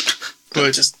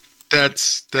 But just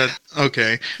that's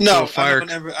okay. no. So fire.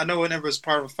 I know an ember is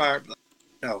part of a fire. But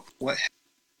no, what?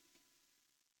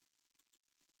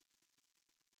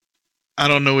 I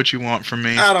don't know what you want from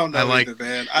me. I don't know either,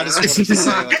 man. I just wanted to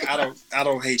say, like, I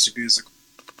don't hate your music.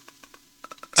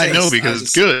 I know because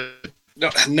it's good. No,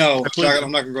 I'm not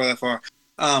gonna go that far.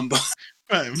 But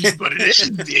But it is.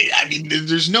 I mean,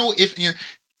 there's no if and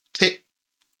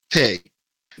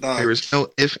there is no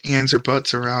if, ands, or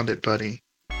buts around it, buddy.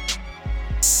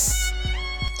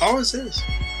 Always is.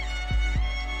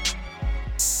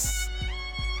 It's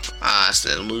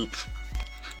that loop.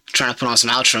 Trying to put on some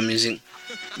outro music.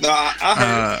 No, I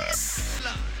heard.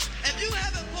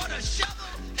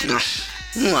 No,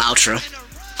 outro.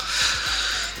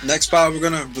 Next spot, we're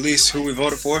gonna release who we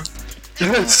voted for.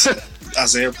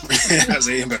 Isaiah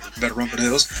better run for the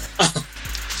hills.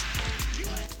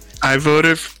 I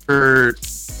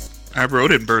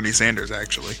voted Bernie Sanders,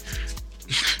 actually.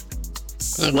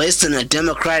 Wasting a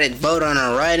Democratic vote on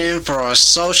a write-in for a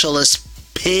socialist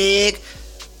pig.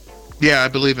 Yeah, I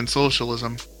believe in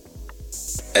socialism.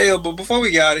 Hey, yo, but before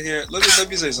we get out of here, let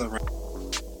me say something.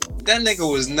 That nigga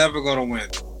was never gonna win.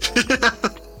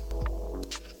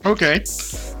 Okay.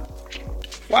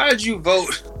 Why did you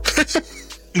vote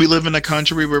We live in a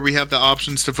country where we have the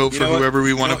options to vote for whoever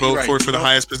we want to vote for the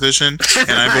highest position,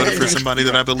 and I voted for somebody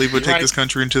that I believe would take this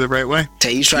country into the right way.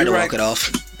 Tay, you tried to walk it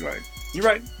off. You're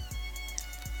right.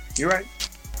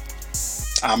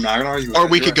 I'm not gonna argue. Or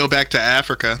we could go back to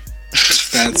Africa.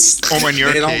 That's or in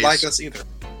your they don't case, like us either.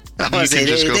 You can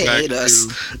just go back hate us.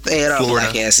 to They hate our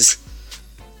Florida. black asses.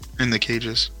 In the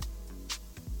cages,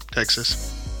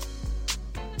 Texas.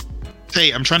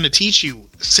 Hey, I'm trying to teach you.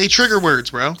 Say trigger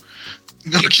words, bro.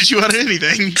 It'll get you out of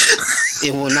anything.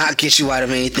 It will not get you out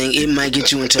of anything. It might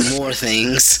get you into more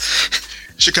things.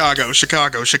 Chicago.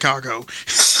 Chirac.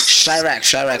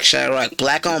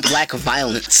 Black on black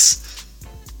violence.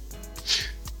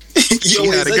 Yo,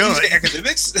 had it going.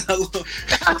 Academics.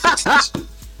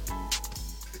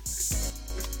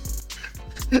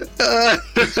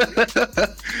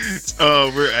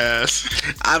 Oh, we're ass.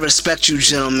 I respect you,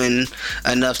 gentlemen,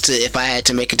 enough to, if I had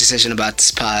to make a decision about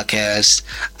this podcast,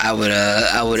 I would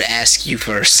ask you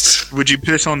first. Would you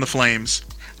piss on the flames?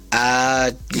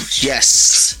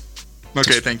 Yes.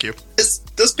 Okay, thank you.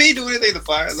 Does P do anything to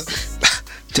fire?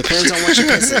 Depends on what you're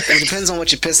pissing. It depends on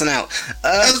what you're pissing out.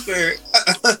 That's fair.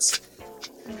 That's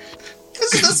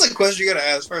a question you gotta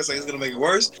ask first. Like, it's gonna make it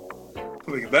worse?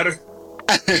 Make it better?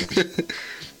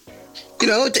 You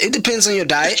know, it depends on your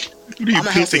diet. What are you I'm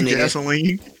a healthy pissing nigga.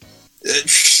 gasoline?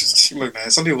 Look,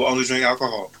 man, some people only drink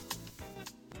alcohol.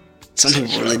 Some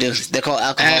people really do. They're called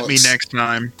alcoholics. At me next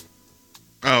time.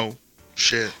 Oh,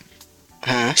 shit.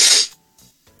 Huh?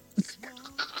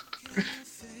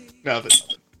 Nothing.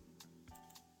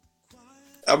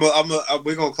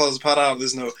 We're gonna close the pot out on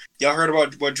this note. Y'all heard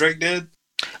about what Drake did?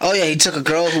 Oh yeah, he took a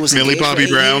girl who was Millie engaged for Bobby 8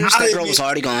 Brown. years. That girl was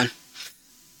already gone.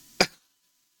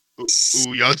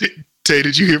 Ooh, y'all did. Tay,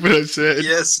 did you hear what I said?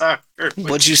 Yes, I heard.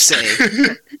 What'd you say?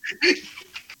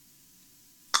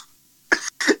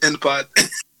 In the pot.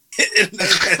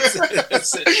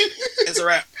 That's it. It's a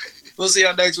wrap. We'll see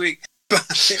y'all next week. I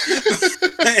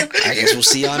guess we'll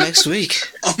see y'all next week.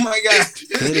 Oh my god.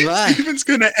 Goodbye. Steven's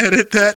gonna edit that